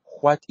level,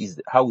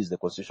 how is the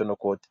Constitutional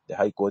Court, the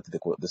High Court,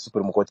 the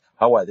Supreme Court,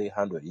 how are they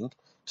handling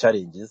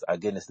challenges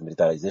against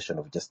militarization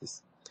of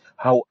justice?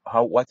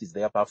 What is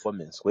their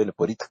performance when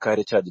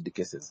politically charged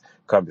cases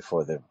come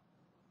before them?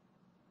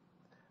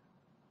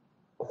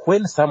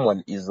 When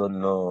someone is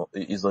on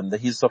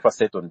his sofa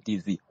set on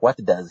TV, what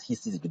does he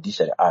see the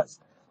judiciary as?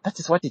 That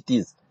is what it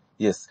is.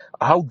 Yes.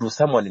 How do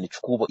someone in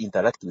Chikubo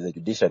interact with the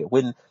judiciary?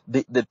 When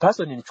the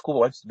person in Chikubo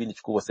wants to be in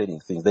Chikubo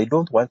saying things, they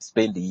don't want to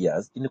spend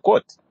years in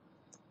court.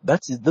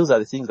 Those are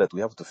the things that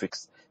we have to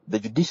fix. The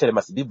judiciary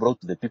must be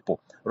brought to the people,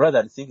 rather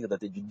than thinking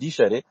that the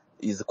judiciary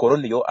is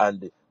colonial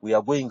and we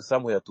are going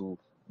somewhere to.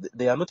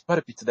 They are not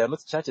pulpits, they are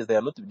not churches, they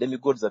are not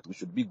demigods that we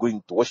should be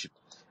going to worship.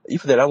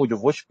 If the language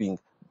of worshiping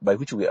by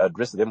which we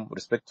address them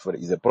respectfully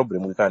is a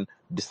problem, we can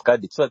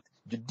discard it so that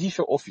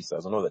judicial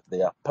officers know that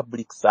they are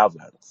public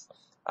servants,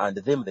 and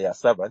them they are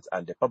servants,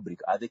 and the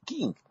public are the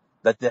king.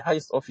 That the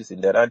highest office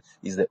in the land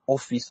is the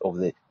office of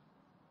the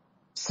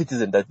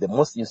citizen, that the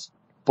most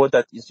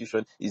important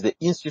institution is the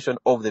institution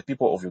of the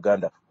people of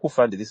Uganda who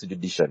fund this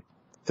judiciary.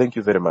 Thank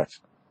you very much.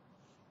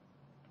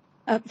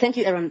 Thank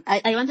you, Aaron.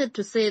 I wanted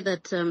to say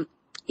that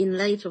in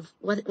light of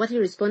what you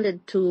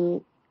responded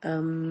to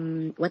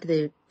what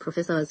the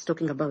professor was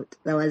talking about,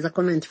 there was a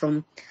comment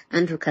from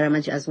Andrew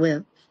Karamaji as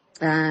well.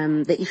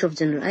 The issue of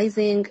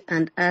generalizing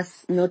and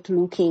us not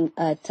looking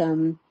at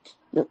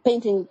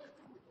painting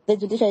the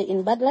judiciary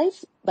in bad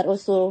light, but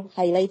also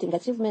highlighting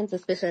achievements,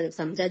 especially of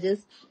some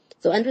judges.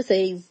 So Andrew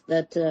says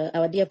that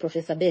our dear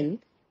Professor Ben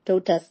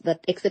taught us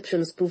that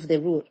exceptions prove the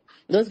rule.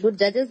 Those good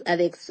judges are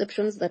the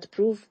exceptions that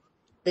prove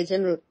the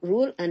general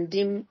rule and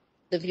dim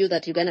the view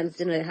that Ugandans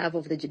generally have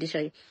of the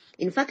judiciary.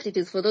 In fact, it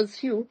is for those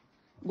few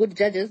good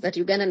judges that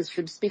Ugandans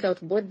should speak out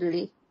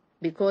boldly,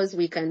 because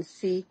we can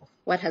see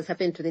what has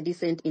happened to the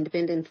decent,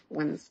 independent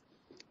ones.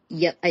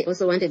 Yeah, I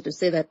also wanted to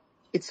say that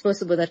it's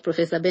possible that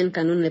Professor Ben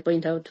can only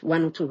point out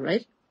one or two,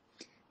 right?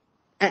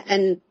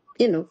 And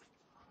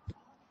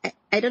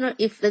I don't know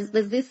if there's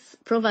this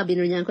proverb in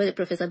Runyankole,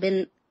 Professor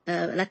Ben,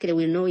 luckily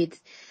we know it.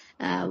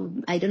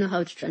 I don't know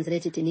how to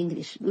translate it in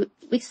English,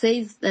 which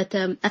says that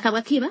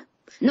akawakiba?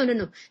 No.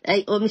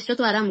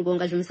 Mishoto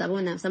aramugonga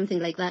jumisabona, something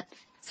like that.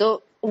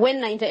 So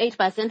when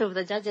 98% of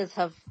the judges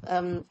have,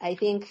 I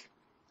think,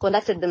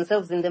 conducted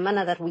themselves in the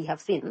manner that we have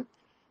seen,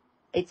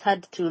 it's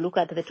hard to look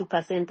at the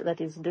 2%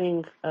 that is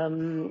doing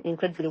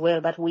incredibly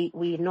well, but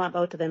we know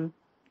about them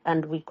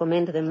and we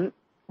commend them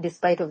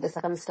despite of the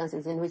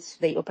circumstances in which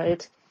they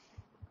operate.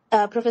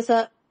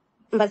 Professor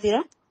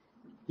Mbazira?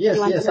 Yes,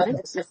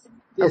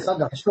 Yes.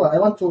 Aga, sure. I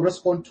want to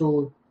respond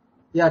to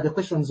the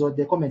questions or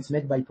the comments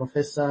made by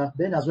Professor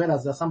Ben, as well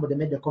as somebody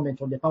made a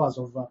comment on the powers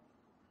of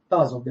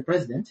the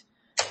president.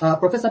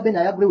 Professor Ben,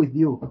 I agree with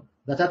you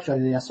that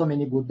actually there are so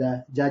many good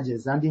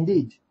judges, and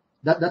indeed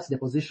that's the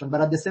position.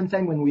 But at the same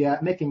time, when we are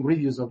making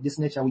reviews of this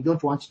nature, we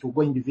don't want to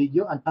go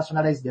individual and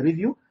personalize the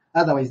review.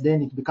 Otherwise,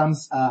 then it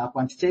becomes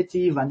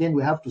quantitative, and then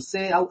we have to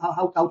say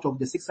how out of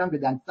the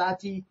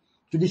 630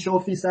 judicial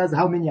officers,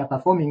 how many are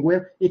performing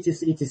well,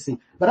 etc.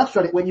 But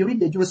actually, when you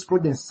read the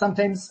jurisprudence,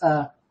 sometimes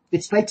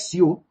it strikes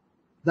you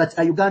that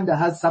Uganda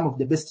has some of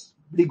the best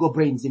legal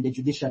brains in the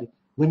judiciary.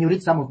 When you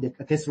read some of the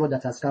case law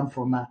that has come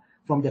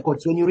from the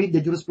courts, when you read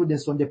the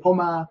jurisprudence on the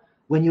POMA,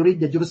 when you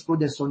read the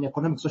jurisprudence on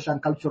economic, social,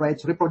 and cultural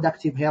rights,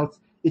 reproductive health,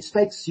 it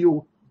strikes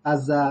you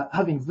as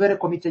having very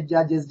committed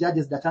judges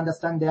that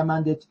understand their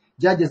mandate,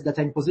 judges that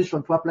are in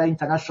position to apply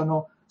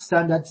international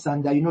standards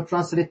and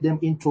translate them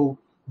into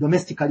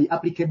domestically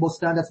applicable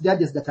standards,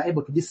 judges that are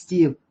able to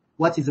distill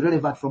what is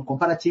relevant from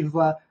comparative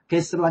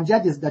case law, and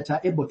judges that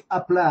are able to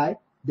apply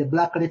the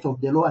black letter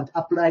of the law and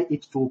apply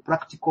it to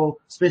practical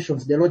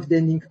situations, the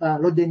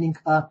load-dealing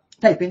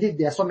type. Indeed,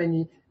 there are so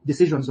many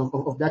decisions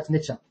of that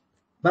nature.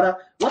 But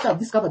what I've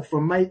discovered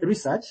from my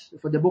research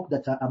for the book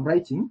that I'm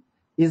writing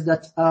is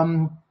that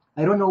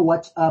I don't know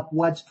what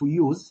word to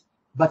use,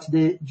 but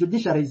the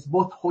judiciary is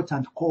both hot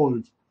and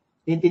cold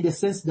in the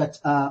sense that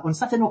on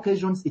certain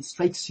occasions it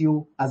strikes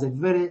you as a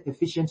very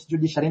efficient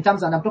judiciary in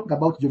terms, and I'm talking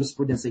about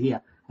jurisprudence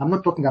here. I'm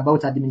not talking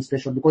about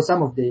administration, because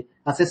some of the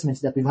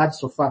assessments that we've had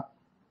so far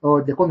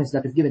or the comments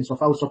that we've given so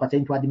far also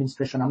pertain to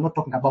administration. I'm not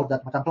talking about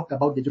that, but I'm talking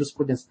about the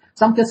jurisprudence.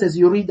 Some cases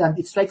you read and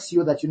it strikes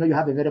you that you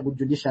have a very good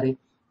judiciary,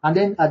 and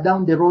then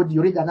down the road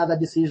you read another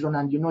decision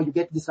and you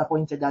get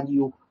disappointed and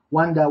you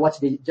wonder what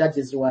the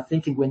judges were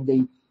thinking when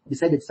they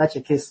decided such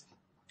a case.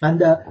 And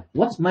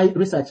what my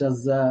research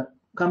has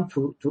come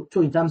to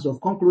in terms of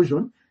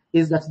conclusion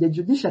is that the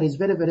judiciary is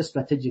very, very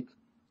strategic.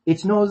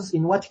 It knows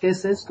in what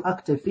cases to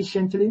act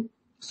efficiently,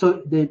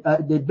 so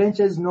the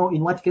benches know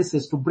in what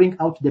cases to bring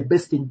out the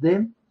best in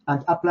them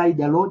and apply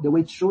the law the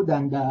way it should,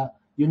 and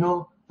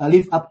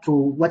live up to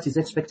what is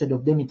expected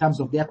of them in terms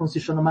of their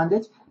constitutional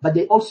mandate. But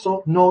they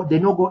also know the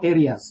no-go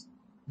areas.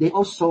 They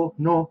also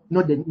know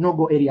the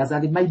no-go areas,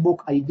 and in my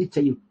book I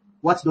detail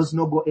what those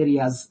no-go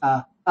areas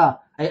are.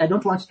 I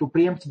don't want to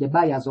preempt the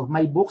buyers of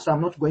my book, so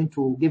I'm not going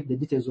to give the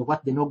details of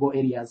what the no-go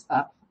areas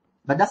are.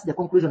 But that's the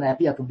conclusion I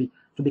appear to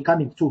be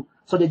coming to.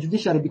 So the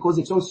judiciary, because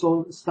it's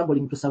also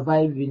struggling to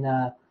survive in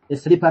a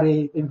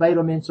slippery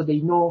environment, so they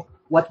know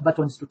what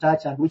buttons to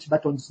touch and which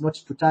buttons not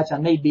to touch.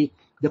 And maybe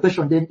the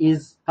question then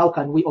is, how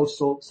can we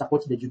also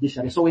support the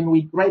judiciary? So when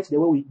we write the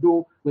way we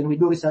do, when we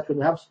do research, when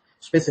we have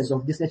spaces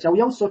of this nature,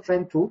 we also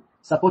trying to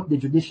support the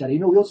judiciary.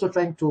 We're also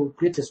trying to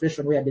create a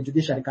situation where the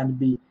judiciary can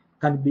be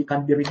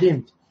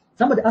redeemed.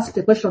 Somebody asked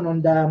a question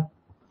on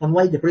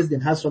why the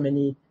president has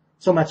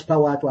so much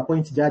power to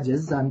appoint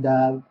judges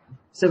and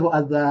several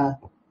other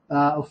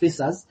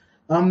officers.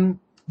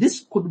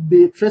 This could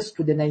be traced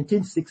to the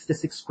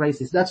 1966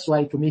 crisis. That's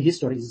why, to me,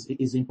 history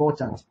is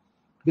important.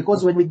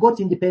 Because when we got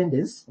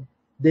independence,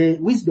 the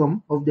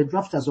wisdom of the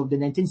drafters of the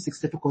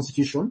 1962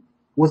 constitution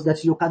was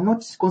that you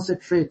cannot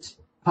concentrate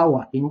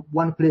power in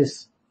one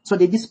place. So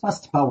they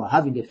dispersed power,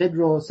 having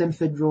a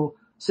semi-federal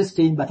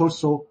system, but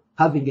also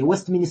having a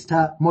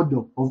Westminster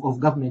model of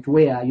government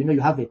where, you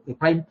have a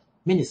prime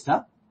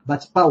minister,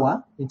 but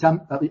power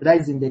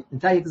lies in the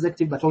entire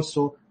executive, but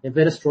also a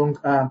very strong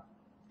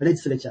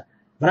legislature.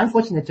 But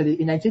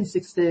unfortunately, in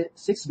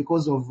 1966,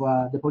 because of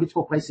the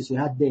political crisis we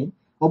had then,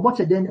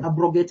 Obote then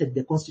abrogated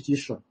the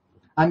constitution.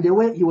 And the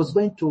way he was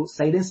going to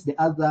silence the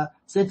other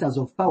centers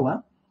of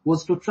power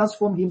was to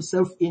transform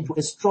himself into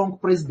a strong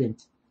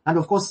president. And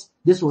of course,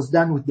 this was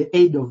done with the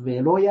aid of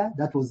a lawyer,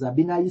 that was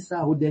Abina Issa,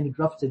 who then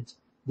drafted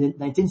the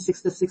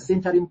 1966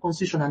 interim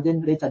constitution and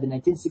then later the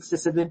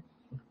 1967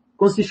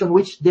 constitution,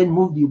 which then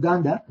moved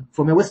Uganda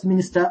from a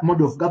Westminster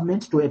model of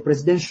government to a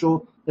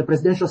presidential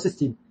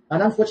system.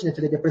 And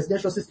unfortunately, the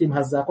presidential system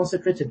has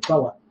concentrated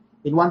power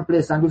in one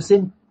place. And we've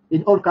seen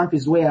in all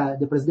countries where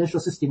the presidential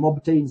system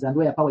obtains and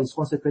where power is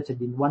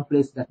concentrated in one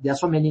place that there are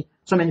so many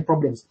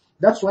problems.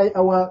 That's why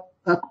our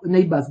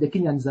neighbors, the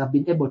Kenyans, have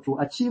been able to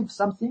achieve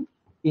something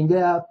in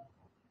their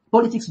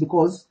politics,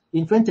 because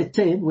in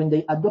 2010, when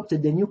they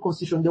adopted the new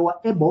constitution, they were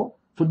able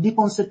to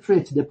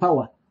deconcentrate the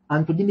power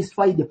and to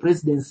demystify the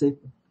presidency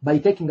by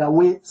taking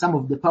away some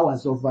of the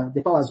powers of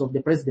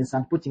the presidents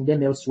and putting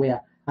them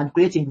elsewhere, and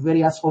creating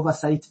various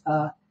oversight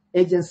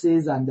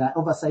agencies and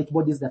oversight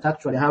bodies that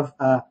actually have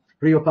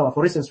real power.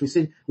 For instance,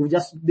 we've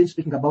just been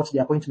speaking about the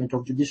appointment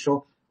of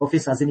judicial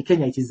officers. In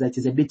Kenya, it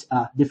is a bit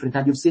different,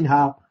 and you've seen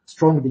how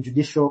strong the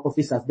judicial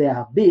officers there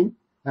have been,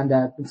 and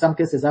in some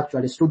cases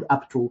actually stood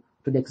up to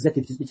the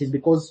executive. It is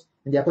because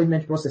in the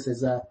appointment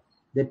processes,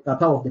 the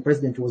power of the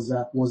president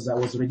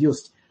was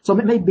reduced. So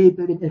maybe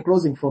in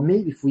closing from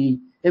me, if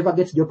we ever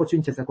get the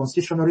opportunity for a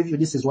constitutional review,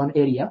 this is one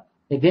area,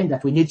 again,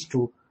 that we need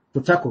to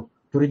tackle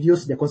to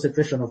reduce the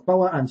concentration of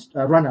power and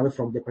run away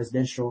from the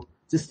presidential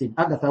system.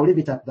 Agatha, I'll leave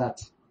it at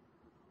that.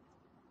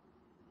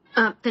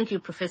 Thank you,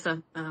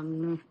 Professor.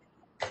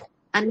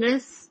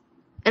 Unless,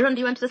 Aaron, do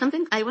you want to say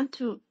something? I want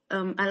to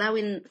allow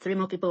in 3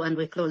 more people and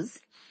we close.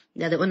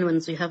 They're the only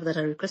ones we have that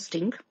are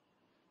requesting.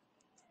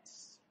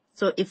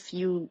 So if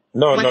you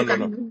want to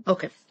come.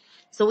 Okay.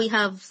 So we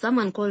have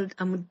someone called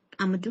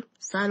Amadou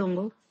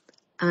Salongo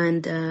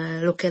and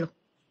Lokelo.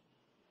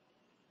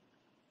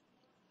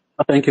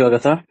 Thank you,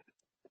 Agatha.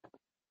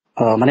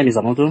 My name is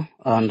Amadou,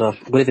 and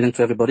good evening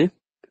to everybody.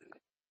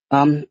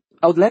 I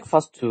would like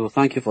first to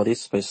thank you for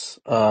this space.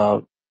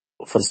 For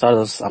the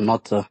starters, I'm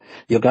not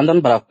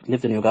Ugandan, but I've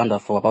lived in Uganda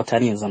for about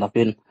 10 years, and I've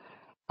been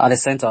at the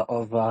center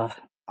of,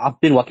 I've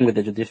been working with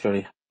the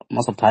judiciary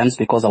most of the times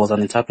because I was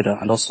an interpreter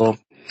and also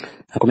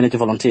a community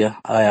volunteer.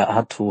 I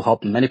had to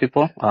help many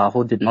people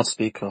who did not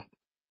speak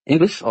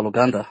English or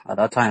Luganda at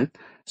that time.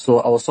 So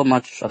I was so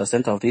much at the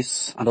center of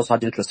this and also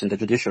had interest in the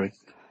judiciary.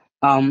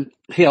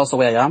 Here also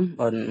where I am,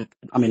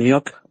 I'm in New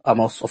York. I'm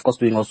also, of course,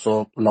 doing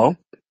also law.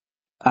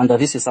 And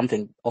this is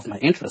something of my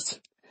interest.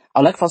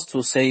 I'd like first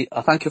to say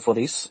thank you for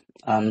this.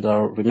 And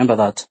remember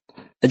that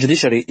the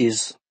judiciary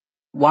is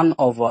one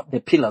of the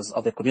pillars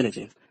of the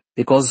community.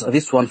 Because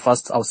this one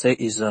first, I'll say,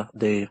 is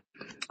the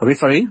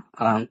referee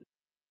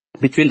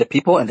between the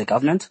people and the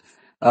government.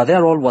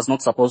 Their role was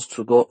not supposed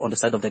to go on the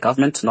side of the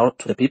government, nor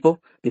to the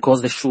people,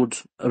 because they should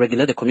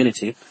regulate the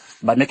community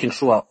by making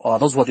sure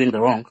those who are doing the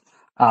wrong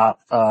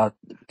are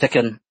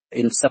taken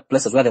in set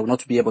places where they will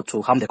not be able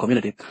to harm the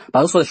community. But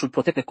also they should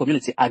protect the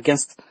community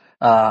against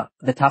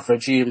the tough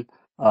regime,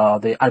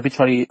 the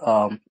arbitrary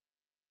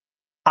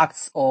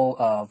acts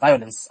or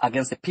violence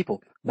against the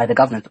people by the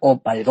government or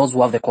by those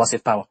who have the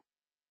coercive power.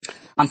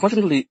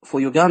 Unfortunately for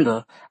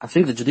Uganda, I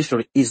think the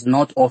judiciary is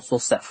not also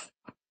safe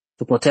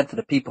to protect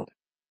the people.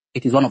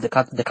 It is one of the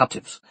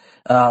captives.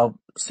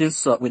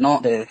 Since we know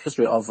the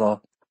history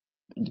of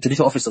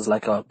judicial officers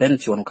like Ben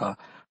Chiwanuka,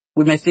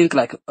 we may think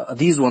like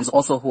these ones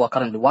also who are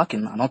currently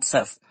working are not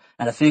safe.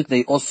 And I think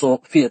they also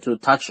fear to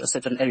touch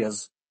certain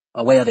areas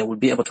where they will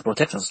be able to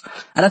protect us.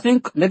 And I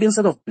think maybe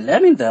instead of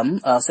blaming them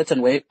a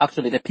certain way,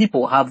 actually the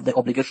people have the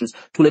obligations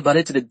to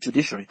liberate the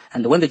judiciary.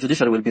 And when the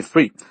judiciary will be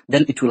free,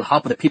 then it will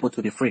help the people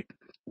to be free.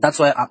 That's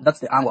why that's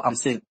the angle I'm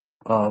seeing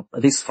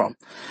this from.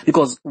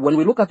 Because when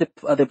we look at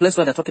the place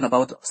where they're talking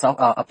about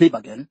a plea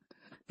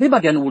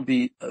bargain would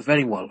be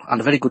very well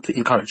and very good to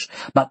encourage.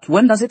 But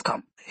when does it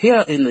come?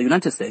 Here in the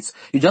United States,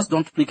 you just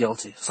don't plead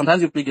guilty.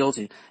 Sometimes you plead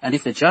guilty, and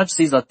if the judge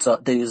sees that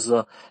there is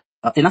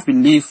enough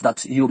belief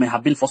that you may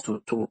have been forced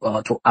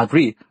to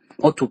agree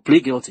or to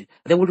plead guilty,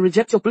 they will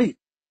reject your plea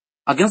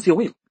against your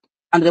will.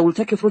 and they will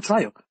take you through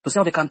trial to see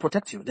how they can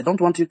protect you. They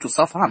don't want you to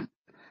self-harm.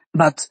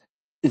 But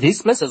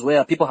these places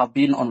where people have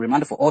been on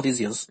remand for all these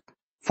years,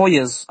 4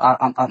 years,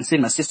 I'm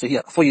seeing my sister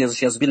here, 4 years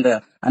she has been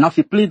there, and now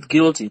she pleads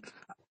guilty.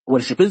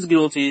 When she pleads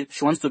guilty,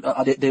 she wants to,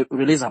 they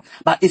release her.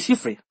 But is she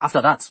free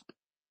after that?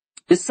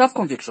 This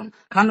self-conviction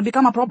can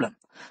become a problem.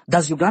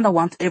 Does Uganda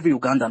want every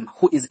Ugandan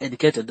who is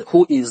educated,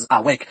 who is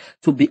awake,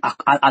 to be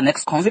an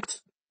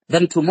ex-convict?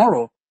 Then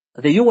tomorrow,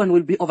 the UN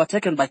will be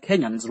overtaken by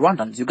Kenyans,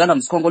 Rwandans,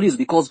 Ugandans, Congolese,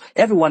 because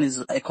everyone is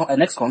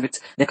an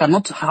ex-convict. They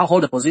cannot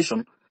hold a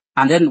position,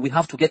 and then we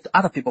have to get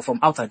other people from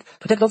outside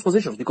to take those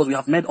positions because we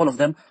have made all of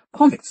them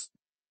convicts.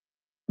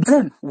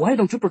 Then, why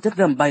don't you protect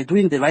them by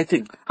doing the right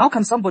thing? How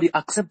can somebody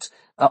accept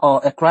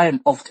a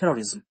crime of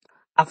terrorism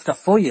after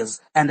 4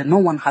 years and no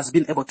one has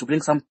been able to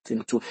bring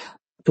something to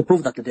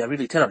prove that they are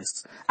really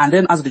terrorists? And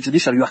then as the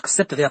judiciary, you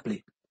accept their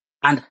plea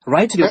and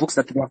write in your Okay. books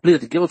that they have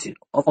pleaded guilty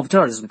of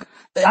terrorism.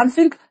 I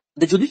think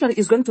the judiciary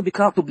is going to make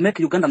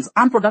Ugandans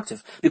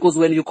unproductive, because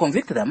when you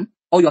convict them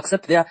or you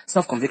accept their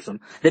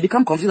self-conviction, they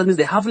become convicted. That means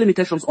they have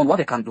limitations on what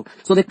they can do.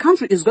 So the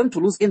country is going to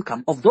lose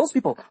income of those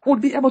people who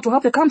would be able to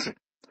help the country.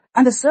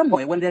 And the same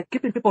way, when they're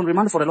keeping people on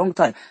remand for a long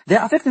time,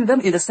 they're affecting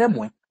them in the same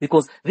way,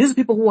 because these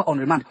people who are on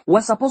remand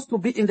were supposed to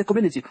be in the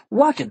community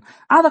working.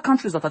 Other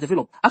countries that are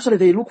developed, actually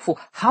they look for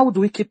how do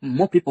we keep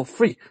more people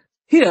free.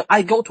 Here,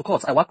 I go to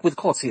courts, I work with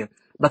courts here.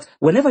 But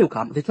whenever you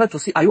come, they try to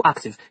see, are you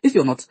active? If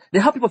you're not, they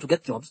help people to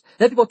get jobs.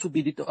 They help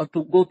people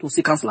to go to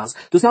see counselors,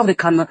 to see how they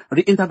can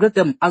reintegrate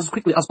them as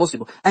quickly as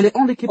possible. And they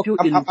only keep you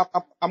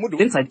Amudu,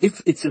 inside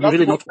if it's you have to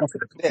really go not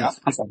possible. there. Yes,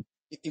 I'm sorry.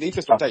 In the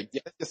interest of time,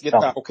 yeah, let's just get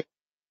okay.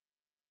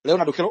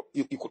 Leonard Okelo,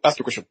 you could ask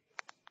your question.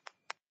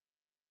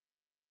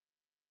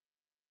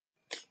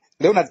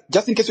 Leonard,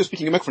 just in case you're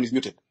speaking, your microphone is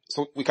muted,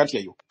 so we can't hear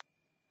you.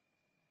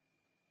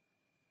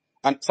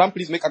 And Sam,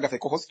 please make Agatha a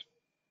co-host.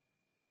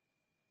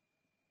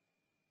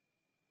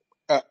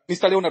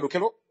 Mr. Leonard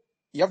Okelo,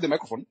 you have the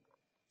microphone,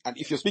 and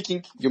if you're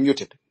speaking, you're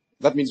muted.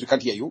 That means we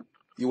can't hear you.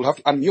 You will have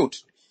to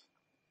unmute.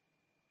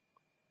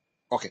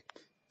 Okay.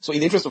 So in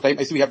the interest of time,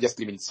 I see we have just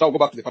 3 minutes. So I'll go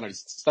back to the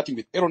panelists, starting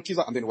with Aaron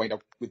Kiza and then wind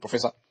up with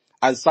Professor,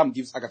 as Sam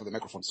gives Agatha the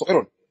microphone. So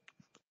Aaron.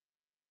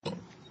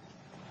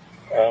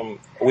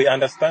 We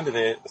understand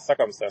the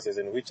circumstances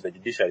in which the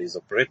judiciary is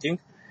operating,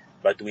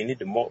 but we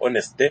need more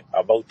honesty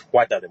about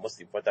what are the most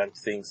important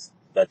things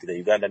that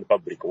the Ugandan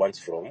public wants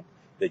from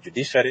the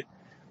judiciary.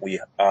 We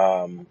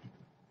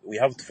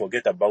have to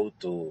forget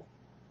about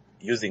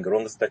using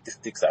wrong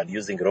statistics and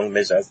using wrong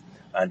measures,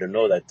 and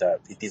know that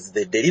it is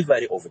the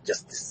delivery of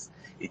justice.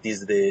 It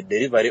is the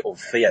delivery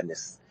of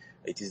fairness.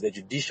 It is the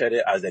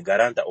judiciary as a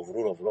guarantor of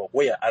rule of law,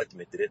 where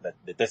ultimately that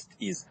the test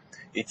is.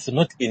 It's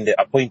not in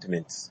the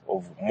appointments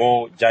of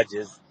more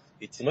judges.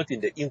 It's not in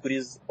the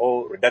increase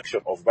or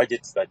reduction of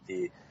budgets that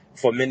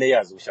for many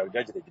years we shall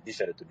judge the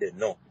judiciary today.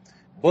 No.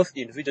 Both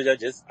individual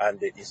judges and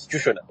the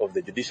institution of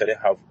the judiciary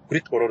have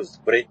critical roles to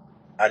play,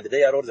 and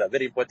their roles are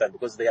very important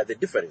because they are the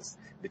difference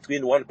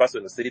between one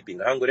person sleeping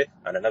hungry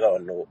and another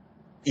one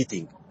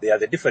eating. They are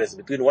the difference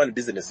between one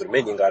business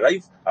remaining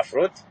alive,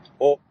 afloat,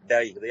 or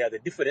dying. They are the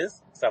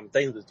difference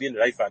sometimes between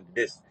life and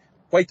death.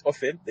 Quite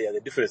often, they are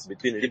the difference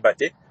between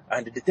liberty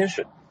and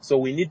detention. So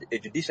we need a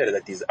judiciary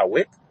that is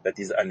awake, that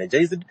is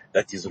energized,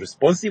 that is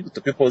responsive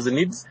to people's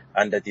needs,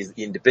 and that is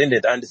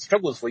independent and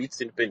struggles for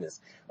its independence.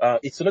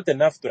 It's not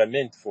enough to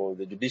lament for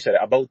the judiciary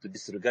about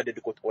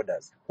disregarded court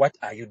orders. What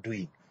are you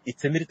doing?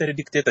 It's a military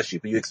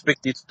dictatorship. You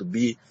expect it to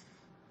be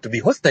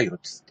hostile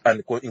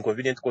and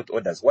inconvenient court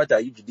orders. What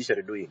are you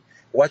judiciary doing?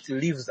 What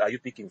leaves are you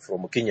picking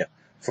from Kenya,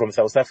 from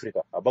South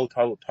Africa, about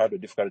how to handle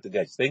difficult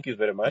guys? Thank you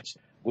very much.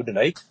 Good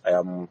night.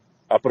 I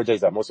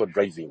apologize. I'm also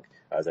driving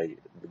as I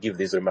give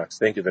these remarks.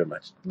 Thank you very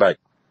much. Bye.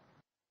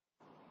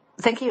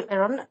 Thank you,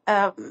 Aaron.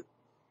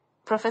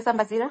 Professor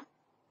Mbazira?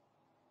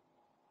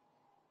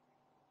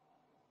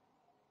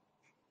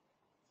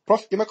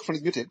 Prof, your microphone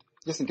is muted,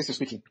 just in case you're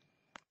speaking.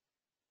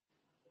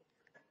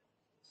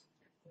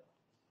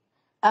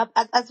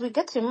 As we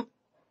get him,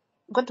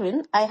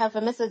 Godwin, I have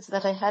a message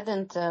that I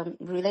hadn't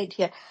relayed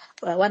here.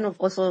 One of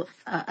also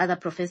other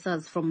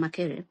professors from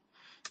Makerere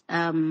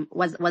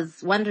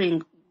was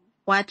wondering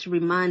what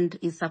remand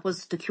is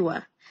supposed to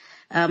cure.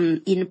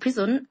 In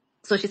prison,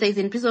 so she says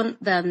in prison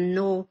there are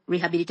no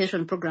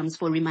rehabilitation programs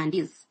for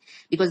remandees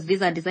because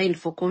these are designed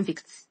for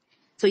convicts.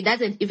 So it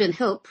doesn't even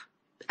help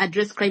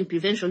address crime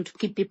prevention to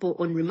keep people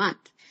on remand.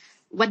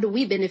 What do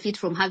we benefit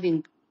from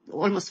having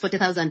almost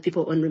 40,000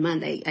 people on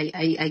remand?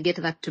 I get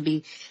that to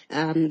be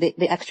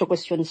the actual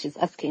question she's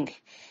asking.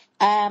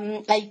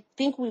 I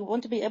think we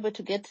want to be able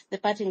to get the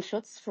parting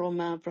shots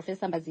from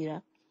Professor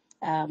Mbazira.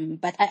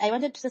 But I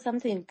wanted to say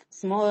something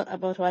small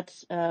about what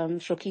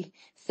Shoki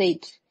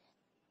said.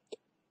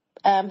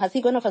 Has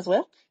he gone off as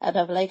well? I'd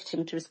have liked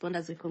him to respond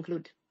as we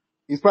conclude.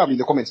 He's probably in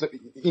the comments,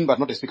 in but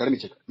not a speaker. Let me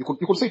check. You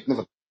could say it,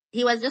 never.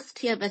 He was just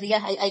here, but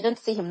yeah, I don't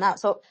see him now.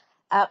 So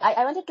I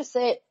wanted to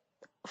say,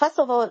 first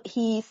of all,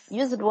 he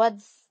used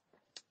words.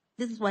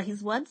 These were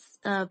his words,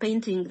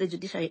 painting the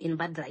judiciary in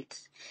bad light.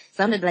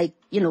 Sounded like,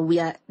 we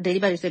are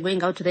deliberately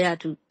going out there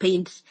to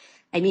paint,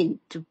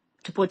 to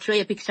to portray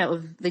a picture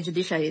of the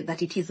judiciary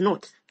that it is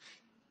not.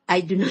 I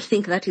do not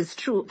think that is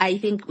true. I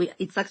think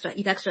it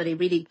actually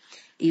really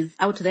is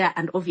out there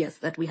and obvious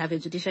that we have a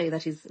judiciary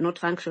that is not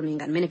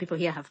functioning, and many people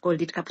here have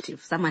called it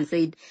captive. Someone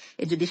said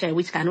a judiciary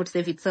which cannot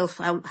save itself,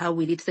 how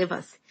will it save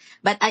us?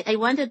 But I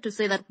wanted to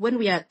say that when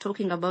we are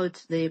talking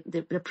about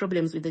the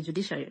problems with the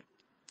judiciary,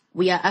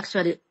 we are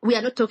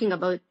not talking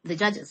about the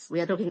judges. We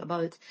are talking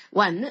about,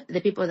 one,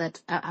 the people that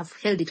have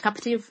held it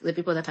captive, the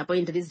people that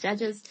appoint these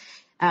judges,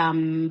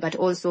 but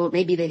also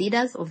maybe the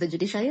leaders of the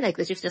judiciary, like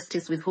the Chief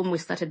Justice with whom we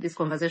started this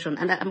conversation.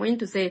 And I'm going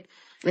to say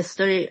the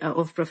story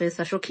of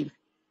Professor Shoki.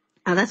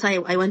 And that's why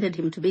I wanted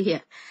him to be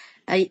here.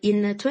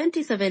 In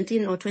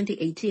 2017 or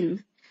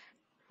 2018,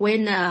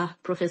 when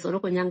Professor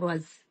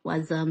Okonyango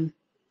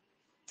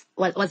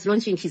was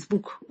launching his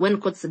book,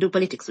 When Courts Do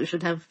Politics, we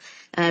should have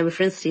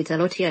referenced it a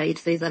lot here. It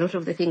says a lot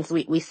of the things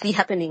we see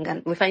happening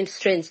and we find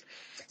strange.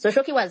 So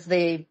Shoki was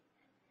the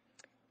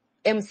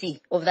MC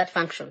of that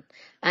function,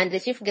 and the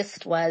chief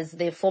guest was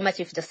the former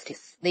Chief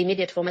Justice, the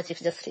immediate former Chief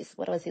Justice.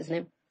 What was his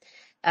name?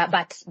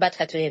 Bat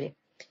Katuere.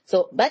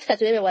 So Bat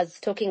Katuere was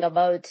talking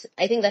about,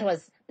 I think that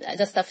was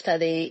just after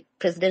the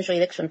presidential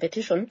election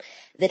petition.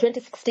 The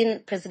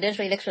 2016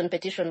 presidential election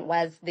petition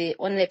was the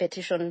only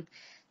petition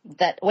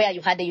where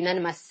you had a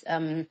unanimous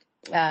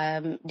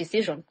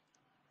decision,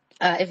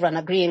 everyone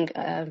agreeing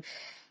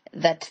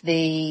that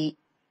the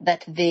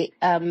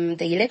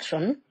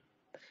election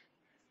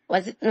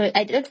was, no,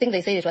 I don't think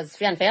they said it was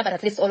free and fair, but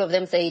at least all of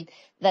them said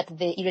that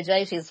the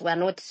irregularities were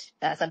not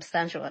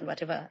substantial, and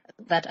whatever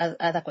that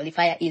other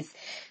qualifier is.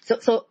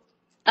 So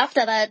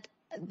after that,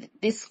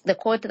 the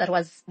court that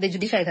was, the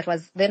judiciary that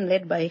was then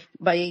led by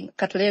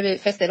Katureebe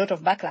faced a lot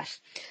of backlash.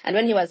 And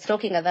when he was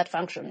talking at that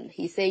function,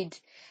 he said,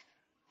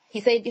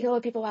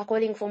 people were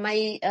calling for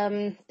my,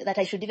 that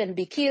I should even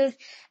be killed.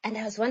 And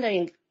I was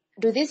wondering,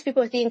 do these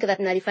people think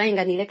that nullifying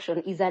an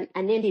election is an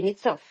end in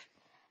itself?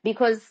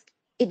 Because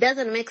it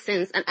doesn't make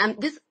sense, and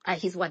these are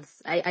his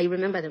words, I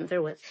remember them very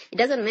well. It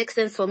doesn't make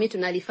sense for me to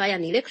nullify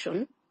an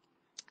election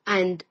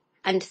and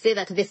say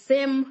that the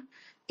same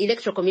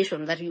electoral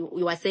commission that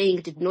you are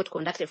saying did not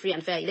conduct a free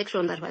and fair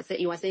election, that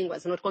you are saying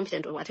was not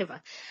competent or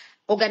whatever,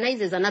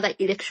 organizes another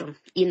election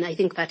in, I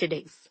think, 30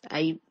 days.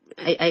 I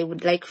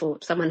would like for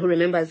someone who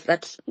remembers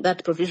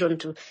that provision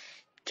to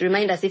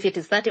remind us if it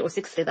is 30 or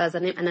 60, there's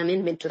an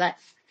amendment to that.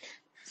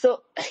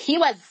 So he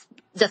was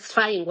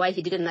justifying why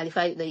he didn't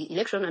nullify the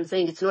election and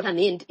saying it's not an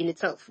end in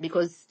itself,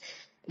 because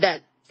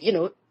that,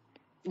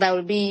 there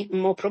will be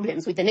more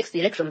problems with the next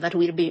election that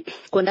will be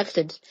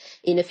conducted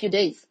in a few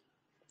days.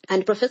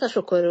 And Professor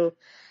Shokoro,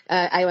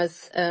 I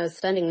was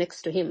standing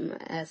next to him,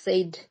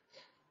 said,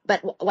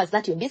 but was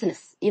that your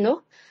business? He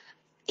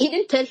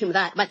didn't tell him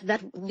that,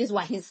 but these were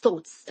his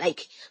thoughts.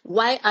 Like,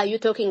 why are you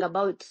talking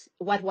about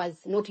what was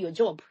not your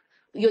job?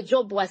 Your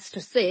job was to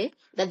say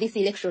that this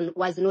election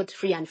was not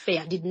free and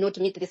fair, did not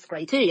meet this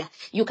criteria.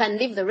 You can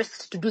leave the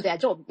rest to do their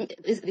job.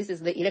 This is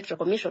the Electoral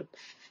Commission.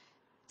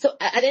 So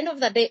at the end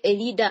of the day, a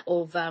leader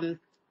of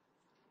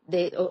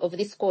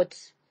this court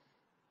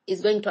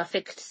is going to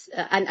affect,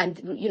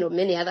 and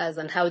many others,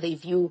 and how they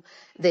view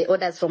the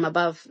orders from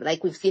above,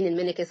 like we've seen in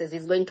many cases,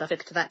 is going to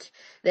affect that.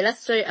 The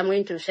last story I'm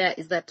going to share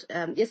is that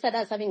yesterday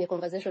I was having a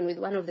conversation with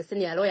one of the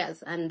senior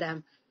lawyers,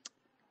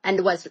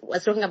 and was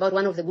talking about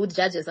one of the good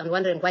judges and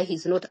wondering why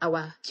he's not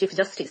our Chief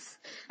Justice.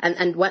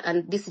 And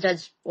this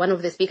judge, one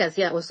of the speakers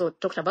here also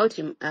talked about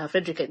him,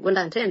 Frederick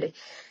Gonda-Ntende.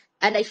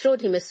 And I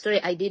showed him a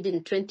story I did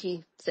in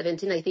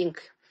 2017, I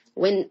think,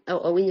 when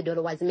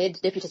Owinidolo was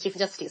made Deputy Chief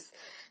Justice,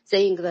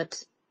 saying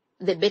that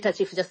the better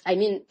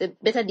the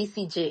better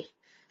DCJ,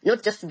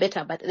 not just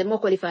better, but the more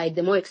qualified,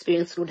 the more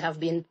experienced would have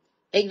been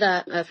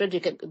either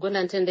Frederick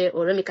Gonda-Ntende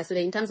or Remi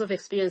Kasule, in terms of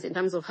experience, in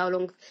terms of how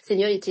long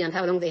seniority and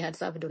how long they had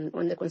served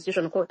on the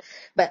Constitutional Court.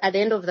 But at the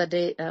end of the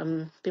day,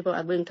 people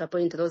are going to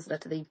appoint those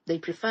that they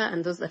prefer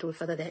and those that will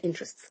further their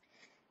interests.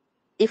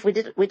 If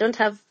we don't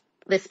have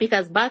the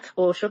speakers back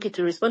or Shoki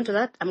to respond to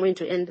that, I'm going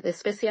to end the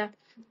space here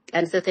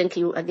and say thank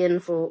you again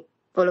for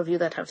all of you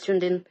that have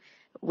tuned in.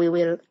 We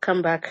will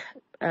come back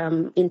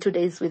in 2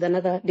 days with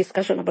another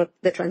discussion about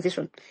the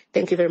transition.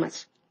 Thank you very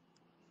much.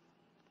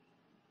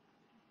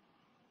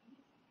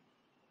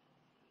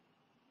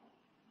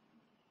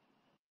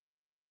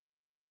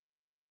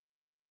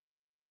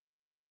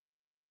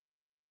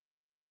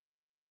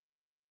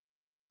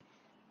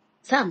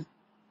 Sam,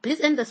 please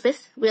end the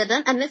space. We are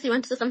done, unless you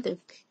want to say something.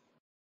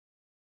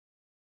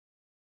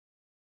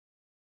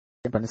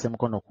 Even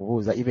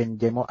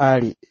Jemo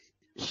Ali,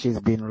 she's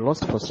been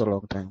lost for so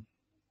long time.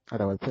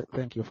 Otherwise,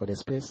 thank you for the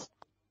space.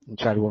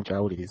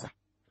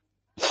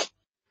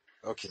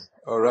 Okay,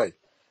 all right.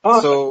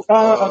 So,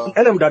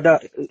 Elam Dada,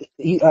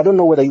 I don't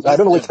know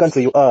which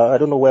country you are. I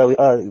don't know where we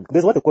are.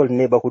 There's what they call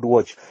neighborhood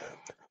watch.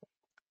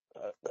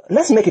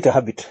 Let's make it a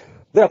habit.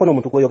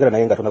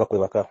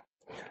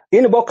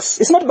 Inbox,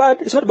 it's not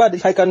bad. It's not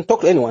bad. I can talk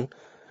to anyone.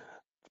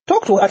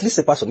 Talk to at least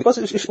a person, because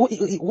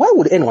why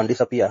would anyone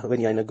disappear when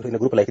you're in a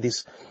group like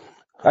this?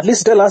 At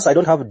least tell us I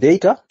don't have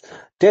data.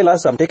 Tell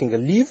us I'm taking a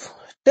leave.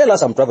 Tell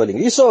us I'm traveling.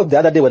 You saw the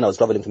other day when I was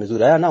traveling to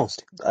Missouri, I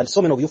announced. And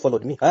so many of you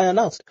followed me. I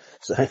announced.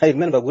 So I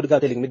remember a good guy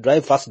telling me,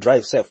 drive fast,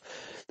 drive safe.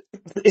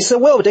 It's a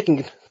way of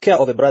taking care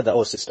of a brother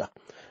or sister.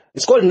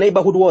 It's called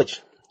neighborhood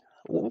watch.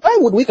 Why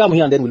would we come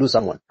here and then we lose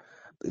someone?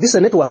 This is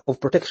a network of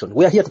protection.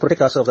 We are here to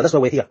protect ourselves, and that's why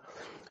we're here.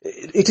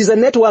 It is a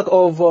network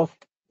of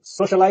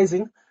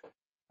socializing.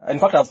 In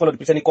fact, I've followed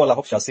Peter Nicole. I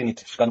hope she has seen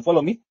it. She can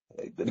follow me.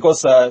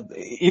 Because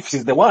if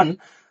she's the one,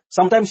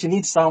 sometimes she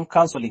needs some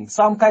counseling,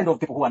 some kind of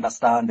people who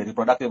understand the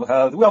reproductive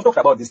health. We have talked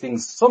about these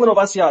things. So many of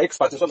us here are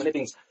experts in so many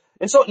things.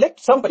 And so let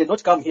somebody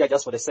not come here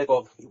just for the sake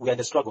of we are in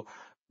the struggle.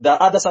 There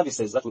are other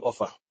services that we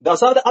offer. There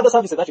are other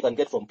services that you can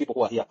get from people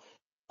who are here.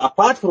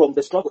 Apart from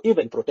the struggle,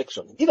 even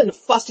protection, even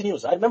fast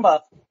news. I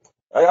remember,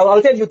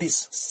 I'll tell you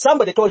this.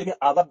 Somebody told me,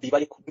 I'm in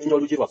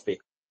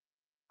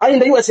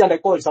the US and I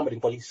called somebody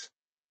in police.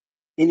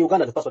 In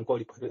Uganda, the person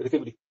called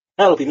refugee.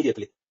 Help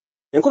immediately.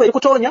 And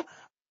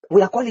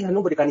we are calling and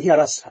nobody can hear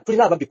us.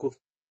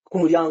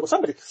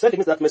 Somebody sent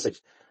me that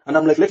message. And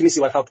I'm like, let me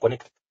see how to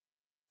connect.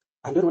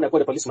 And then when I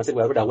called the policeman, I said,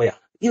 we are already aware.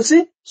 You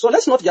see? So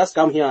let's not just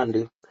come here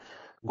and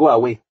go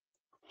away.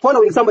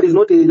 Following somebody is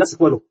not just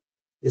follow.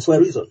 It's for a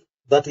reason.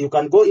 That you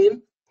can go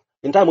in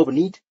time of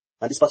need,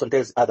 and this person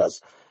tells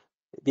others.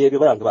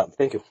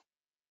 Thank you.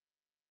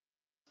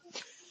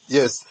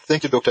 Yes,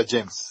 thank you, Dr.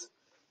 James.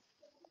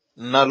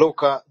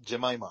 Naloka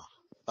Jemima,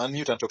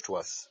 unmute and talk to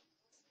us.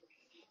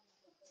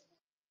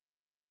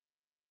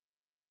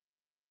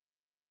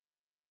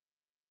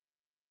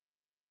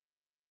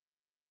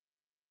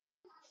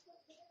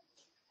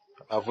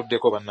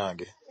 Avuddeko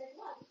bannange.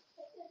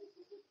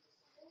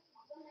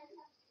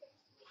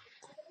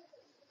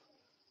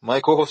 My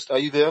co-host, are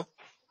you there?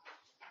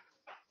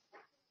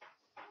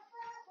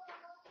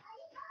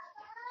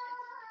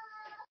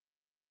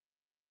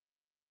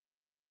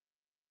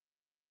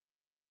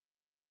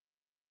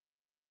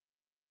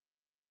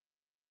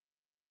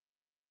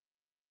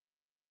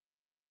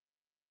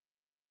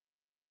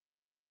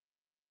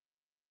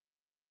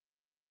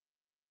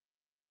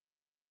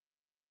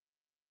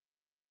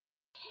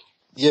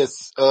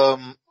 Yes,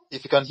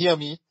 if you can hear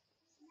me,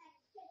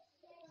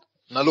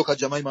 Naloka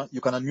Jemima, you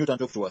can unmute and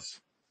talk to us.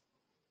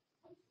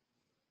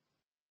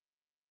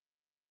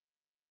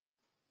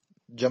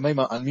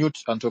 Jemima,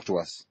 unmute and talk to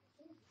us.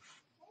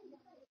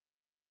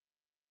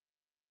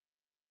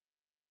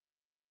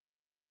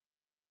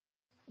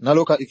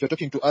 Naloka, if you're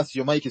talking to us,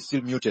 your mic is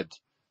still muted.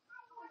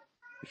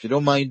 If you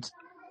don't mind,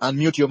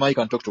 unmute your mic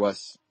and talk to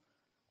us.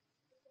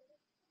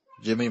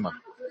 Jemima.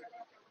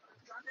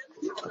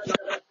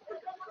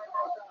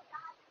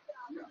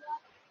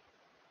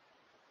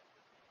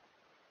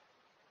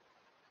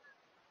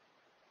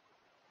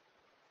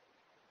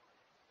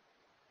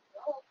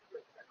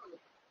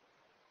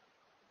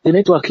 The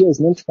network here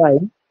is not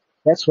fine.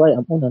 That's why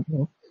I'm on and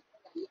off.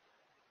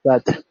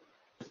 But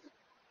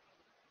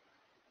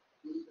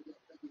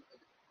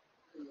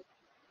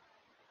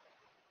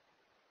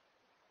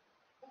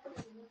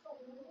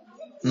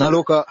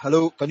Naloka,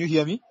 hello, can you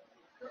hear me?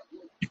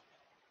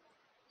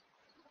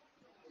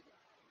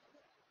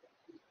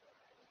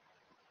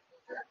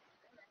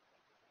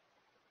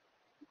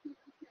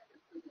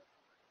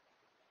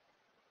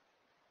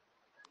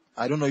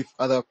 I don't know if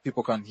other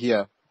people can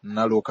hear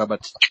Naloka,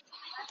 but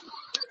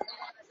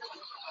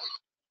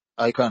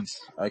I can't.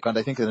 I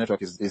think the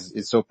network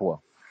is so poor.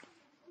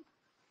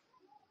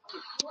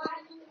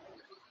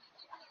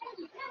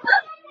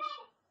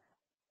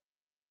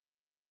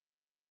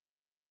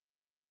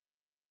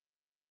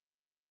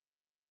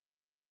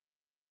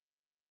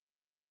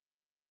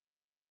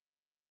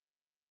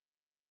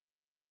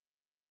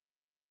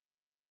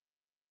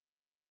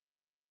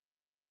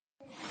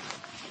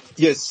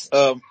 Yes,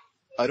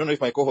 I don't know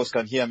if my co-host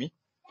can hear me,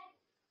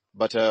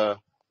 but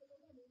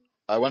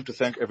I want to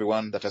thank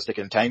everyone that has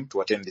taken time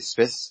to attend this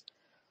space.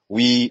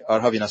 We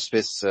are having a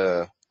space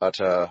at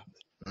 7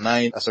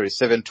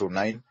 to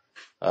 9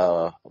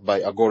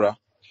 by Agora,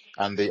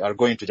 and they are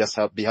going to just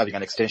be having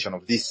an extension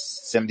of this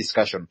same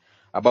discussion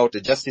about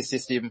the justice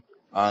system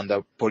and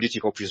the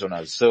political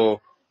prisoners. So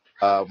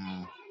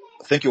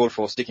thank you all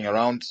for sticking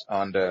around,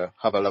 and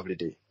have a lovely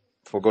day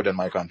for God and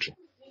my country.